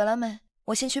家回来没？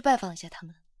我先去拜访一下他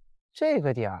们。这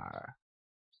个点儿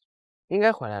应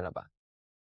该回来了吧？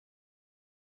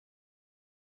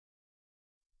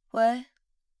喂，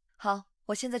好，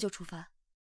我现在就出发。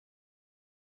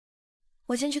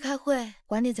我先去开会，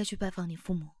晚点再去拜访你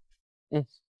父母。嗯。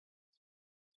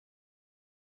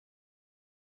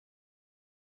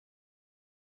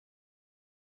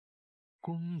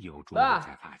公有猪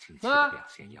在法庭期的表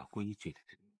现要规矩的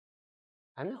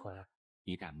还没回来。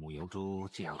一旦母油猪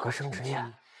2个生殖业，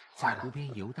坏了！湖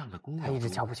边游荡的公他一直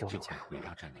瞧不起我就们家，会回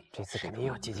到这里，这次肯定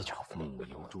要积极嘲讽母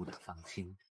油猪的芳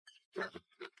心。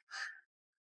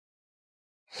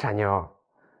傻妞，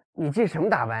你这什么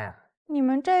打扮呀？你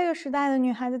们这个时代的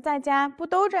女孩子在家不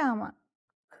都这样吗？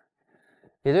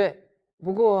也对，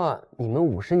不过你们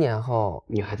50年后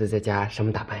女孩子在家什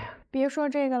么打扮呀？别说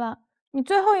这个了，你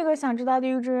最后一个想知道的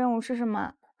预知任务是什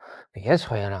么？别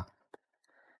催了，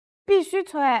必须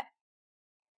催。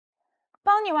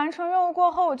帮你完成任务过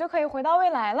后，我就可以回到未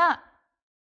来了。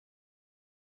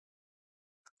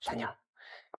傻妞，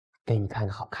给你看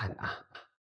个好看的啊！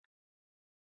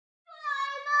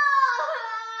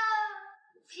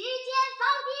时间方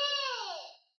便，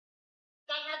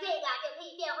盖上这个就可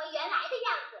以变回原来的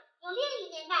样子，用另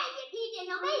一面盖也可以变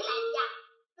成未来的样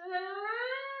子。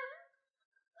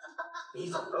你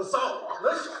怎么能撒谎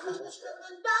呢，小兔同学？怎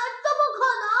么可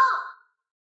能？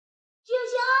星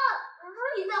星，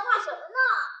你在画什么呢？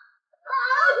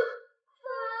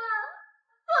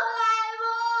哆啦 A 梦，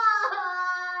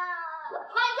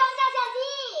换张照相机。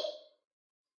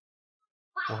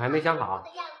我还没想好。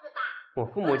我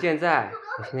父母健在，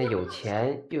我现在有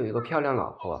钱，又有一个漂亮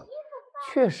老婆，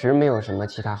确实没有什么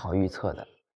其他好预测的。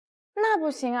那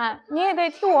不行啊，你也得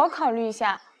替我考虑一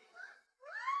下。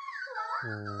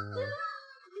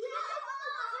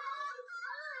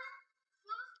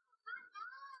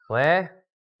喂，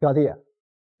表弟，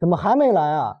怎么还没来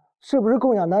啊？是不是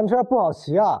共享单车不好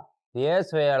骑啊？别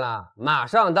催了，马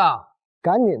上到。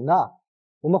赶紧的，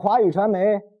我们华语传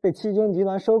媒被七星集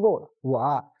团收购了，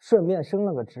我顺便升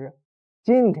了个职，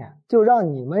今天就让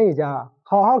你们一家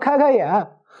好好开开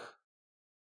眼。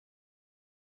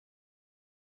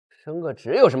升个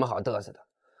职有什么好嘚瑟的？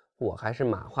我还是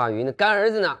马化云的干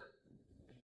儿子呢。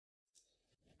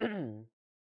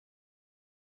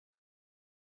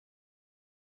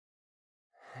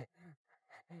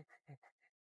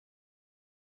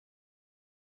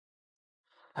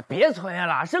别催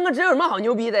了，升个职有什么好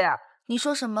牛逼的呀？你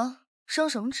说什么？升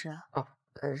什么职啊？哦，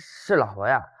是老婆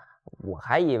呀，我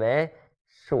还以为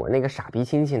是我那个傻逼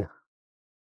亲戚呢。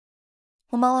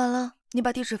我忙完了，你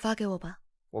把地址发给我吧。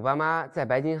我爸妈在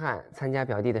白金汉参加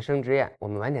表弟的升职宴，我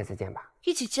们晚点再见吧。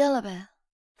一起见了呗，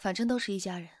反正都是一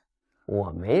家人。我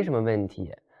没什么问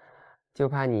题，就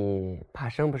怕你怕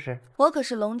生不是？我可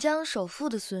是龙江首富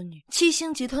的孙女，七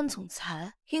星集团总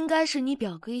裁，应该是你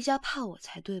表哥一家怕我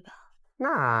才对吧？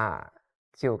那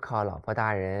就靠老婆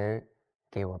大人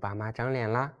给我爸妈长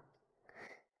脸啦。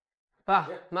爸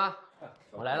妈，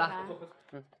我来了。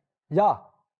呀，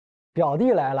表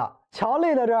弟来了，乔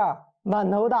累在这儿，满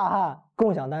头大汗，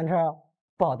共享单车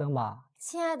不好蹬吧？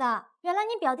亲爱的，原来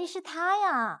你表弟是他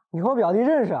呀！你和我表弟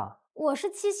认识啊？我是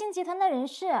七星集团的人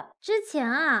事，之前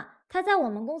啊，他在我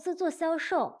们公司做销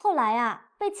售，后来啊，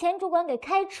被前主管给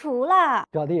开除了。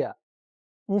表弟，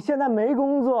你现在没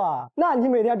工作，那你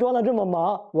每天装的这么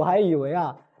忙，我还以为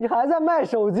啊，你还在卖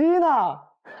手机呢。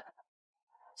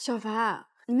小凡，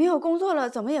你没有工作了，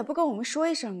怎么也不跟我们说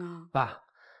一声啊？爸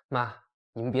妈，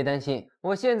你们别担心，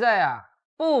我现在啊，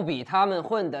不比他们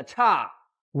混得差。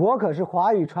我可是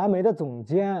华语传媒的总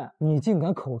监，你竟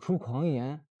敢口出狂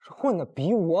言，说混得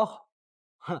比我好，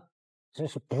哼，真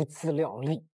是不自量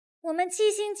力。我们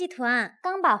七星集团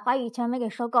刚把华语传媒给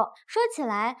收购，说起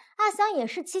来，阿香也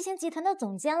是七星集团的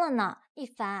总监了呢。一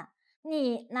凡，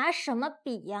你拿什么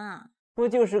比呀？不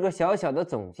就是个小小的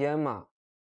总监吗？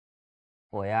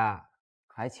我呀，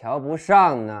还瞧不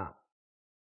上呢。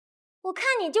我看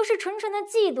你就是纯纯的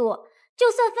嫉妒，就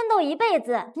算奋斗一辈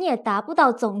子，你也达不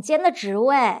到总监的职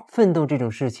位。奋斗这种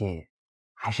事情，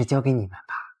还是交给你们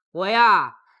吧。我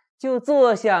呀，就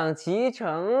坐享其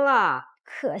成了。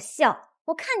可笑！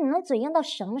我看你能嘴硬到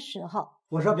什么时候？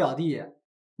我说表弟，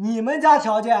你们家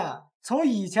条件从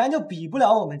以前就比不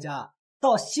了我们家，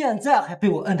到现在还被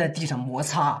我摁在地上摩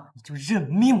擦，你就认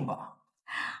命吧。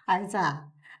儿子，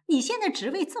你现在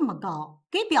职位这么高，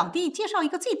给表弟介绍一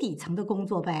个最底层的工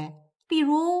作呗，比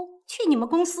如去你们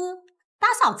公司打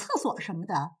扫厕所什么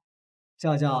的。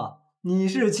娇娇，你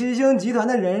是七星集团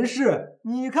的人事，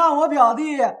你看我表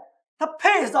弟，他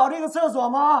配扫这个厕所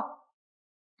吗？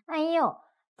哎呦，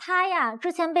他呀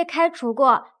之前被开除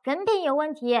过，人品有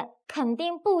问题，肯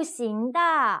定不行的。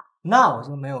那我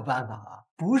就没有办法了，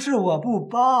不是我不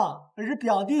帮，而是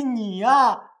表弟你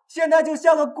呀，现在就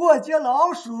像个过街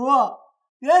老鼠，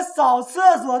连扫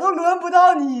厕所都轮不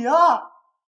到你啊！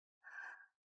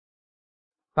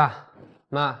爸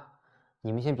妈，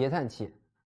你们先别叹气，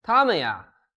他们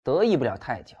呀得意不了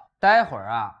太久，待会儿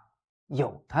啊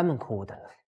有他们哭的了。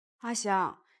阿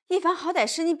香，一凡好歹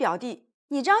是你表弟，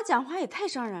你这样讲话也太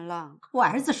伤人了。我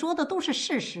儿子说的都是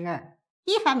事实，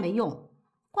一凡没用，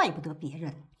怪不得别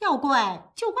人，要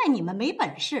怪就怪你们没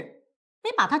本事，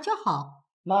没把他教好。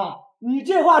妈，你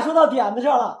这话说到点子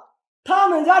上了，他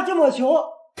们家这么穷，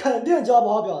肯定教不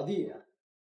好表弟。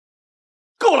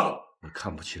够了！我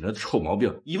看不起人的臭毛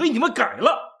病，以为你们改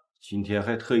了，今天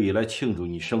还特意来庆祝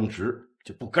你升职，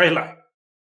就不该来。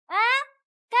哎，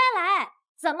该来，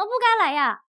怎么不该来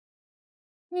呀？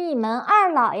你们二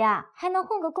老呀，还能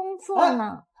混个工作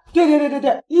呢？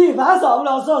对，一凡扫不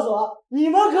了厕所，你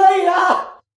们可以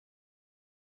啊！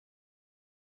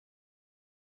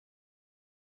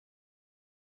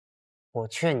我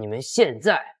劝你们现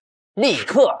在立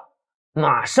刻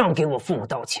马上给我父母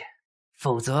道歉，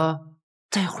否则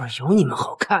待会儿有你们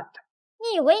好看的。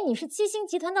你以为你是七星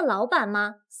集团的老板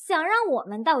吗？想让我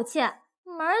们道歉，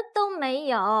门儿都没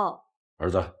有。儿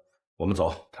子，我们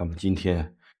走。他们今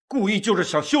天故意就是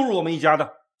想羞辱我们一家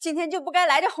的，今天就不该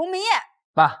来这鸿门宴。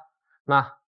爸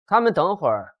妈，他们等会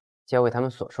儿就要为他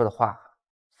们所说的话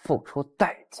付出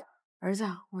代价。儿子，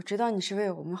我知道你是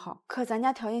为我们好，可咱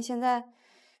家条件现在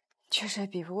确实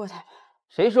比不过他们。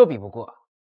谁说比不过？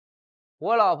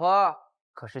我老婆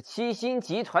可是七星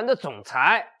集团的总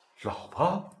裁。老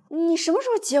婆？你什么时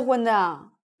候结婚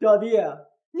的？表弟，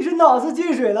你是脑子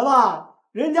进水了吧？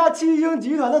人家七星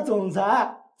集团的总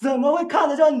裁怎么会看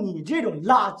得上你这种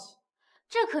垃圾？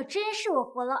这可真是我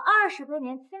活了20多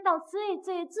年听到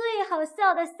最好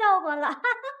笑的笑话了。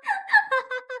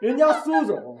人家苏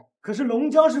总可是龙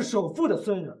江市首富的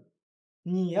孙女，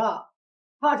你呀，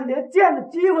怕是连见的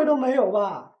机会都没有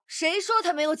吧？谁说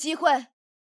他没有机会？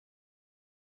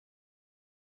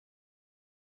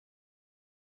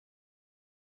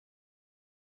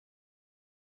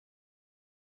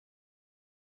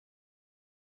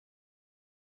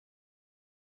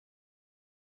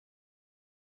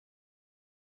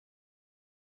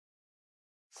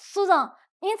苏总，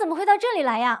您怎么会到这里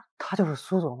来呀？他就是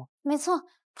苏总吗？没错，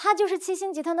他就是七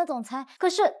星集团的总裁。可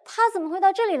是他怎么会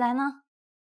到这里来呢？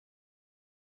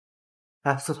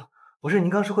哎，苏总，我是您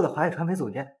刚说过的华语传媒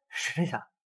总监史真祥。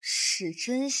史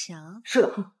真祥？是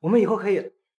的，我们以后可以。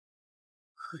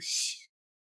可惜，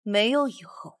没有以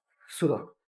后。苏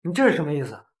总，你这是什么意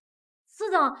思？苏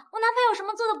总，我男朋友有什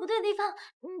么做的不对的地方，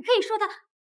你可以说他。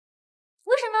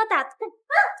为什么要打？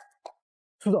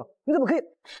苏总，你怎么可以？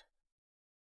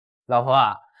老婆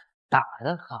啊，打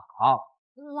得好。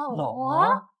老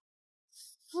婆？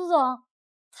苏总，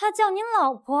他叫您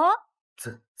老婆？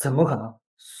怎么可能？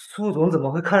苏总怎么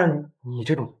会看上你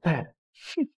这种败类？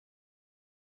哼！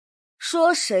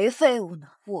说谁废物呢？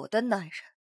我的男人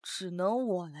只能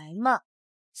我来骂，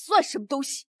算什么东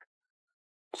西？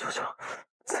舅舅，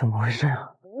怎么会这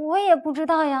样？我也不知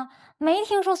道呀，没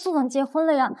听说苏总结婚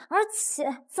了呀，而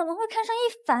且怎么会看上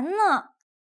一凡呢？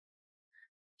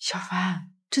小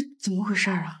凡，这怎么回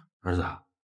事啊？儿子，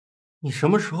你什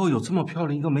么时候有这么漂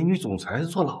亮一个美女总裁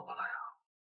做老婆了呀？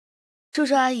叔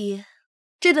叔阿姨，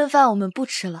这顿饭我们不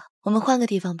吃了，我们换个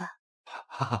地方吧。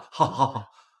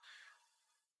好。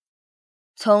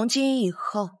从今以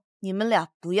后，你们俩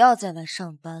不要再来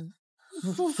上班了。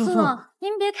苏总，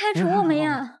您别开除我们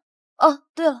呀！哦，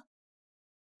对了，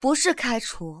不是开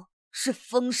除，是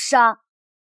封杀。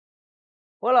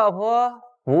我老婆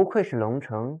不愧是龙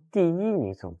城第1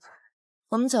女总裁。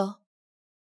我们走。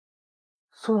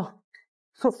苏总，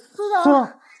苏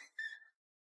总，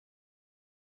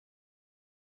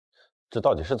这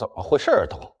到底是怎么回事啊？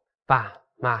都，爸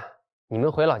妈，你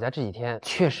们回老家这几天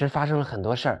确实发生了很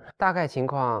多事儿，大概情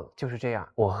况就是这样。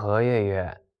我和月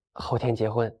月后天结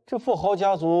婚。这富豪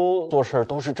家族做事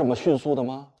都是这么迅速的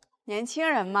吗？年轻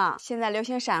人嘛，现在流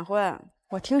行闪婚，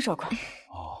我听说过。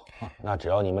哦，那只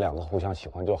要你们两个互相喜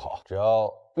欢就好，只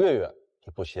要月月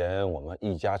你不嫌我们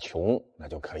一家穷，那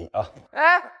就可以啊。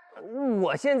哎，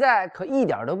我现在可一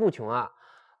点都不穷啊！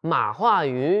马化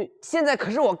云现在可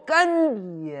是我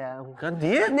干爹。干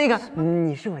爹？那个，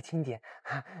你是我亲爹。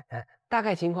大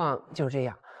概情况就是这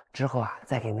样，之后啊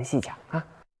再给你们细讲啊。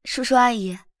叔叔阿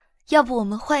姨，要不我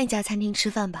们换一家餐厅吃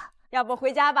饭吧？要不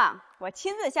回家吧，我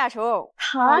亲自下厨。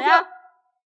好呀。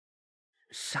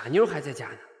傻妞还在家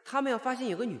呢，他们要发现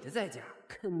有个女的在家，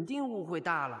肯定误会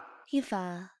大了。一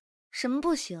凡，什么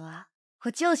不行啊？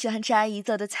我就喜欢吃阿姨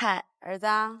做的菜。儿子，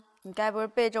你该不是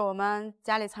背着我们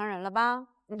家里藏人了吧？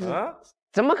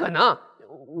怎么可能？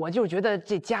我就觉得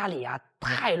这家里啊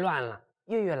太乱了，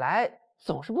月月来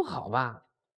总是不好吧？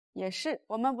也是，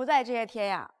我们不在这些天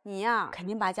呀，你呀肯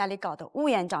定把家里搞得乌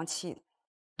烟瘴气的。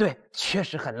对，确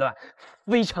实很乱，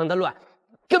非常的乱，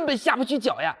根本下不去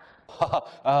脚呀。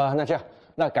那这样，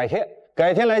那改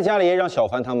天来家里让小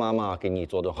凡他妈妈给你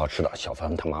做顿好吃的。小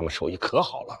凡他妈妈手艺可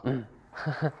好了。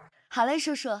好嘞，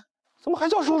叔叔。怎么还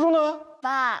叫叔叔呢？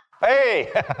爸。哎。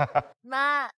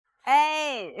妈。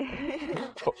哎。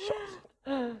臭小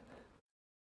子。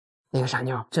那个傻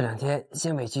妞，这2天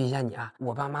先委屈一下你啊！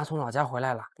我爸妈从老家回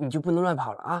来了，你就不能乱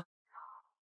跑了啊！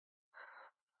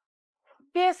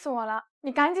憋死我了！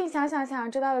你赶紧想要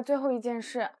知道的最后一件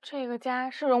事，这个家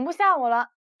是容不下我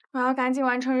了，我要赶紧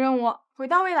完成任务，回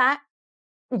到未来。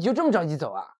你就这么着急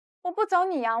走啊？我不走，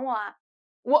你养我啊？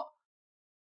我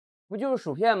不就是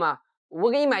薯片吗？我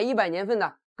给你买100年份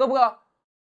的，够不够？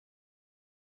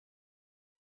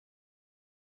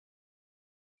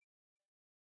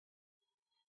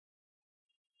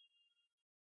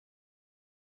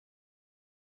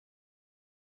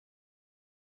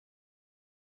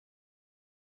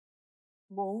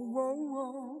我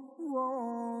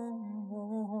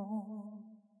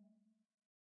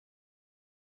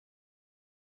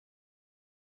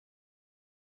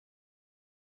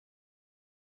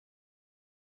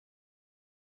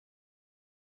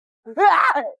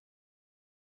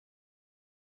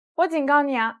警告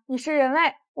你啊，你是人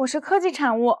类，我是科技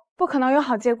产物，不可能有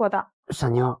好结果的。傻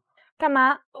妞，干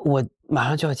嘛？我马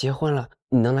上就要结婚了，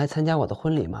你能来参加我的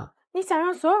婚礼吗？你想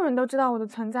让所有人都知道我的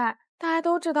存在，大家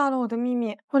都知道了我的秘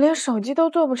密，我连手机都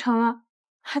做不成了，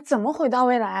还怎么回到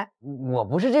未来？我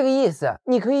不是这个意思，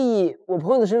你可以以我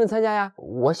朋友的身份参加呀。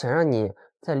我想让你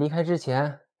在离开之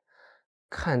前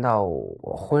看到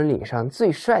我婚礼上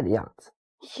最帅的样子。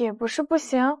也不是不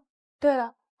行。对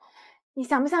了，你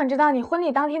想不想知道你婚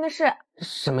礼当天的事？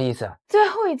什么意思？最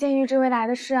后一件预知未来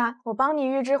的事啊，我帮你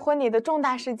预知婚礼的重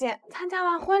大事件，参加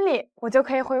完婚礼，我就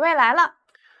可以回未来了。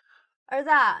儿子，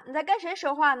你在跟谁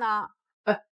说话呢？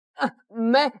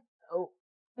没，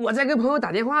我在跟朋友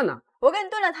打电话呢。我给你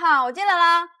炖了汤，我进来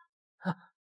啦。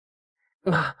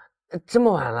妈，这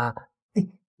么晚了，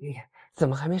怎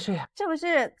么还没睡啊？这不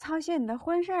是操心你的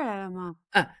婚事来了吗？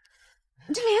哎，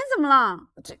你这脸怎么了？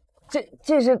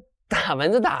这是打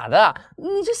蚊子打的。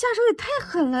你这下手也太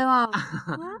狠了吧！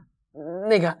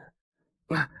那个，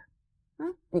妈，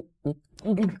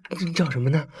你找什么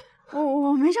呢？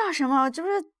我没找什么，这不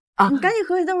是你赶紧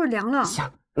喝，一会儿凉了。行，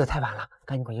那太晚了，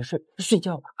赶紧回去睡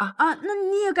觉吧。那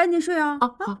你也赶紧睡啊！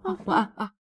好，晚安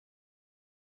啊。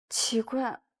奇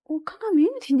怪，我刚刚明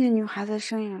明听见女孩子的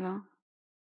声音了。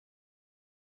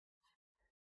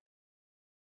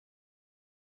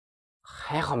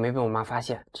还好没被我妈发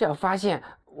现，这要发现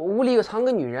我屋里有藏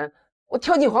个女人，我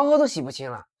跳进黄河都洗不清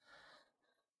了。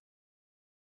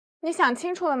你想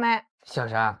清楚了没？想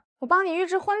啥？我帮你预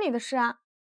知婚礼的事啊。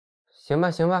行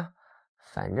吧，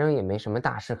反正也没什么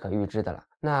大事可预知的了，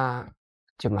那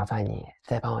就麻烦你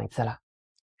再帮我一次了。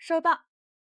收到。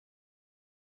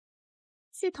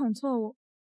系统错误。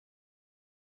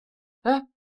哎，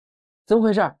怎么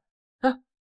回事？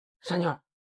傻妞，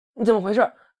你怎么回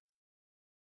事？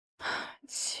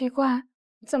奇怪，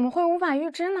怎么会无法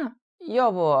预知呢？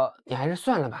要不你还是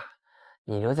算了吧，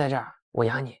你留在这儿，我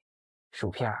养你，薯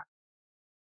片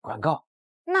管够。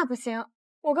那不行，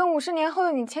我跟50年后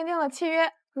的你签订了契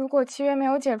约，如果契约没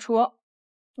有解除，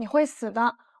你会死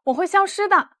的，我会消失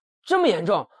的。这么严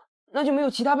重，那就没有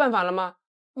其他办法了吗？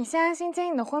你先安心结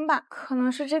你的婚吧，可能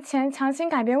是之前强行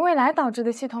改变未来导致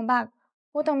的系统 bug，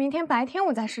 我等明天白天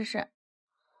我再试试。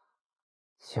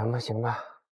行吧。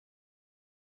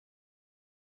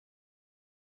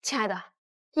亲爱的，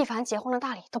一凡结婚的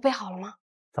大礼都备好了吗？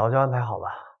早就安排好了，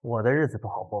我的日子不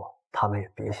好过，他们也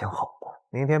别想好过。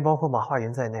明天包括马化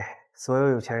云在内，所有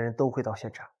有钱人都会到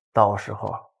现场，到时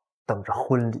候等着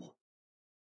婚礼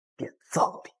变葬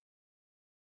礼。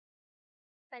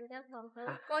大家好，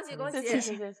恭喜！谢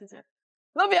谢。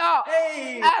老表，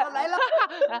我来了。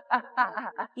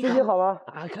心情好吗？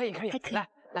可以，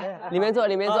来，里面坐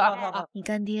啊。你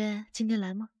干爹今天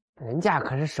来吗？人家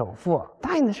可是首富，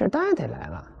答应的事当然得来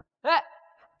了。哎，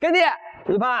干爹，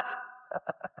一盼，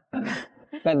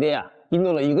干爹啊，你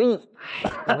弄了1个亿，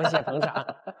多谢捧场。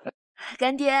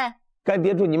干爹，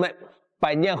祝你们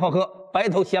百年好合，白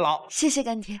头偕老。谢谢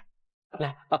干爹。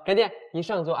来，干爹您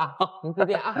上座啊，您自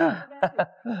便啊。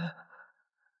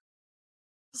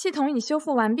系统已修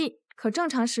复完毕，可正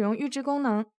常使用预知功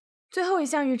能。最后一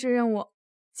项预知任务：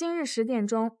今日10点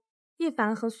钟，一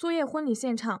凡和苏叶婚礼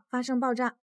现场发生爆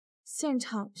炸，现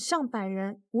场上百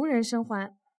人，无人生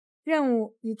还。任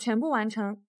务已全部完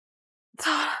成。糟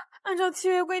了，按照契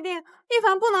约规定，一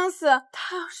凡不能死，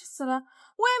他要是死了，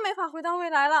我也没法回到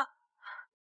未来了。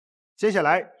接下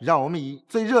来，让我们以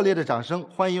最热烈的掌声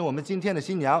欢迎我们今天的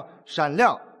新娘闪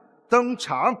亮登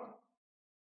场。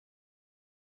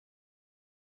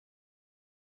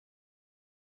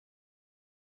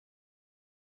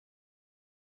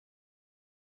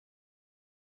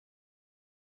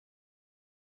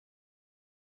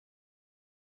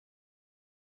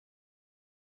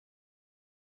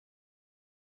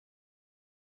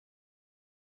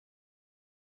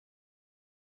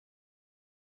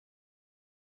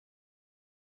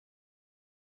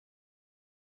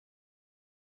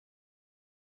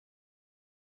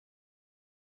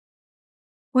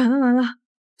完了，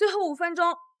最后5分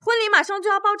钟，婚礼马上就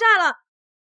要爆炸了。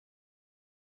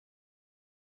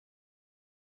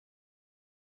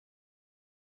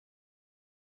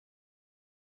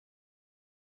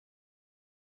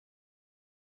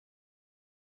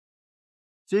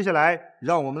接下来，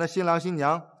让我们的新郎新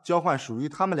娘交换属于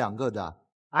他们2个的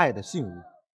爱的信物。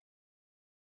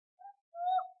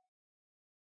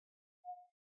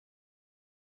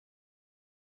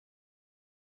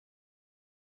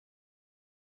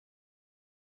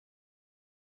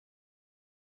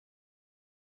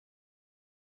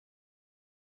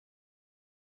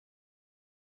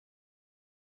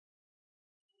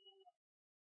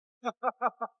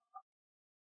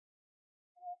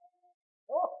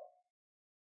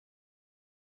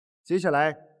接下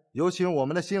来有请我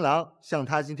们的新郎向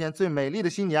他今天最美丽的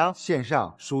新娘献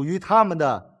上属于他们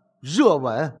的热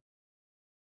吻。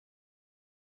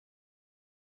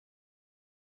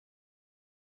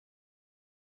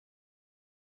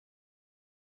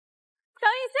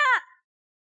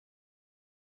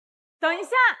等一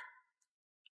下，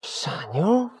傻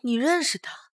妞，你认识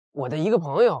他？我的一个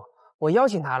朋友，我邀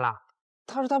请他了，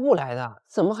他说他不来的，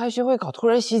怎么还学会搞突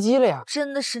然袭击了呀？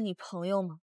真的是你朋友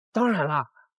吗？当然了，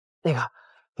那个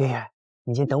圆圆，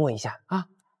你先等我一下啊。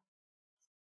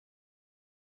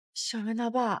小圆大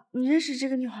爸，你认识这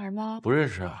个女孩吗？不认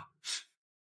识啊，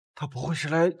她不会是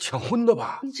来抢婚的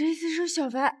吧？你这意思是小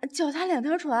白脚踏两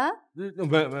条船？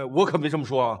没，我可没这么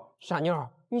说啊。傻妞，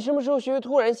你什么时候学会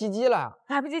突然袭击了？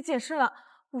来不及解释了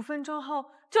，5分钟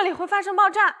后这里会发生爆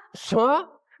炸。什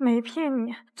么？没骗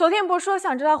你，昨天不是说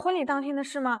想知道婚礼当天的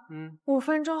事吗？5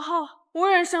分钟后无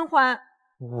人生还。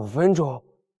5分钟？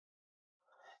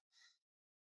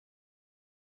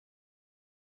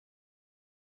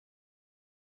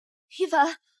一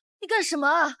凡，你干什么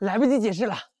啊？来不及解释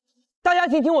了，大家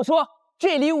请听我说，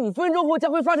这里5分钟后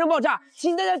将会发生爆炸，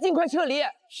请大家尽快撤离。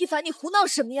一凡，你胡闹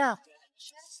什么呀？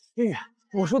圆圆，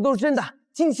我说都是真的，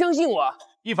请你相信我。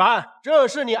一凡，这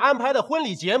是你安排的婚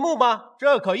礼节目吗？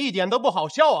这可一点都不好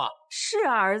笑啊！是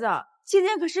啊，儿子，今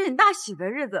天可是你大喜的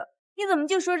日子，你怎么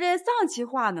就说这些丧气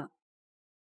话呢？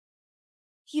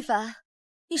一凡，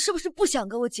你是不是不想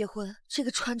跟我结婚？这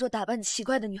个穿着打扮奇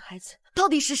怪的女孩子到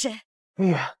底是谁？圆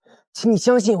圆，请你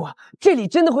相信我，这里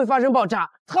真的会发生爆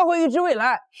炸，它会预知未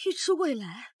来。预知未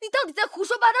来？你到底在胡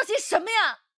说八道些什么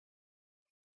呀？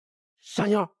傻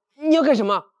妞，你要干什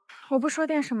么？我不说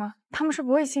点什么，他们是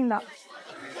不会信的。安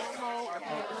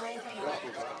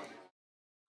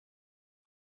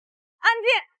静！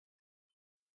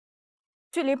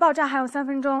距离爆炸还有3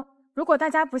分钟，如果大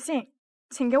家不信，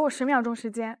请给我10秒钟时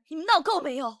间。你们闹够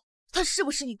没有？他是不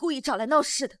是你故意找来闹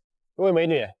事的？各位美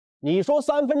女，你说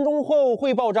3分钟后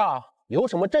会爆炸，有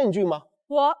什么证据吗？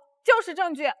我就是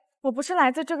证据。我不是来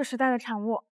自这个时代的产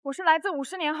物，我是来自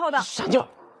50年后的。傻妞，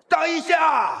等一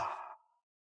下，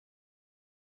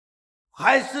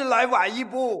还是来晚一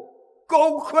步，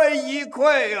功亏一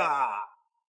篑啊！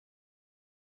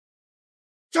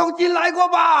重新来过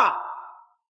吧。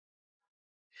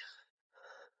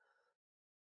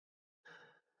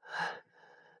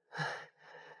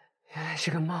原来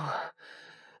是个梦啊！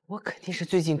我肯定是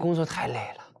最近工作太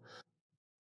累了。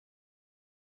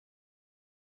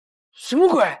什么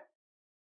鬼？